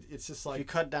 It's just like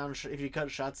if you cut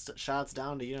shots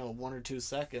down to 1 or 2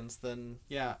 seconds, then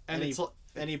and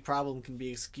any problem can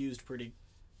be excused pretty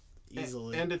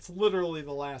easily. And it's literally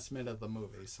the last minute of the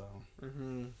movie, so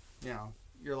mm-hmm.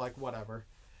 You're like, whatever.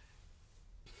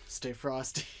 Stay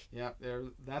frosty. Yeah,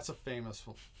 that's a famous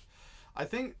one. I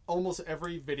think almost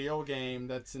every video game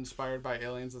that's inspired by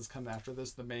aliens that's come after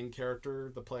this, the main character,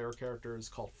 the player character, is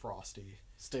called Frosty.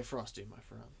 Stay frosty, my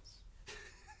friends.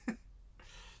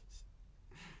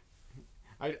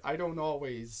 I don't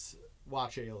always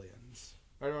watch aliens.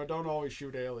 I don't always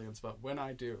shoot aliens, but when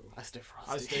I do, I stay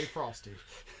frosty. I stay frosty.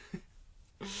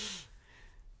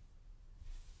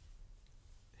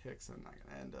 Hicks, I'm not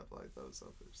going to end up like those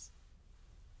others.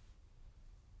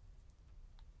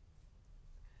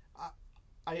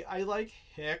 I like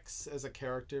Hicks as a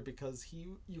character because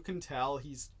you can tell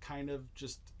he's kind of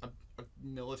just a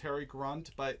military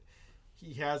grunt, but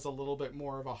he has a little bit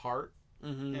more of a heart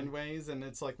in ways, and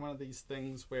it's like one of these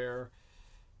things where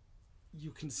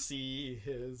you can see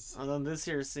his... And then this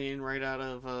here scene right out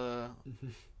of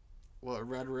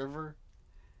Red River,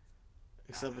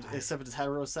 except it's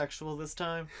heterosexual this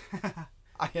time.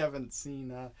 I haven't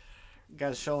seen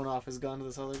guy's showing off his gun to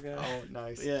this other guy. Oh,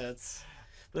 nice. But yeah,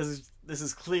 this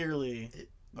is clearly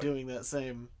doing that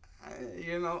same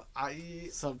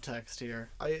subtext here.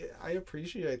 I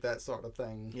appreciate that sort of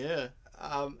thing. Yeah.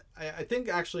 I think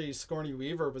actually Sigourney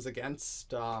Weaver was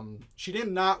against. She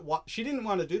didn't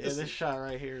want to do this. Yeah, this shot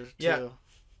right here too.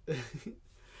 Yeah.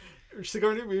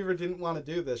 Sigourney Weaver didn't want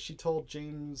to do this. She told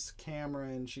James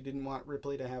Cameron she didn't want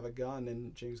Ripley to have a gun,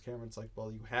 and James Cameron's like,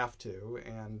 "Well, you have to."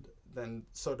 And then,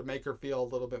 so to make her feel a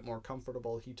little bit more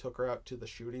comfortable, he took her out to the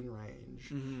shooting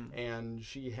range, and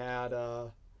she had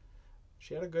a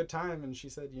good time. And she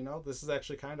said, "This is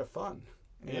actually kind of fun."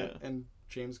 And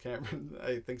James Cameron,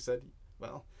 I think, said,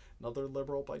 "Well, another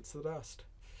liberal bites the dust."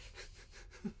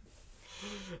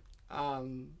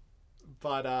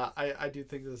 But I do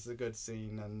think this is a good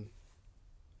scene, and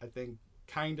I think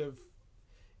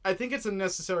it's a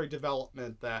necessary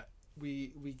development that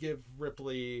we give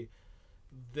Ripley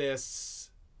this,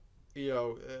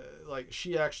 like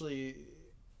she actually,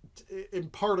 in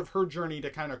part of her journey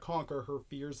to kind of conquer her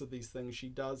fears of these things, she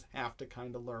does have to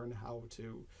kind of learn how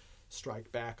to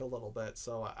strike back a little bit.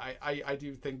 So I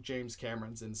do think James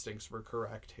Cameron's instincts were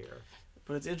correct here.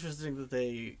 But it's interesting that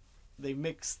they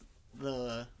mix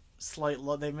the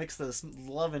love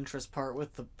interest part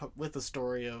with the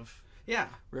story of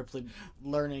Ripley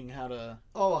learning how to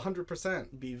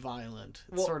 100% be violent.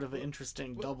 It's sort of an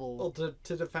interesting double.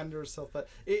 To defend herself.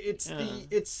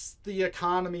 It's the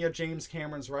economy of James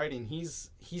Cameron's writing.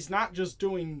 He's not just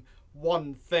doing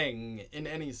one thing in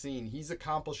any scene. He's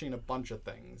accomplishing a bunch of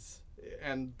things,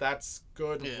 and that's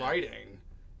good writing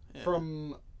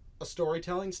from a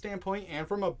storytelling standpoint and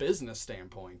from a business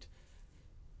standpoint.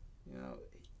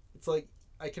 It's like,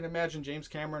 I can imagine James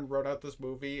Cameron wrote out this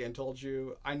movie and told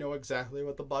you, I know exactly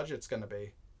what the budget's going to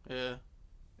be. Yeah.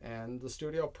 And the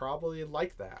studio probably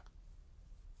liked that.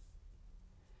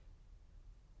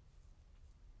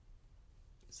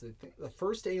 So I think the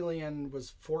first Alien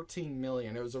was $14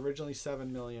 million. It was originally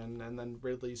 $7 million, and then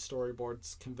Ridley's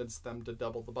storyboards convinced them to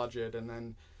double the budget, and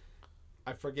then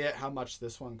I forget how much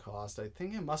this one cost. I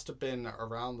think it must have been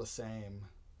around the same.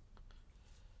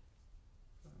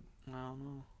 I don't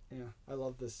know. Yeah, I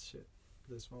love this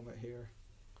moment here.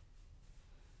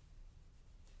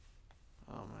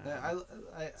 Oh man, yeah,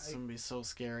 it's gonna be so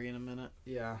scary in a minute.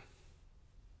 Yeah.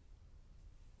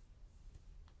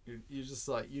 You just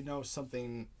like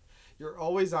something. You're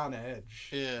always on edge.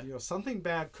 Yeah. Something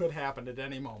bad could happen at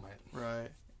any moment.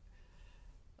 Right.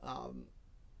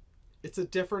 It's a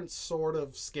different sort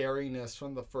of scariness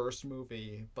from the first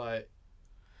movie, but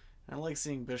I like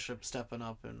seeing Bishop stepping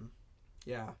up and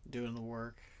doing the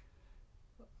work.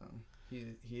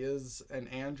 He is an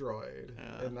android,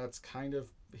 and that's kind of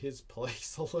his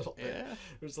place a little bit. Yeah.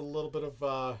 There's a little bit of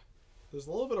robo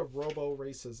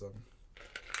racism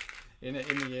in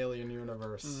the Alien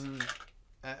universe. Mm-hmm.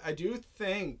 I do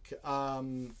think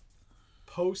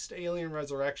post Alien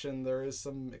Resurrection there is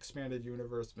some expanded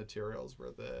universe materials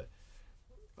where the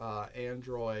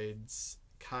androids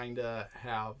kind of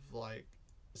have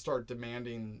start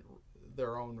demanding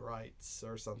their own rights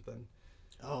or something.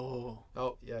 Oh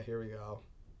yeah, here we go.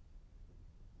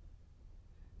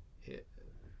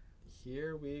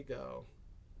 Here we go.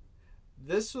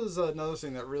 This was another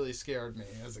thing that really scared me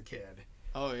as a kid.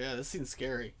 Oh yeah, this seems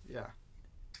scary. Yeah.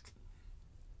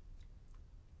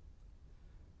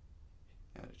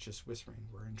 And it's just whispering,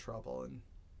 we're in trouble, and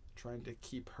trying to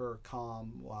keep her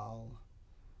calm while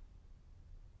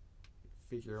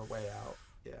figure a way out.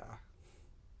 Yeah.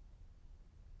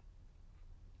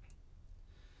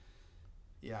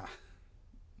 Yeah.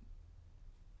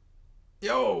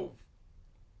 Yo!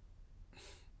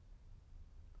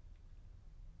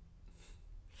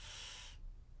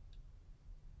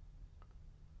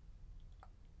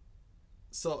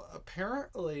 So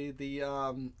apparently the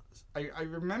I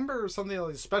remember something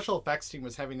like the special effects team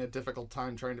was having a difficult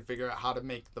time trying to figure out how to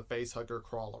make the face hugger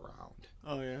crawl around.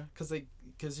 Oh yeah. Because if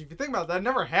you think about it, that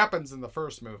never happens in the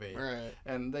first movie. Right.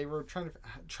 And they were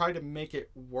try to make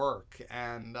it work,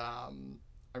 and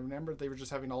I remember they were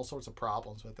just having all sorts of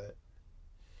problems with it.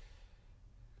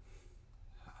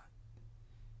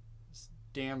 This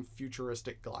damn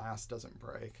futuristic glass doesn't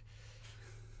break.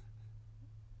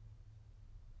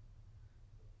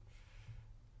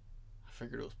 I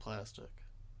figured it was plastic.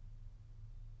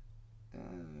 It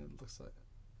looks like...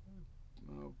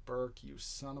 Oh, Burke, you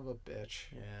son of a bitch.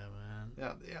 Yeah, man.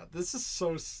 Yeah, this is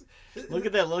so... Look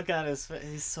at that look on his face.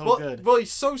 He's so good. Well,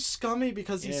 he's so scummy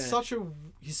because he's such a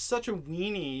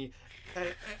weenie.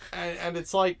 And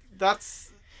it's like,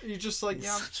 that's... You're just like,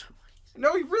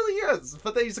 no, he really is.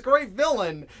 But he's a great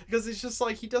villain because he's just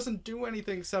like, he doesn't do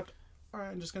anything except all right,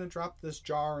 I'm just gonna drop this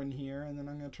jar in here, and then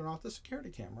I'm gonna turn off the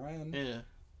security camera, and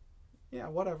yeah,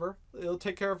 whatever, it'll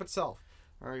take care of itself.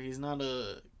 Or he's not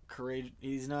a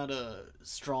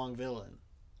strong villain.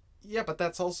 Yeah, but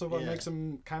that's also what makes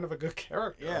him kind of a good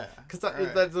character. Yeah, because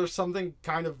that there's something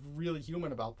kind of really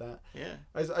human about that. Yeah,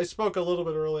 I spoke a little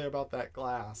bit earlier about that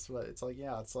glass, but it's like,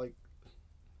 yeah, it's like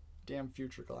damn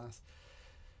future glass.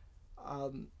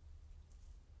 I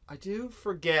do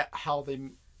forget how they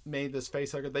made this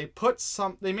facehugger.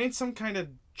 They made some kind of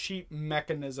cheap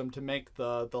mechanism to make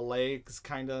the legs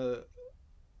kind of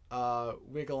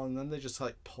wiggle, and then they just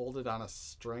like pulled it on a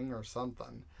string or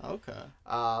something. Okay.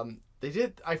 They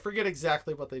did. I forget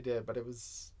exactly what they did, but it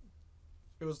was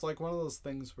like one of those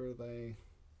things where they.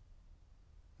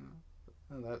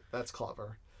 That's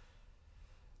clever.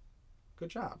 Good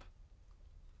job.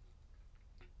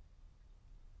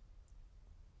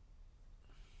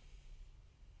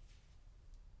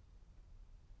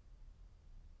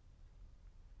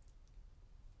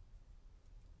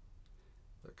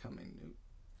 They're coming new.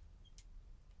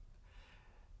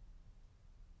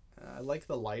 I like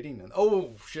the lighting.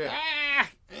 Oh shit! Ah!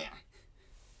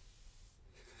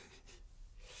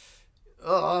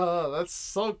 Oh, that's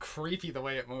so creepy the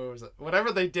way it moves.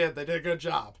 Whatever they did a good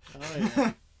job. Oh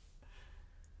yeah.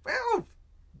 Well,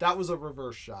 that was a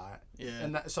reverse shot. Yeah.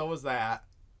 And so was that.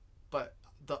 But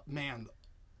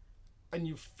and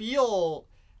you feel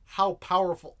how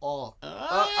powerful.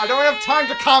 I don't have time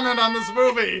to comment on this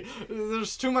movie.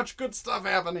 There's too much good stuff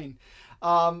happening.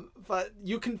 But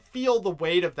you can feel the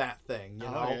weight of that thing, you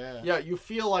know? Yeah. Yeah, you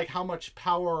feel like how much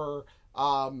power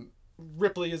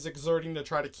Ripley is exerting to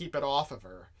try to keep it off of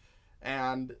her.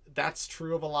 And that's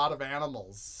true of a lot of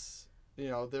animals. You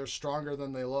know, they're stronger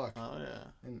than they look. Oh, yeah.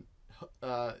 And,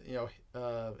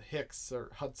 Hicks, or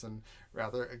Hudson,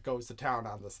 rather, goes to town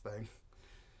on this thing.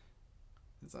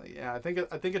 It's like, yeah, I think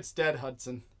it's dead,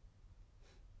 Hudson.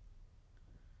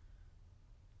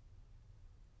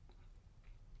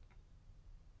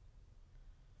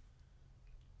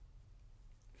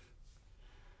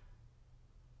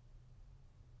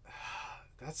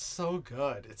 That's so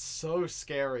good. It's so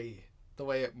scary, the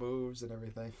way it moves and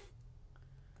everything.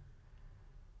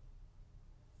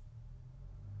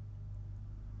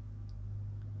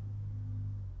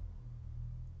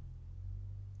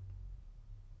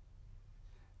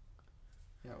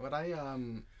 Yeah,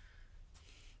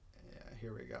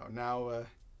 here we go. Now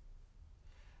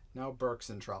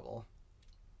Burke's in trouble.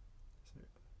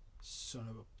 Son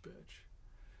of a bitch.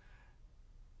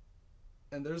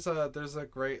 And there's a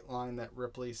great line that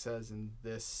Ripley says in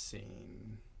this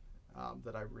scene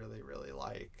that I really, really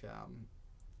like.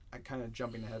 I'm kind of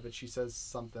jumping ahead, but she says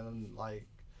something like,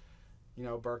 you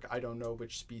know, Burke, I don't know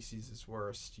which species is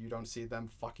worst. You don't see them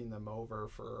fucking them over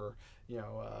for,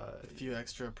 a few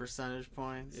extra percentage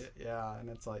points. Yeah, and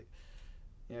it's like,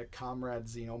 yeah, comrade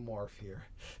xenomorph here.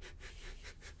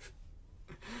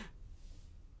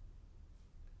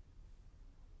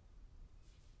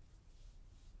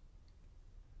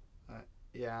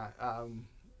 Yeah,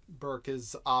 Burke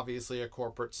is obviously a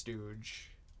corporate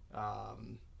stooge,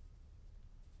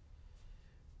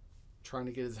 trying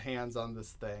to get his hands on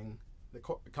this thing. The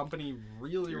company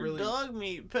really, Your really... dog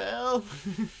meat, pal!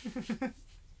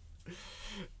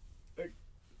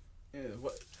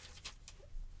 What?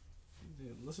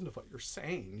 Listen to what you're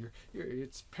saying.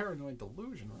 It's paranoid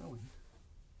delusion, really.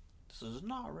 This is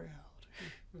not reality.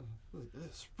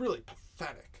 It's really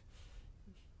pathetic.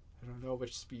 I don't know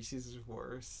which species is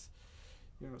worse.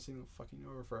 You don't see them fucking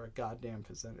over for a goddamn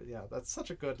percentage. Yeah, that's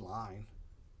such a good line.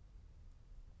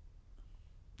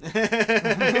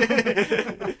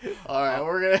 Alright,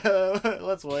 we're gonna...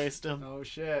 let's waste them. Oh,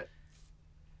 shit.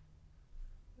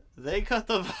 They cut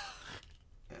the...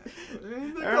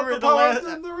 Remember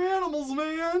they're animals,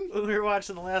 man. When we were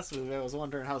watching the last movie, I was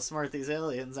wondering how smart these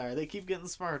aliens are. They keep getting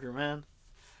smarter, man.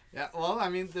 Yeah, well, I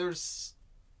mean, there's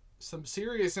some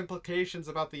serious implications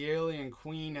about the alien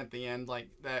queen at the end, like,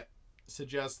 that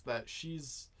suggest that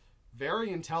she's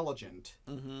very intelligent.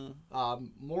 Mm-hmm.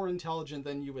 More intelligent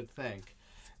than you would think.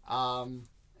 And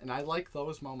I like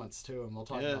those moments, too, and we'll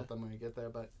talk about them when we get there,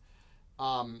 but...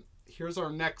 here's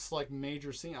our next like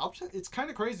major scene. It's kind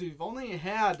of crazy. We've only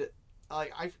had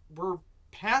we're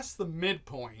past the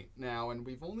midpoint now, and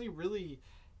we've only really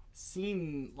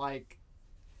seen like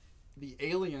the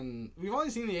alien. We've only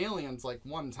seen the aliens like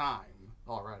one time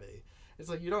already. It's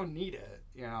like you don't need it.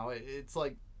 You know, it's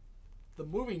like the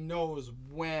movie knows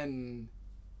when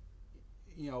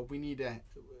we need to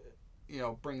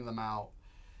bring them out,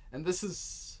 and this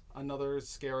is another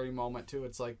scary moment too.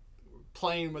 It's like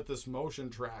playing with this motion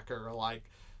tracker, like,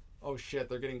 oh shit,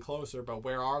 they're getting closer, but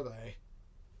where are they?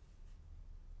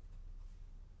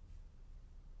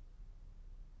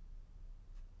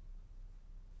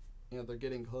 Yeah, they're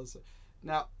getting closer.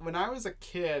 Now, when I was a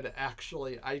kid,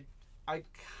 actually, I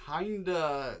kind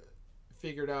of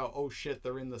figured out, oh shit,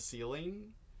 they're in the ceiling,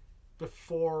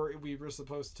 before we were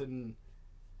supposed to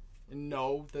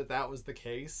know that was the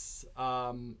case.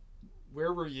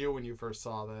 Where were you when you first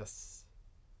saw this?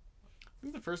 I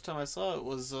think the first time I saw it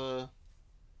was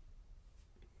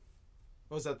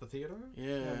Was that the theater?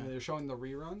 Yeah. They're showing the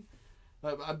rerun.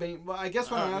 I mean, I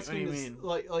guess what I'm asking is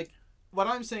like what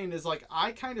I'm saying is like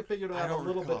I kind of figured out a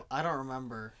little bit. I don't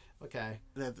remember. Okay.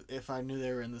 That if I knew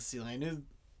they were in the ceiling, I knew.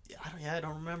 I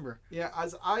don't remember. Yeah,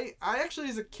 as I actually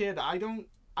as a kid, I don't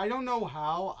know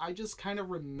how. I just kind of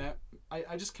remember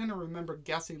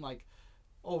guessing like,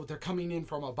 oh, they're coming in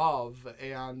from above,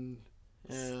 and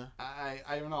yeah,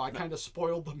 I don't know. I kind of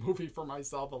spoiled the movie for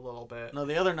myself a little bit. No,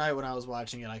 the other night when I was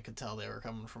watching it, I could tell they were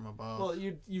coming from above. Well,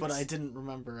 but I didn't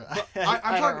remember.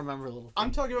 I don't remember a little.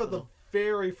 I'm talking about the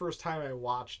very first time I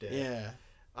watched it. Yeah.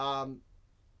 I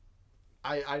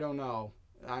don't know.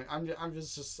 I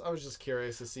was just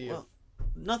curious to see if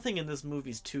nothing in this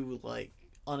movie's too like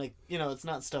it's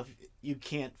not stuff you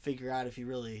can't figure out if you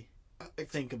really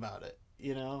think about it,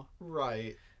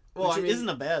 Right. Well, that's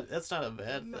not a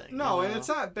bad thing. No, and it's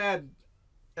not bad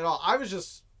at all.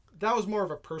 That was more of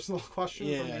a personal question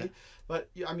for me. But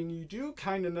I mean, you do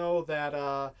kind of know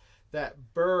that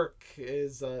Burke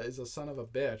is a son of a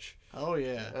bitch. Oh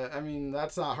yeah. I mean,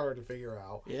 that's not hard to figure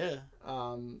out. Yeah.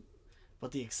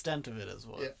 But the extent of it is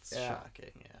what's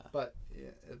shocking. Yeah. But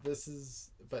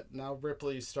but now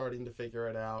Ripley's starting to figure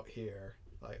it out here.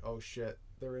 Like, oh shit,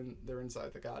 they're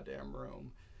inside the goddamn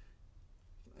room.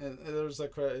 And there's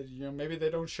like, maybe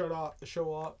they don't show up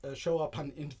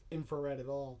on infrared at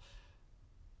all.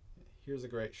 Here's a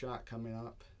great shot coming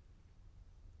up.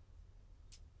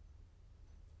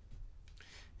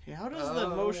 Yeah, how does the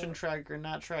motion tracker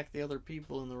not track the other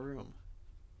people in the room?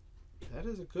 That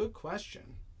is a good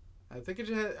question. I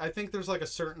think there's like a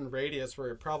certain radius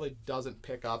where it probably doesn't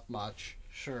pick up much.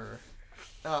 Sure.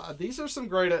 There's some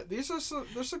great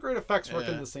effects work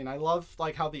in the scene. I love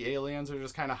like how the aliens are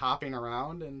just kind of hopping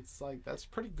around, and it's like that's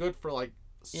pretty good for like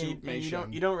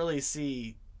suitmation. You don't really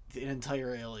see the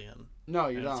entire alien. No,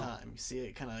 you don't. Time. You see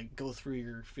it kind of go through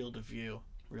your field of view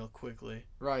real quickly.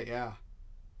 Right. Yeah.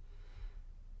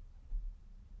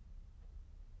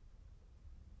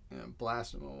 And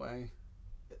blast him away.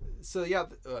 So yeah,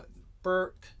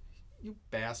 Burke, you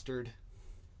bastard.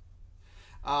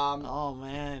 Oh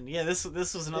man, yeah. This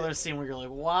was another scene where you're like,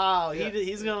 wow,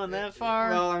 he's going that far.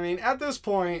 Well, I mean, at this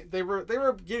point, they were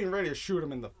getting ready to shoot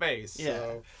him in the face.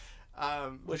 Yeah.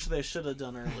 So, which they should have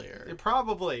done earlier.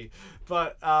 Probably,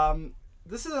 but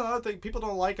this is another thing people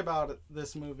don't like about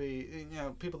this movie.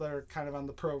 People that are kind of on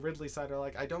the pro Ridley side are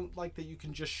like, I don't like that you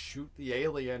can just shoot the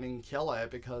alien and kill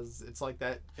it because it's like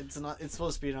that. It's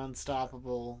supposed to be an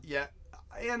unstoppable. Yeah,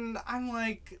 and I'm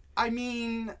like, I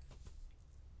mean,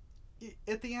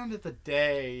 at the end of the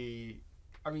day,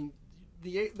 I mean,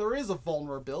 there is a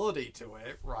vulnerability to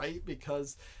it, right?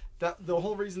 Because the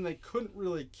whole reason they couldn't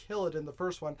really kill it in the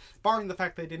first one, barring the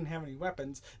fact they didn't have any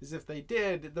weapons, is if they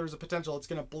did, there's a potential it's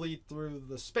going to bleed through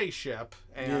the spaceship,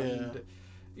 and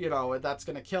that's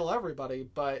going to kill everybody.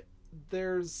 But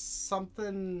there's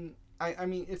something. I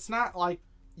mean, it's not like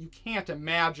you can't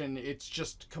imagine it's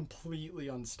just completely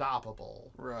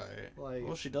unstoppable. Right. Like,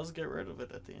 well, she does get rid of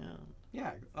it at the end.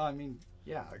 Yeah, I mean,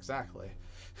 yeah, exactly.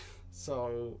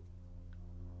 So,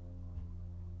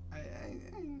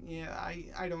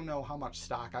 I don't know how much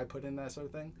stock I put in that sort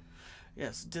of thing.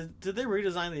 Yes. Did they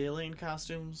redesign the alien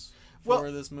costumes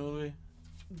for this movie?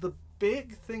 The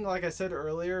big thing, like I said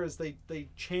earlier, is they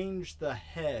changed the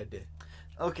head.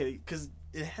 Okay, because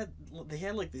they had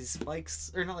like these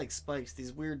spikes, or not like spikes,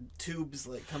 these weird tubes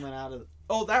like coming out of.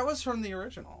 Oh, that was from the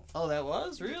original. Oh, that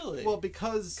was really. Well,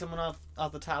 because coming off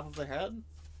the top of the head.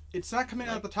 It's not coming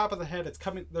out of the top of the head.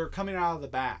 They're coming out of the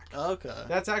back. Okay.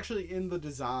 That's actually in the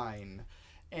design,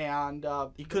 and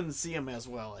you couldn't see them as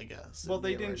well, I guess. Well,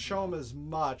 they didn't show them as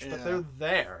much, but they're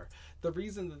there. The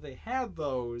reason that they had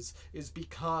those is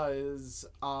because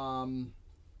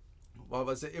what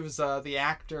was it? It was the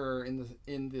actor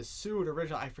in the suit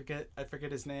originally. I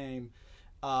forget his name.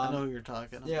 I know who you're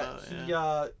talking about.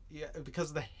 Yeah,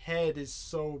 because the head is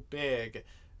so big,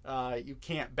 you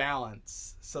can't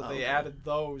balance. So they added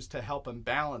those to help him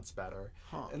balance better,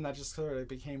 and that just sort of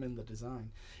became in the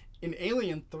design. In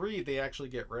Alien 3, they actually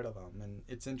get rid of them, and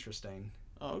it's interesting.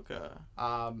 Oh, okay.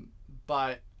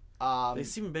 But they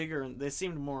seem bigger and they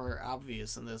seemed more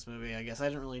obvious in this movie. I guess I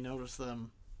didn't really notice them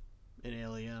in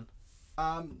Alien.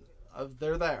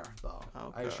 They're there though.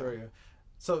 Okay. I assure you.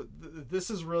 So this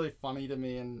is really funny to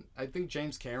me, and I think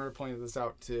James Cameron pointed this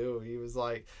out too. He was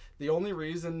like, the only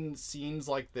reason scenes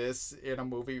like this in a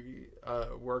movie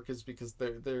work is because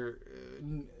they're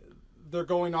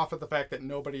going off of the fact that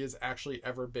nobody has actually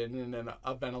ever been in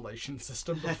a ventilation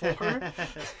system before.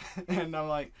 And I'm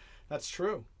like, that's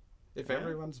true. If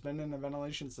everyone's been in a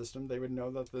ventilation system, they would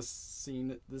know that the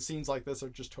scenes like this are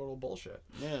just total bullshit.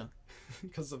 Yeah.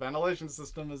 Because the ventilation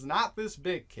system is not this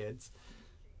big, kids.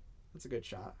 That's a good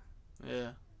shot.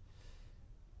 Yeah.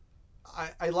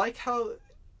 I like how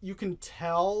you can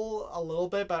tell a little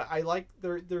bit, but I like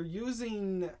they're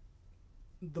using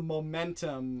the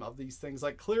momentum of these things.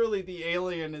 Like, clearly the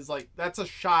alien is like, that's a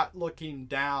shot looking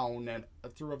down and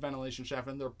through a ventilation shaft,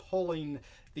 and they're pulling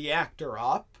the actor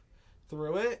up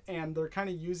through it, and they're kind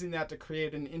of using that to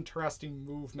create an interesting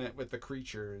movement with the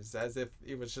creatures, as if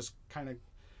it was just kind of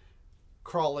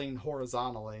crawling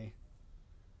horizontally.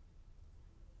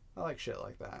 I like shit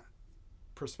like that.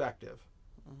 Perspective.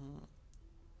 Mm-hmm.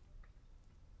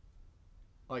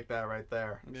 Like that right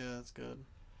there. Yeah, that's good.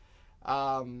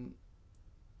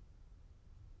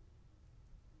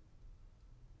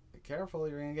 Be careful,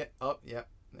 you're gonna get up. Yep,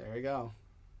 there you go.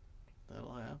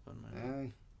 That'll happen, man. Yeah.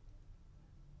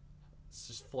 It's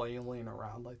just flailing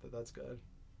around like that. That's good.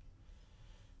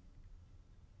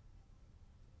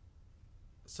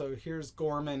 So here's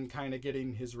Gorman kind of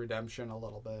getting his redemption a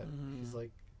little bit. Mm-hmm. He's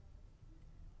like,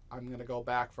 I'm going to go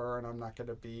back for her, and I'm not going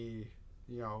to be,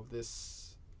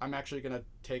 this... I'm actually going to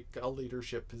take a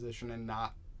leadership position and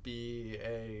not be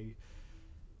a...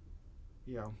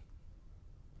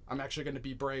 I'm actually going to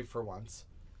be brave for once.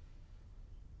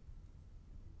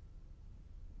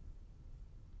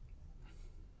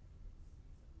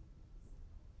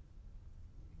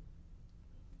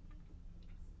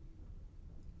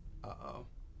 Uh-oh.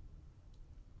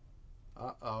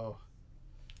 Uh-oh.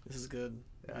 This is good.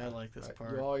 Yeah, I like this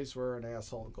part. You always were an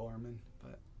asshole, Gorman,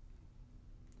 but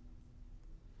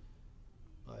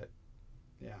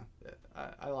yeah,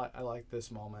 I like this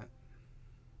moment.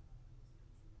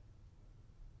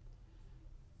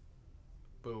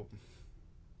 Boom.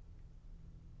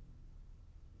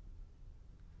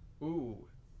 Ooh.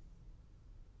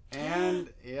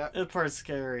 And yeah. That part's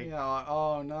scary. Yeah.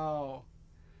 Oh no.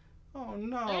 Oh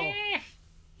no.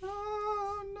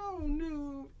 Oh no,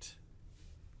 Newt.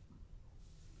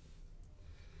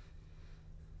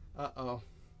 Uh-oh.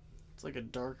 It's like a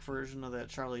dark version of that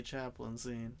Charlie Chaplin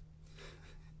scene.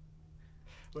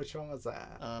 Which one was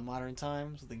that? Modern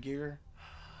Times, the gear.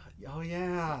 Oh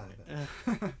yeah.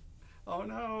 Oh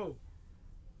no.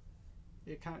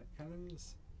 It kind of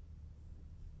is.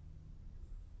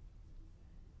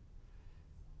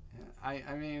 Yeah,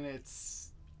 I mean,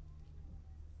 it's.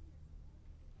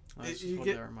 That's just what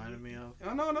that reminded me of.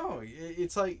 Oh no.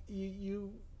 It's like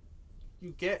you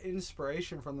get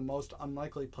inspiration from the most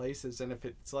unlikely places, and if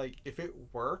it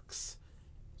works,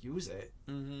 use it.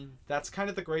 Mm-hmm. That's kind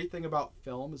of the great thing about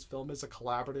film is a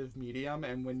collaborative medium,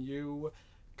 and when you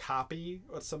copy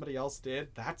what somebody else did,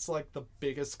 that's like the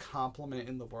biggest compliment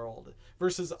in the world,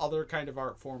 versus other kind of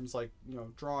art forms like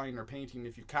drawing or painting.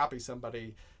 If you copy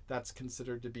somebody, that's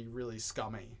considered to be really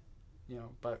scummy,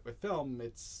 but with film,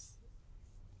 it's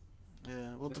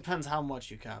well, it depends how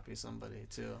much you copy somebody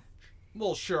too.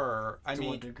 Well, sure. I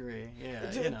mean, to a degree,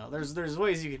 yeah. There's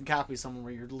ways you can copy someone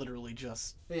where you're literally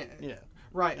just right. Yeah.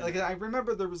 Like, I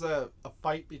remember there was a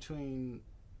fight between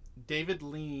David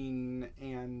Lean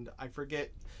and I forget.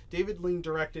 David Lean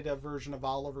directed a version of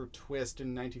Oliver Twist in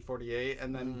 1948,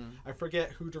 and then I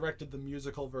forget who directed the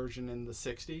musical version in the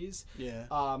 60s. Yeah.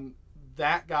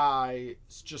 That guy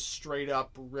just straight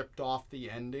up ripped off the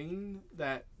ending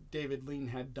that David Lean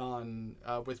had done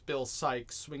with Bill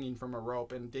Sykes swinging from a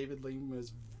rope, and David Lean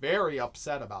was very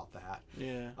upset about that.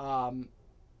 Yeah.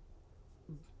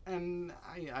 And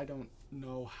I don't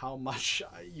know how much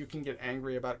you can get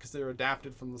angry about it because they're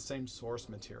adapted from the same source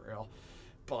material,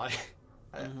 but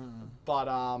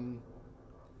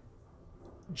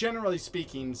generally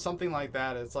speaking, something like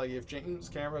that, it's like if James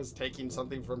Cameron is taking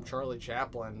something from Charlie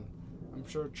Chaplin, I'm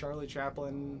sure Charlie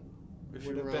Chaplin if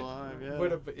he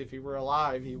were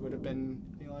alive, he would have been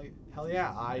like, hell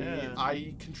yeah,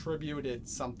 I contributed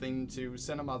something to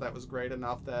cinema that was great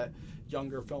enough that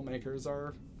younger filmmakers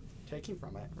are taking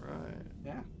from it. Right.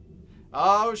 Yeah.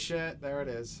 Oh shit, there it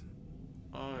is.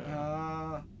 Oh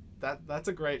yeah. That's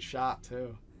a great shot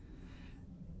too.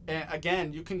 And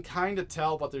again, you can kind of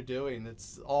tell what they're doing.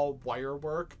 It's all wire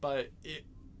work, but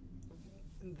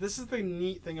this is the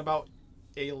neat thing about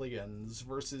aliens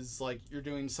versus like you're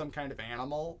doing some kind of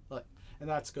animal, and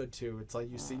that's good too. It's like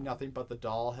you see nothing but the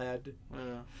doll head.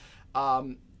 Yeah.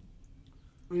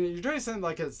 you're doing something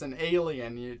like it's an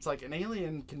alien. It's like an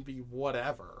alien can be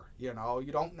whatever, you know.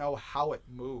 You don't know how it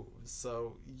moves,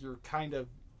 so you're kind of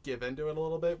give into it a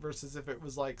little bit. Versus if it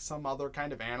was like some other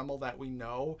kind of animal that we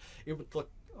know, it would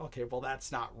look okay. Well,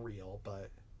 that's not real, but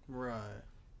right.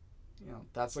 You know,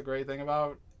 that's the great thing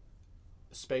about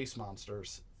space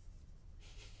monsters.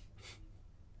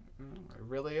 It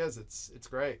really is. It's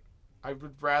great. I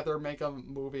would rather make a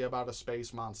movie about a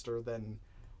space monster than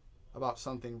about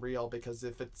something real, because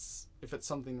if it's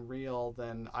something real,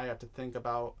 then I have to think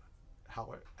about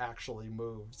how it actually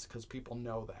moves, because people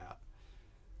know that.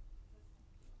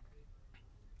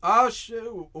 Oh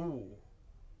shoot! Ooh.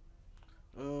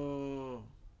 Oh,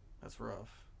 that's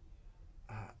rough.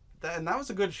 And that was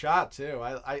a good shot too.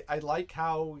 I like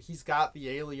how he's got the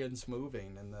aliens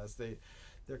moving in this.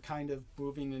 They're kind of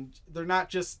moving, and they're not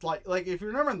just like if you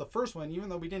remember in the first one, even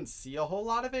though we didn't see a whole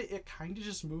lot of it, it kind of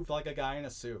just moved like a guy in a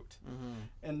suit. Mm-hmm.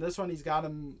 And this one, he's got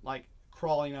him like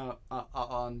crawling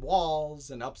on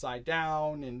walls and upside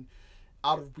down and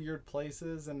out of weird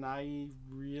places, and I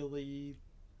really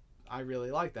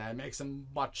like that. It makes him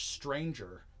much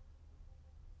stranger.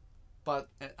 But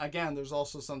again, there's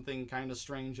also something kind of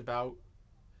strange about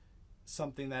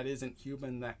something that isn't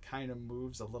human that kind of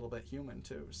moves a little bit human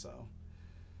too. So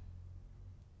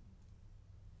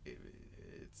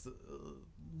it's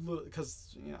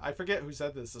because I forget who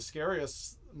said this. The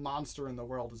scariest monster in the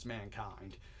world is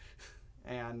mankind,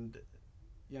 and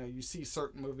you see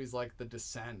certain movies like The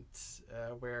Descent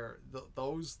where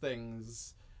those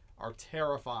things are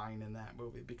terrifying in that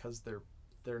movie because they're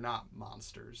not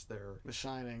monsters. They're The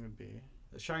Shining would be.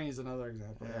 The Shining is another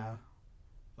example. Yeah.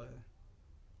 But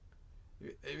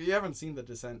if you haven't seen The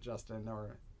Descent, Justin,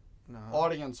 or no.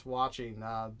 Audience watching,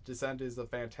 Descent is a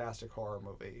fantastic horror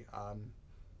movie.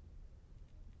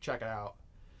 Check it out.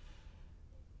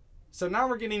 So now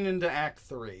we're getting into Act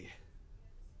 3.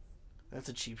 That's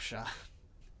a cheap shot.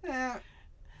 The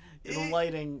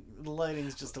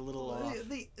lighting's just a little off.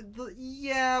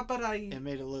 Yeah, but it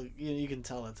made it look. You can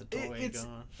tell it's a toy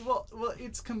going. Well,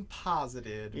 it's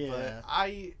composited. Yeah. But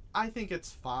I think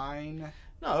it's fine.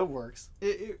 No, it works.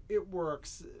 It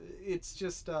works. It's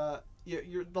just the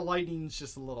lighting's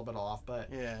just a little bit off, but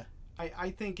yeah,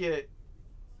 I think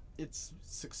it's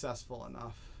successful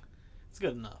enough. It's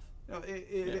good enough.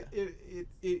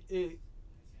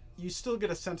 You still get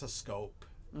a sense of scope.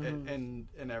 Mm-hmm.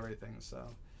 and everything,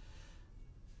 so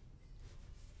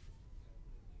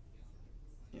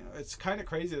it's kind of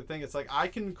crazy to think it's like I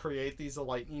can create these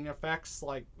lightning effects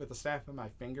like with the snap of my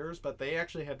fingers, but they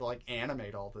actually had to like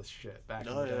animate all this shit back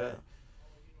in the day,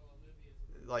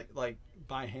 like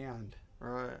by hand.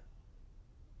 Right.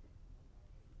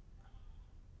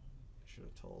 I should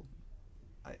have told.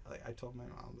 I told my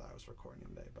mom that I was recording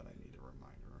today, but I need to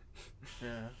remind her.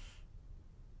 Yeah.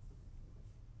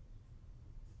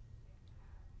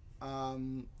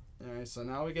 Alright, so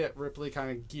now we get Ripley kind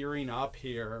of gearing up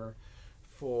here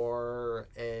for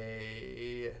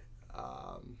gearing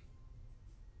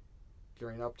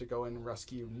up to go and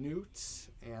rescue Newt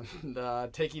and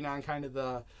taking on kind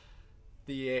of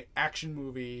the action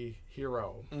movie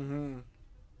hero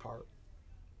part.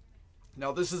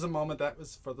 Now this is a moment that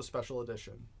was for the special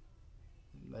edition.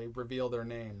 They reveal their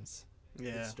names.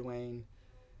 Yeah. It's Dwayne,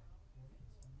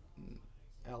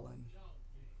 Ellen.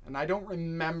 And I don't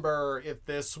remember if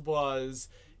this was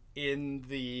in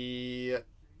the,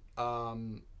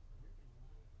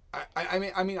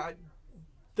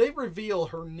 they reveal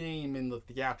her name in the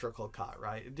theatrical cut,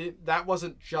 right? That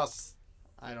wasn't just.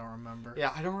 I don't remember.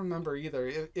 Yeah, I don't remember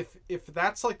either. If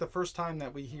that's like the first time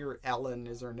that we hear Ellen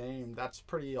is her name, that's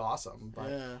pretty awesome.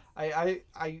 But yeah.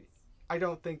 I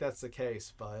don't think that's the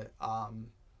case. But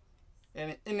and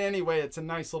in any way, it's a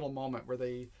nice little moment where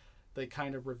they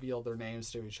kind of reveal their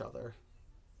names to each other.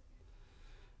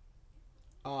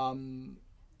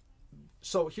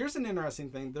 So here's an interesting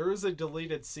thing. There is a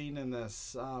deleted scene in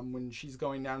this when she's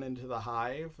going down into the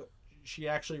hive. She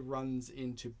actually runs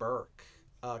into Burke,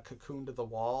 cocooned to the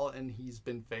wall, and he's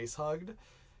been face hugged,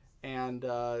 and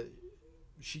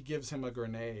she gives him a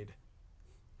grenade.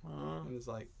 And it's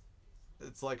like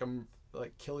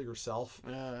kill yourself.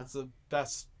 Yeah. It's the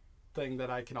best thing that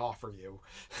I can offer you.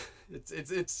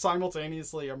 It's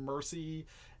simultaneously a mercy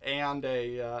and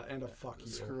a fuck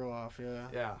you. Screw off, yeah.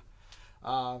 Yeah.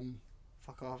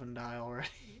 Fuck off and die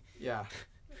already. Yeah.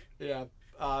 Yeah.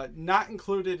 Not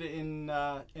included in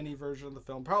any version of the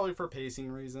film, probably for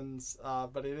pacing reasons,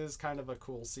 but it is kind of a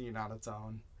cool scene on its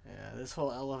own. Yeah, this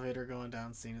whole elevator going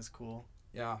down scene is cool.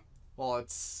 Yeah. Well,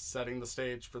 it's setting the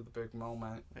stage for the big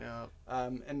moment. Yeah.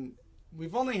 And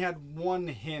we've only had one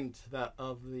hint that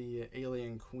of the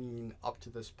alien queen up to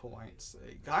this point. So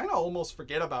you kind of almost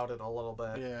forget about it a little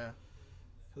bit. Yeah.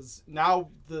 Because now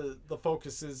the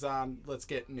focus is on let's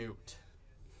get Newt.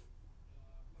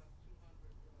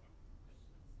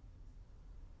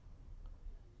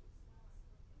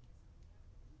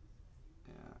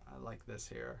 Yeah, I like this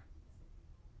here.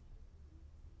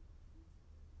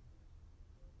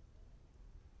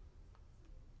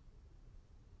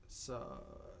 So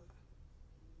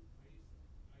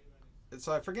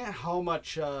I forget how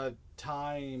much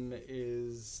time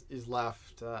is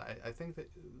left. I think that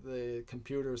the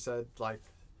computer said like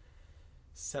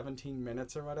 17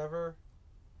 minutes or whatever.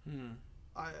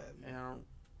 I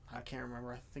can't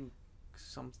remember. I think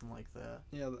something like that.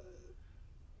 Yeah.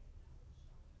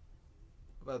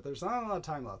 But there's not a lot of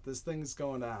time left. This thing's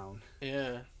going down.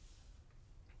 Yeah.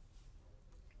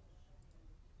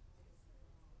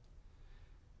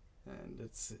 And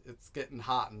it's getting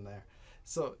hot in there.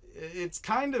 So it's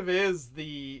kind of is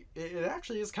it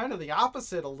actually is kind of the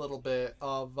opposite a little bit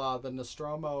of the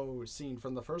Nostromo scene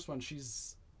from the first one.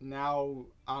 She's now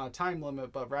on a time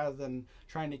limit, but rather than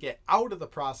trying to get out of the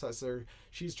processor,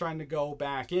 she's trying to go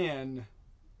back in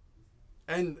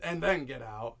and then get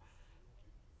out.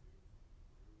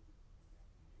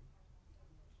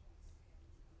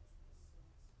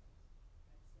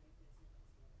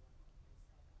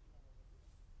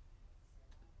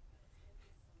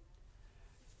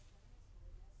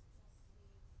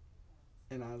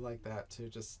 And I like that too,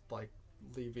 just like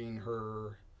leaving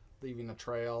a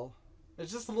trail.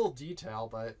 It's just a little detail,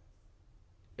 but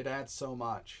it adds so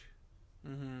much.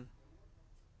 Mm-hmm.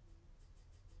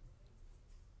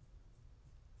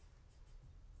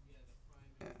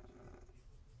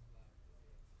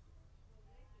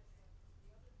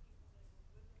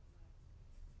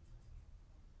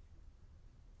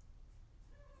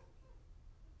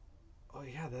 Oh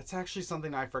yeah, that's actually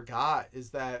something I forgot, is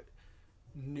that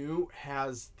Newt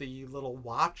has the little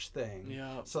watch thing.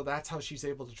 Yeah. So that's how she's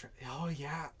able to oh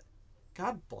yeah.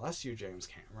 God bless you, James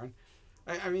Cameron.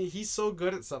 I mean, he's so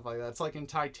good at stuff like that. It's like in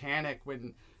Titanic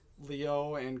when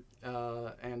Leo and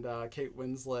Kate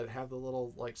Winslet have the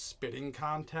little like spitting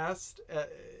contest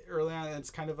early on. It's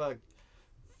kind of a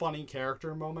funny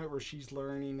character moment where she's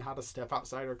learning how to step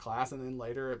outside her class, and then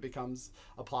later it becomes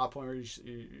a plot point where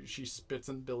she spits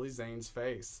in Billy Zane's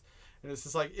face. And it's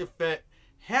just like, if it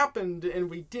happened and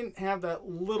we didn't have that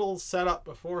little setup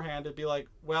beforehand, it'd be like,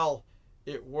 well,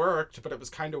 it worked, but it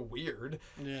was kind of weird.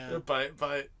 Yeah. But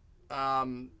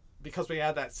because we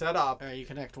had that setup, you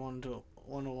connect one to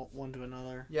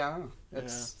another. yeah,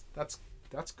 that's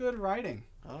good writing.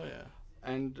 Oh yeah.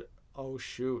 And oh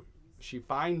shoot, she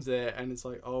finds it, and it's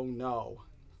like, oh no.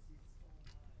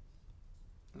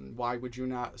 And why would you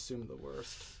not assume the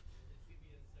worst?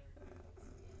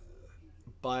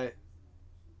 But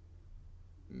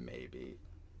maybe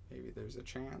there's a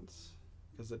chance,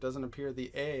 because it doesn't appear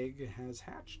the egg has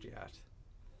hatched yet.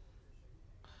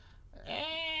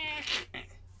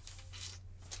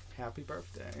 Happy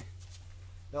birthday.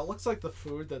 That looks like the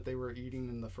food that they were eating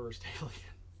in the first Alien.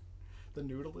 The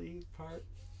noodly part.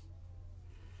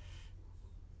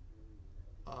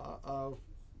 Uh-oh.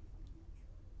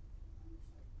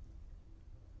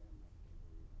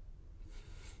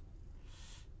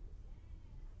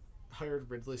 Hired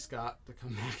Ridley Scott to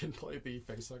come back and play the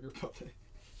facehugger puppet.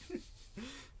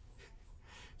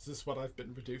 Is this what I've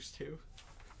been reduced to?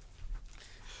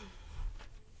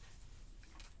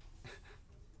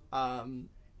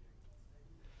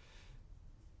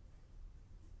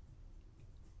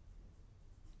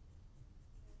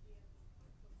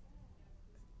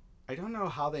 I don't know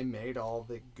how they made all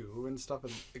the goo and stuff.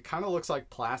 It kind of looks like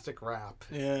plastic wrap.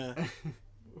 Yeah.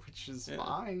 Which is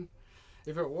fine.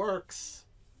 If it works.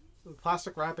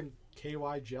 Plastic wrap and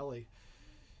KY jelly.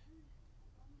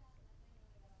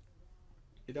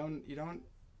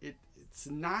 It's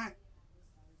not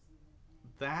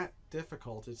that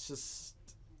difficult. It's just,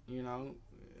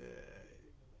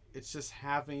 it's just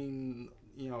having,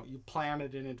 you plan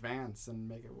it in advance and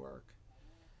make it work.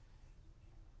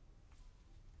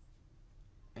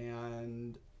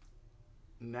 And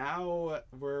now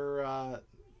we're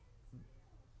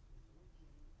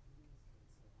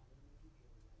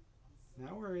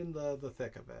in the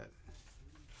thick of it.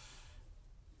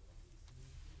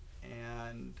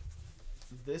 And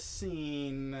this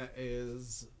scene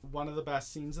is one of the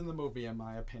best scenes in the movie, in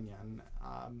my opinion.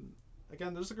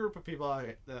 Again, there's a group of people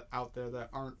out there that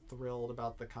aren't thrilled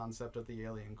about the concept of the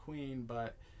alien queen,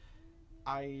 but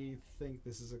I think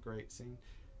this is a great scene.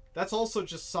 That's also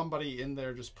just somebody in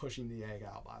there just pushing the egg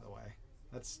out, by the way.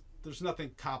 There's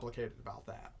nothing complicated about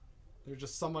that. There's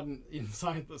just someone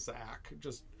inside the sack,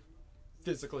 just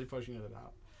physically pushing it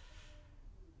out.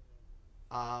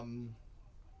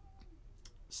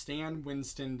 Stan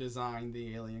Winston designed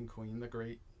the Alien Queen, the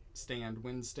great Stan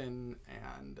Winston,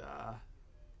 and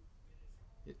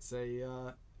it's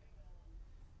a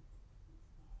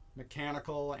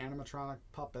mechanical animatronic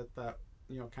puppet that,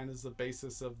 you know, kind of is the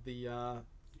basis of the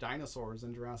dinosaurs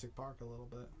in Jurassic Park a little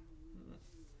bit.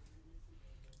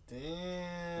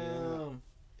 Damn.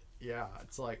 Yeah,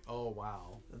 it's like, oh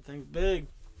wow. That thing's big.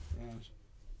 Yeah.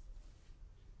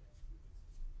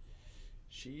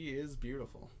 She is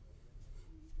beautiful.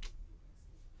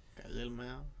 Got a little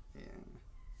mouth. Yeah.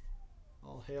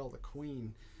 All hail the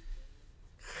queen.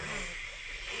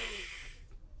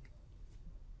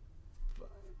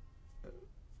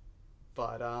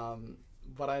 But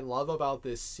what I love about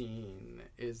this scene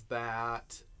is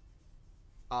that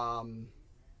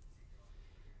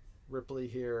Ripley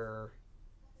here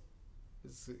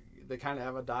they kind of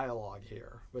have a dialogue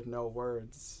here with no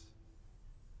words.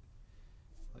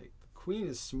 Like, the queen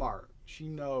is smart. She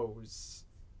knows,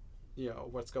 you know,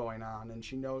 what's going on, and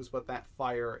she knows what that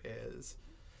fire is.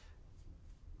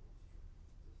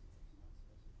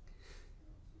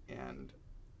 And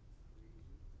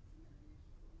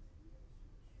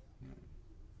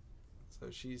so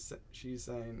she's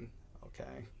saying,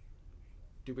 okay,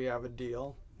 do we have a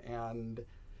deal? And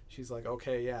she's like,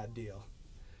 okay, yeah, deal.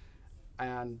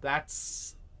 And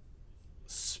that's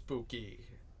spooky.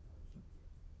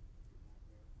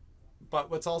 But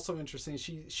what's also interesting,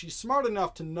 she's smart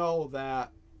enough to know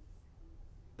that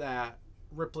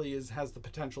Ripley has the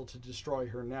potential to destroy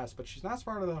her nest, but she's not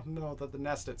smart enough to know that the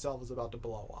nest itself is about to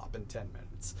blow up in 10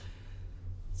 minutes.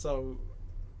 So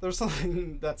there's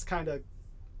something that's kind of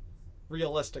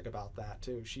realistic about that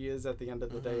too. She is, at the end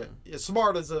of the day, as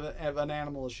smart as an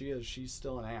animal as she is, she's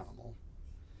still an animal.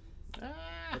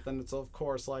 But then it's, of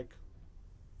course, like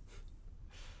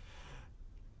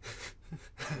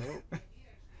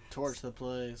torch the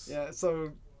place. Yeah,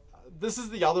 so this is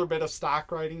the other bit of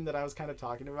stock writing that I was kind of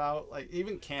talking about. Like,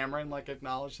 even Cameron, like,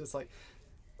 acknowledged this.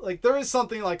 Like there is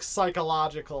something, like,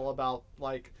 psychological about,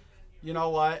 like, you know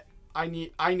what?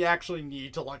 I actually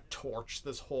need to, like, torch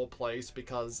this whole place,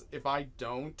 because if I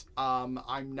don't,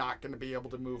 I'm not going to be able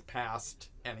to move past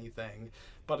anything.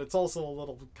 But it's also a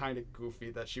little kind of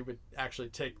goofy that she would actually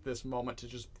take this moment to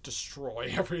just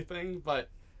destroy everything. But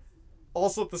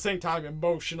also, at the same time,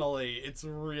 emotionally, it's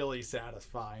really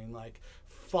satisfying. Like,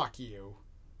 fuck you.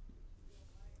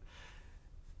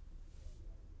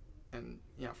 And,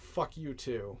 yeah, fuck you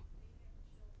too.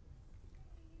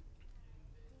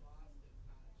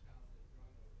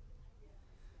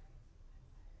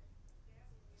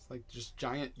 It's like just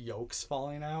giant yolks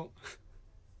falling out.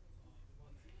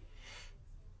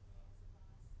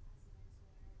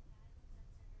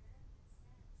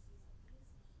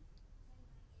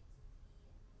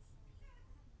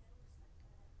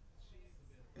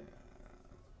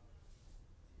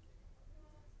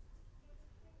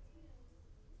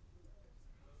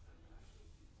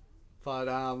 But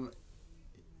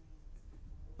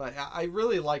I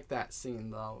really like that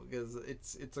scene, though, because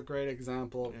it's a great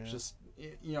example of just,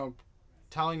 you know,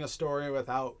 telling a story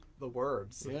without the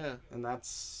words. Yeah. And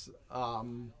that's,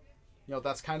 you know,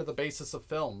 that's kind of the basis of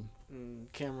film.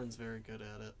 Cameron's very good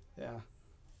at it. Yeah.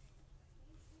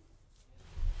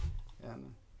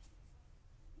 And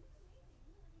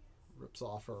rips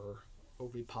off her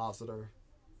ovipositor.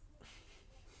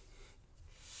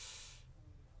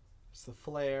 Just the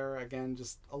flare, again,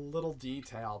 just a little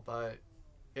detail, but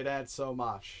it adds so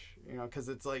much, you know, because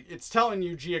it's like, it's telling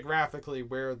you geographically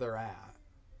where they're at,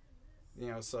 you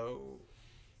know. So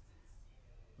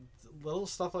little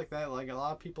stuff like that, like, a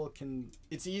lot of people can,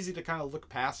 it's easy to kind of look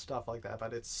past stuff like that,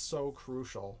 but it's so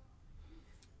crucial.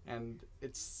 And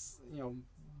it's, you know,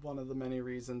 one of the many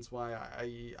reasons why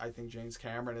I think James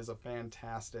Cameron is a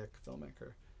fantastic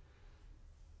filmmaker.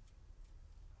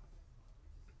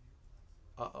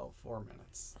 4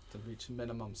 minutes to reach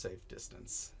minimum safe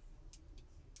distance.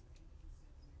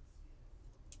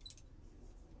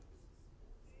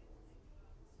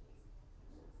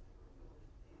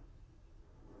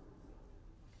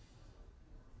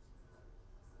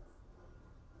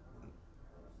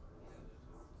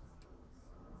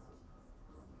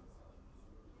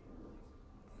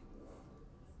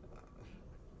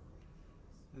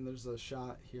 And there's a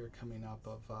shot here coming up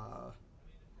of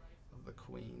the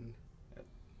Queen.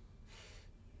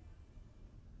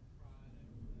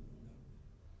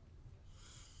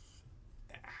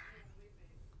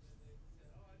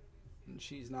 And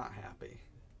she's not happy.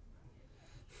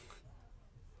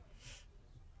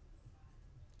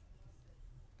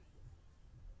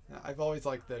 I've always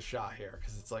liked this shot here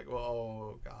because it's like,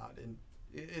 oh god, and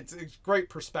it's great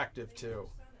perspective too.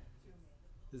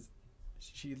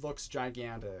 She looks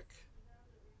gigantic.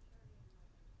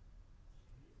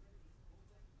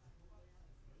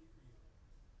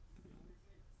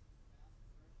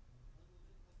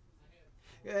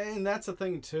 And that's the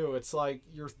thing too. It's like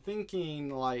you're thinking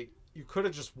like you could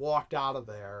have just walked out of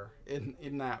there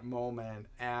in that moment,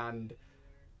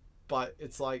 but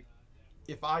it's like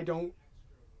if I don't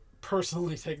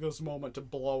personally take this moment to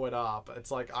blow it up, it's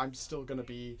like I'm still gonna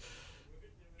be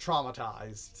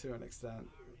traumatized to an extent.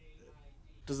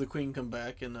 Does the queen come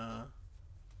back in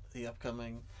the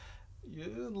upcoming? A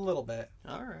little bit.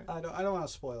 All right. I don't want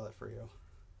to spoil it for you.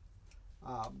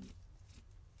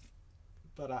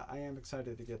 But I am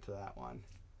excited to get to that one.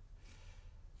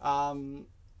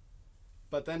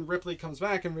 But then Ripley comes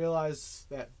back and realizes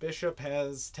that Bishop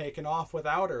has taken off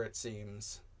without her, it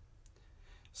seems.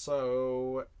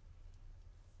 So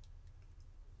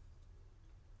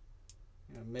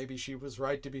maybe she was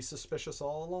right to be suspicious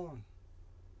all along.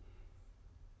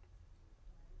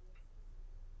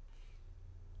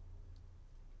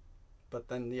 But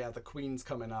then, the Queen's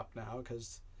coming up now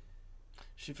because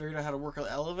she figured out how to work an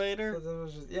elevator?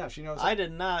 Yeah, she knows. I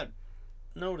did not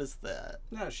notice that.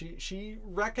 No, she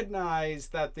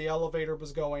recognized that the elevator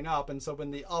was going up, and so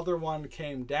when the other one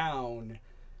came down...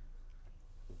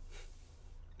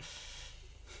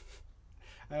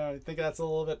 I don't think that's a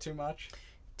little bit too much.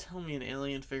 Tell me an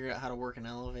alien figured out how to work an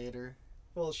elevator.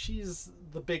 Well, she's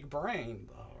the big brain,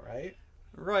 though, right?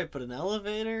 Right, but an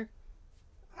elevator?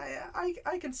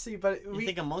 I can see, but you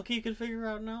think a monkey could figure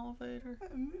out an elevator?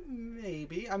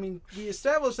 Maybe. I mean, we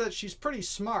established that she's pretty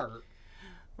smart.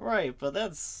 Right, but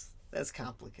that's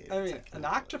complicated. I mean, an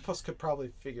octopus could probably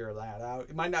figure that out.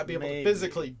 It might not be able to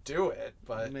physically do it,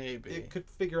 but maybe it could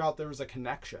figure out there was a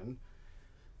connection.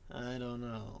 I don't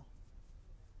know.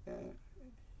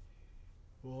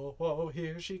 Whoa, whoa,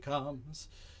 here she comes.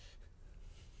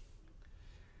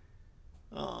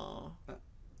 Oh.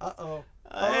 Uh-oh.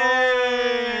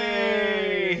 Hey!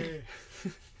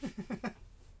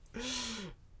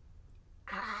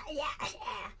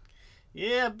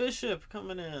 Yeah, Bishop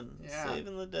coming in. Yeah.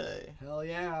 Saving the day. Hell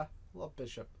yeah. Love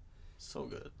Bishop. So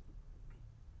good.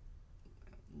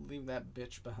 Leave that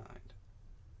bitch behind.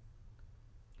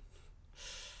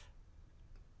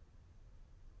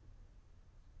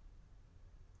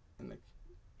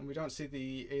 And we don't see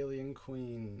the alien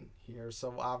queen here,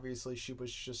 so obviously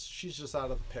she's just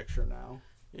out of the picture now.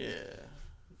 Yeah.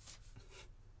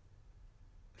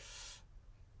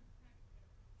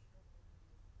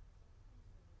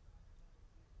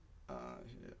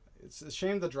 It's a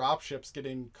shame the dropship's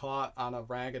getting caught on a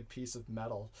ragged piece of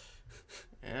metal.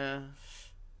 Yeah.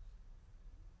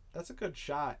 That's a good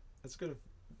shot. That's good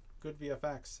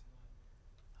VFX.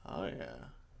 Oh yeah.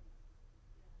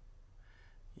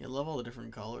 You love all the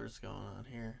different colors going on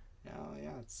here.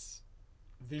 Yeah, it's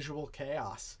visual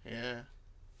chaos. Yeah.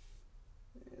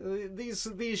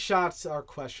 These shots are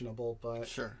questionable, but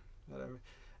sure. Whatever.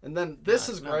 And then this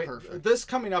is great. Perfect. This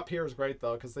coming up here is great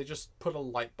though, because they just put a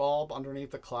light bulb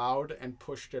underneath the cloud and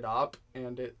pushed it up,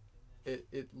 and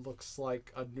it looks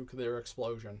like a nuclear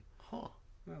explosion. Huh.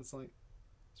 Yeah, it's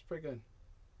pretty good.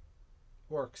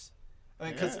 Works.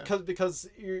 I mean, because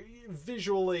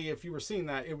visually, if you were seeing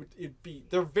that, it'd be,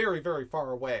 they're very, very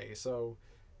far away. So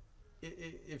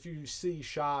if you see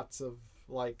shots of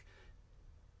like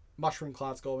mushroom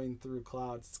clouds going through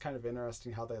clouds, it's kind of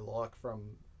interesting how they look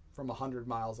from 100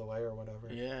 miles away or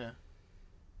whatever. Yeah.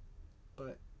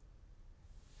 But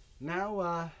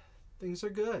now things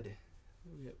are good.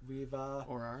 We've or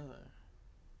are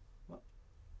they?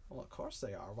 Well, of course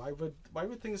they are. Why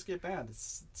would things get bad?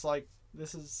 It's like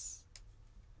this is.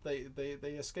 They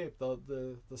escaped.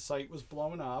 The site was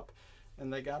blown up,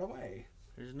 and they got away.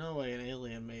 There's no way an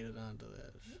alien made it onto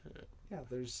that shit. Yeah,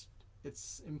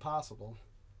 it's impossible.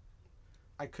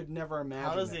 I could never imagine.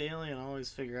 How does the alien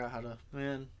always figure out how to?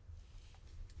 Man,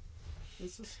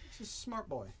 it's a smart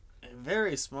boy.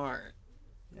 Very smart.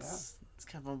 Yeah, it's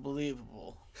kind of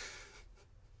unbelievable.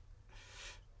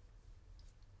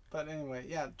 But anyway,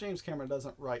 yeah, James Cameron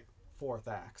doesn't write fourth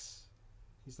acts.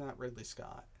 He's not Ridley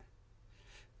Scott.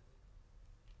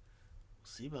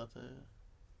 See about that.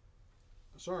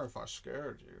 Sorry if I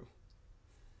scared you.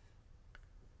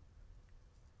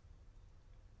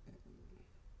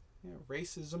 Yeah,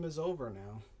 racism is over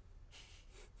now.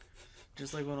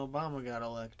 Just like when Obama got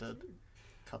elected.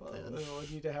 Cut that.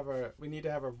 We need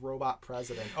to have a robot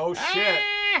president. Oh shit!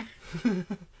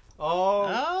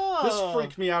 oh, this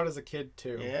freaked me out as a kid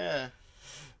too. Yeah.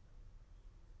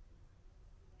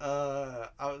 I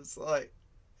was like,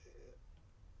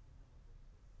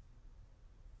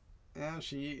 Yeah,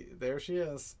 there she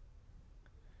is.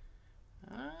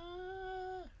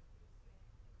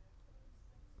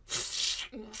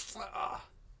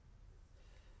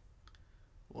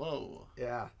 Whoa.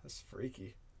 Yeah, that's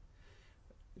freaky.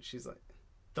 She's like,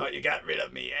 thought you got rid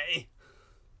of me, eh?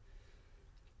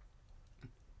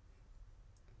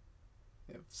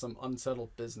 You have some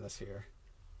unsettled business here.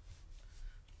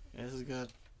 Yeah, this is good.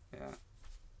 Yeah.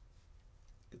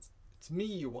 It's me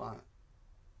you want.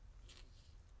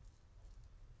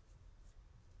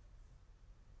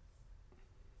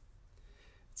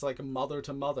 It's like a mother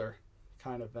to mother,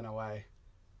 kind of, in a way.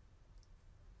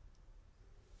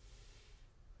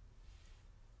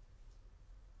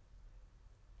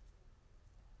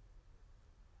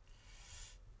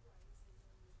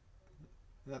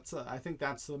 I think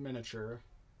that's the miniature.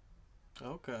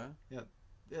 Okay. Yeah.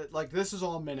 Like, this is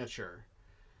all miniature.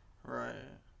 Right.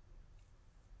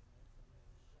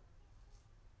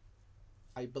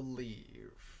 I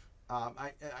believe.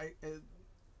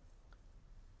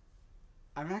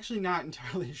 I'm actually not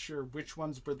entirely sure which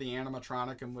ones were the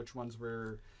animatronic and which ones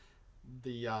were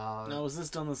the... Now, was this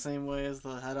done the same way as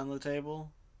the head on the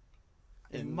table?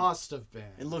 It must have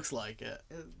been. It looks like it.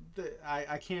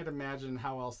 I can't imagine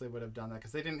how else they would have done that,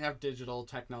 because they didn't have digital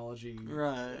technology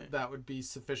that would be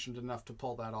sufficient enough to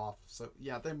pull that off. So,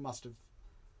 yeah, they must have...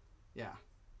 Yeah.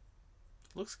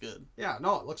 Looks good. Yeah,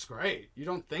 no, it looks great. You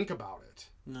don't think about it.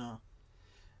 No.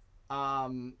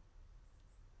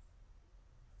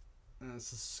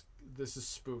 This is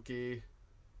spooky.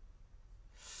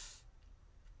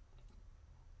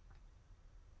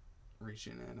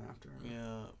 Reaching in after.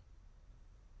 Yeah.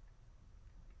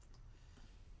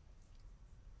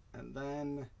 And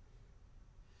then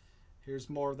here's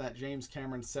more of that James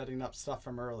Cameron setting up stuff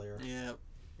from earlier. Yep.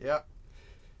 Yep.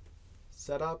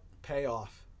 Set up,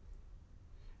 payoff.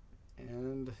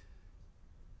 And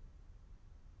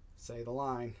say the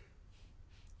line.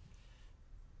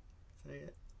 Say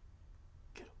it.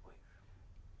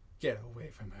 Get away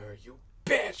from her, you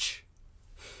bitch!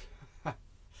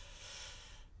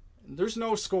 There's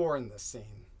no score in this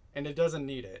scene, and it doesn't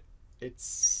need it.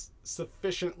 It's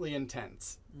sufficiently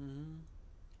intense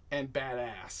and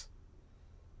badass.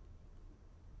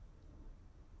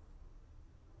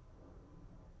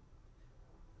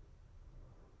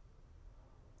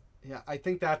 Yeah, I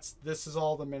think this is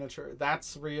all the miniature.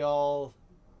 That's real.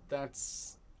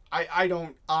 That's... I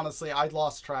don't... Honestly, I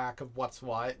lost track of what's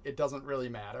what. It doesn't really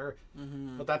matter.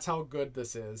 But that's how good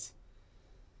this is.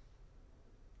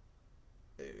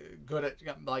 Good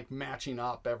at, like, matching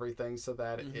up everything so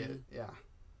that it... Yeah.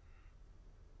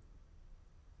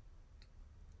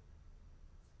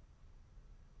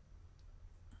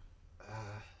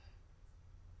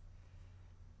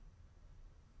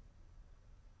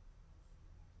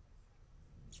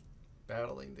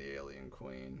 Battling the alien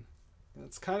queen. And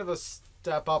it's kind of a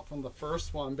step up from the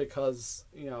first one because,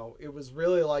 you know, it was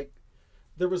really like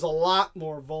there was a lot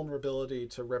more vulnerability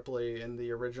to Ripley in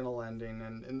the original ending,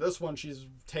 and in this one she's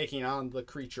taking on the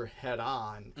creature head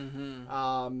on.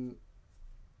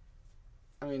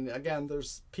 I mean, again,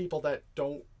 there's people that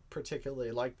don't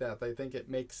particularly like that. They think it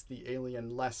makes the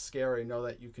alien less scary, know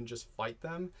that you can just fight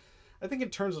them. I think in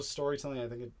terms of storytelling, I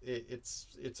think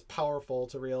it's powerful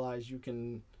to realize you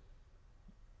can,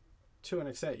 to an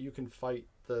extent, you can fight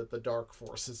the dark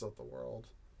forces of the world.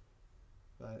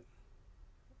 But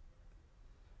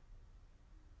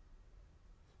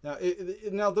now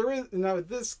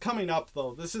this coming up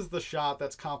though, this is the shot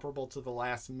that's comparable to the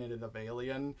last minute of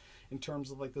Alien in terms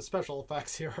of like the special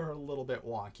effects here are a little bit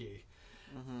wonky.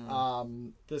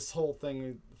 This whole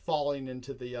thing falling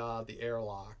into the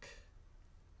airlock.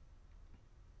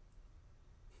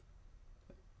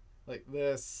 Like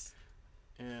this.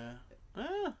 Yeah.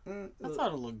 I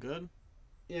thought it looked good.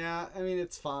 Yeah, I mean,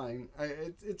 it's fine.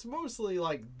 It's mostly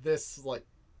like this, like,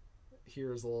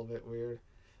 here's a little bit weird.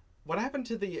 What happened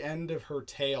to the end of her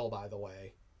tail, by the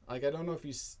way? Like, I don't know if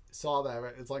you saw that,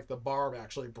 but it's like the barb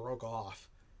actually broke off.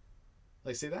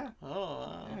 Like, see that? Oh,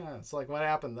 wow. Yeah, it's like, what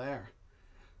happened there?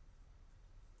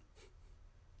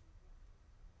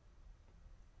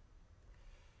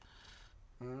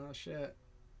 Oh, shit.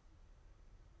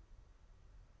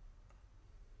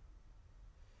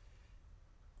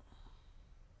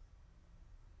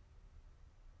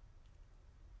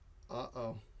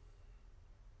 Uh-oh.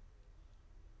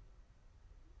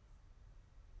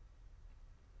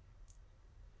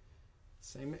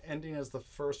 Same ending as the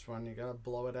first one. You gotta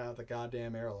blow it out of the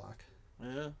goddamn airlock.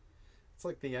 Yeah. It's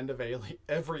like the end of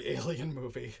every Alien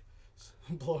movie.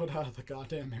 Blow it out of the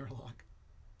goddamn airlock.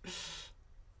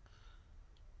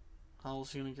 How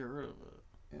else are you gonna get rid of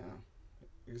it? Yeah.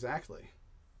 Exactly.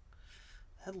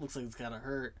 That looks like it's gotta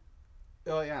hurt.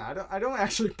 Oh yeah, I don't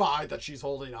actually buy that she's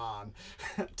holding on,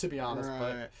 to be honest.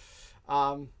 Right. But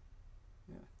yeah.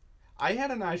 I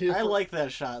had an idea. I like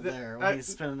that shot there when he's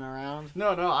spinning around. No,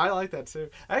 I like that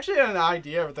too. I actually had an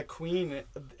idea that the queen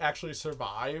actually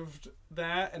survived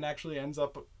that and actually ends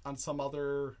up on some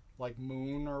other like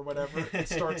moon or whatever. It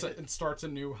starts a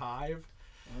new hive.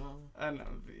 Oh. And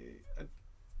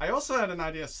I also had an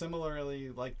idea similarly,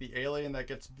 like the alien that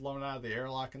gets blown out of the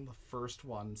airlock in the first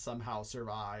one somehow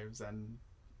survives, and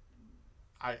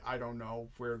I don't know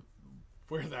where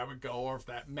that would go or if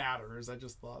that matters. I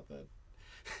just thought that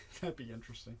that'd be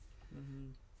interesting.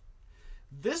 Mm-hmm.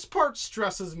 This part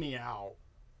stresses me out.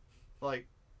 Like,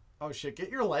 oh shit, get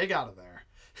your leg out of there.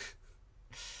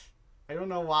 I don't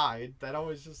know why. That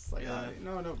always just like,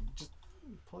 no, just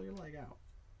pull your leg out.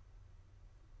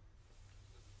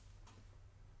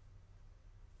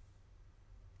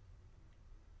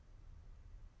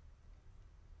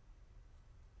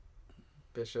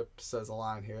 Bishop says a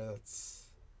line here that's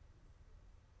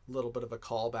a little bit of a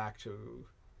callback to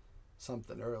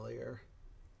something earlier.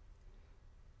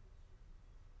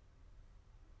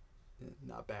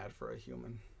 Not bad for a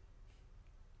human.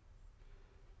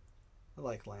 I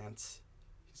like Lance.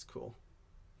 He's cool.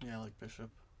 Yeah, I like Bishop.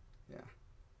 Yeah.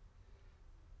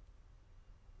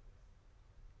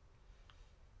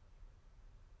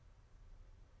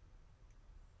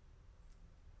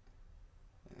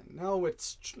 And now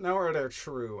we're at our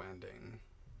true ending.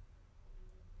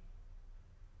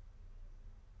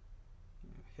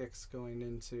 Hicks going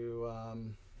into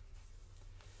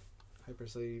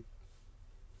hypersleep.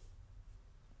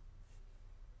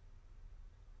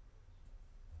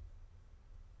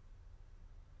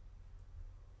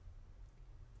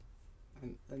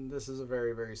 And this is a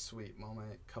very, very sweet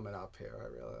moment coming up here. I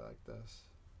really like this.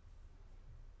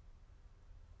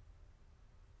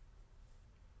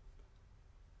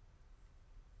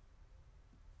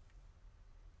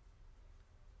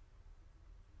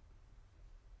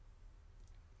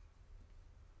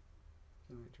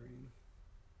 Can I dream?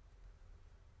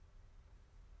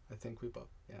 I think we both,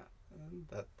 yeah. And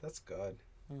that's good.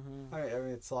 Mm-hmm. I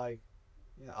mean, it's like,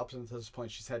 yeah, up until this point,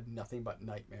 she's had nothing but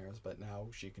nightmares, but now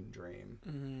she can dream.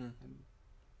 Mm-hmm. And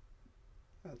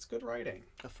that's good writing.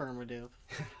 Affirmative.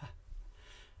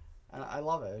 And I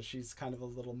love it. She's kind of a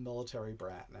little military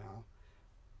brat now.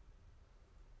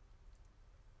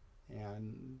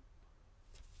 And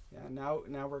yeah,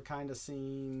 now we're kind of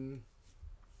seeing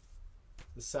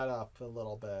the setup a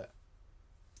little bit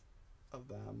of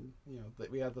them. You know,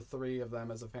 we had the three of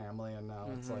them as a family, and now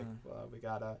it's like we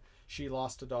got she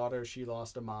lost a daughter, she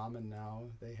lost a mom, and now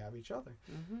they have each other.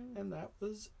 Mm-hmm. And that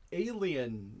was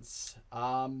Aliens.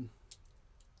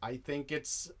 I think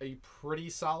it's a pretty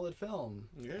solid film.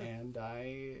 Yeah. And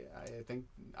I think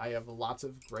I have lots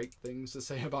of great things to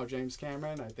say about James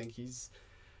Cameron. I think he's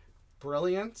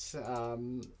brilliant.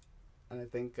 And I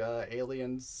think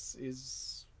Aliens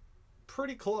is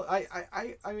pretty close.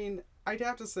 I mean, I'd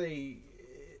have to say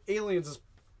Aliens is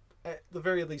at the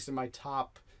very least in my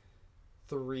top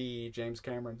 3 James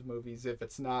Cameron's movies, if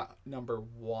it's not number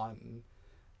 1.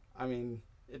 I mean,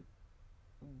 it.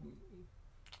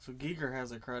 So Giger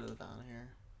has a credit on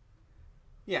here.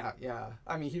 Yeah.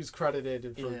 I mean, he was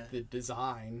credited for the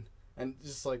design, and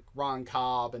just like Ron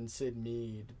Cobb and Sid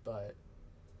Mead, but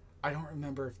I don't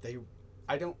remember if they.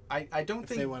 I don't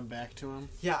think they went back to him.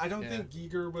 Yeah, I don't think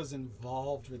Giger was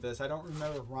involved with this. I don't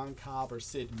remember if Ron Cobb or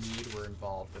Sid Mead were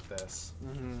involved with this.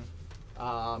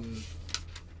 Mm-hmm.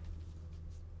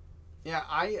 Yeah,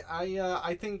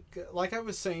 I think, like I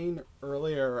was saying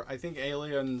earlier, I think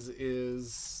Aliens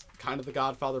is kind of the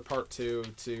Godfather Part 2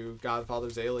 to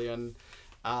Godfather's Alien.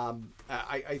 I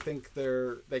think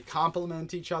they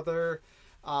complement each other.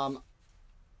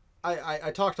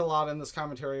 I talked a lot in this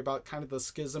commentary about kind of the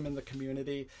schism in the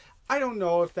community. I don't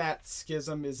know if that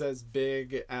schism is as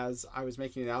big as I was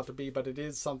making it out to be, but it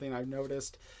is something I've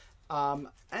noticed.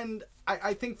 And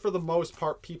I think for the most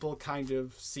part, people kind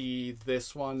of see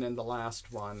this one and the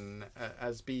last one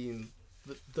as being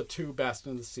the 2 best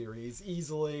in the series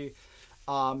easily,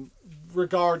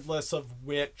 regardless of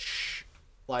which,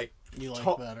 like, you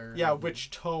like better. Yeah,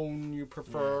 which tone you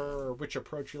prefer or which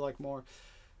approach you like more.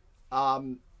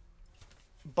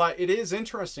 But it is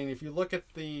interesting if you look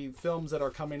at the films that are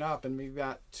coming up, and we've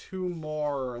got 2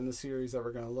 more in the series that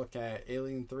we're going to look at,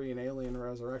 Alien 3 and Alien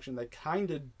Resurrection. They kind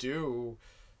of do,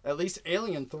 at least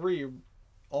Alien 3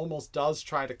 almost does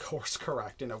try to course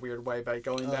correct in a weird way by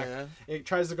going back. Yeah? It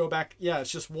tries to go back. Yeah,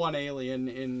 it's just one alien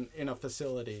in a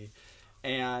facility,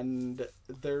 and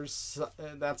that's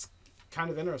kind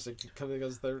of interesting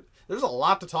because there's a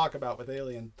lot to talk about with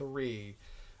Alien 3.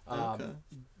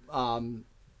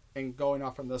 and going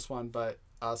off from this one, but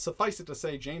suffice it to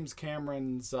say, James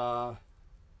Cameron's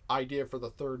idea for the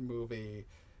third movie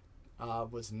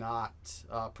was not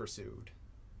pursued.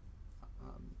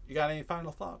 You got any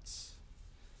final thoughts?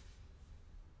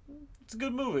 It's a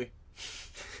good movie.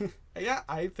 Yeah,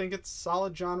 I think it's a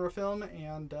solid genre film,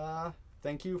 and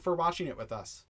thank you for watching it with us.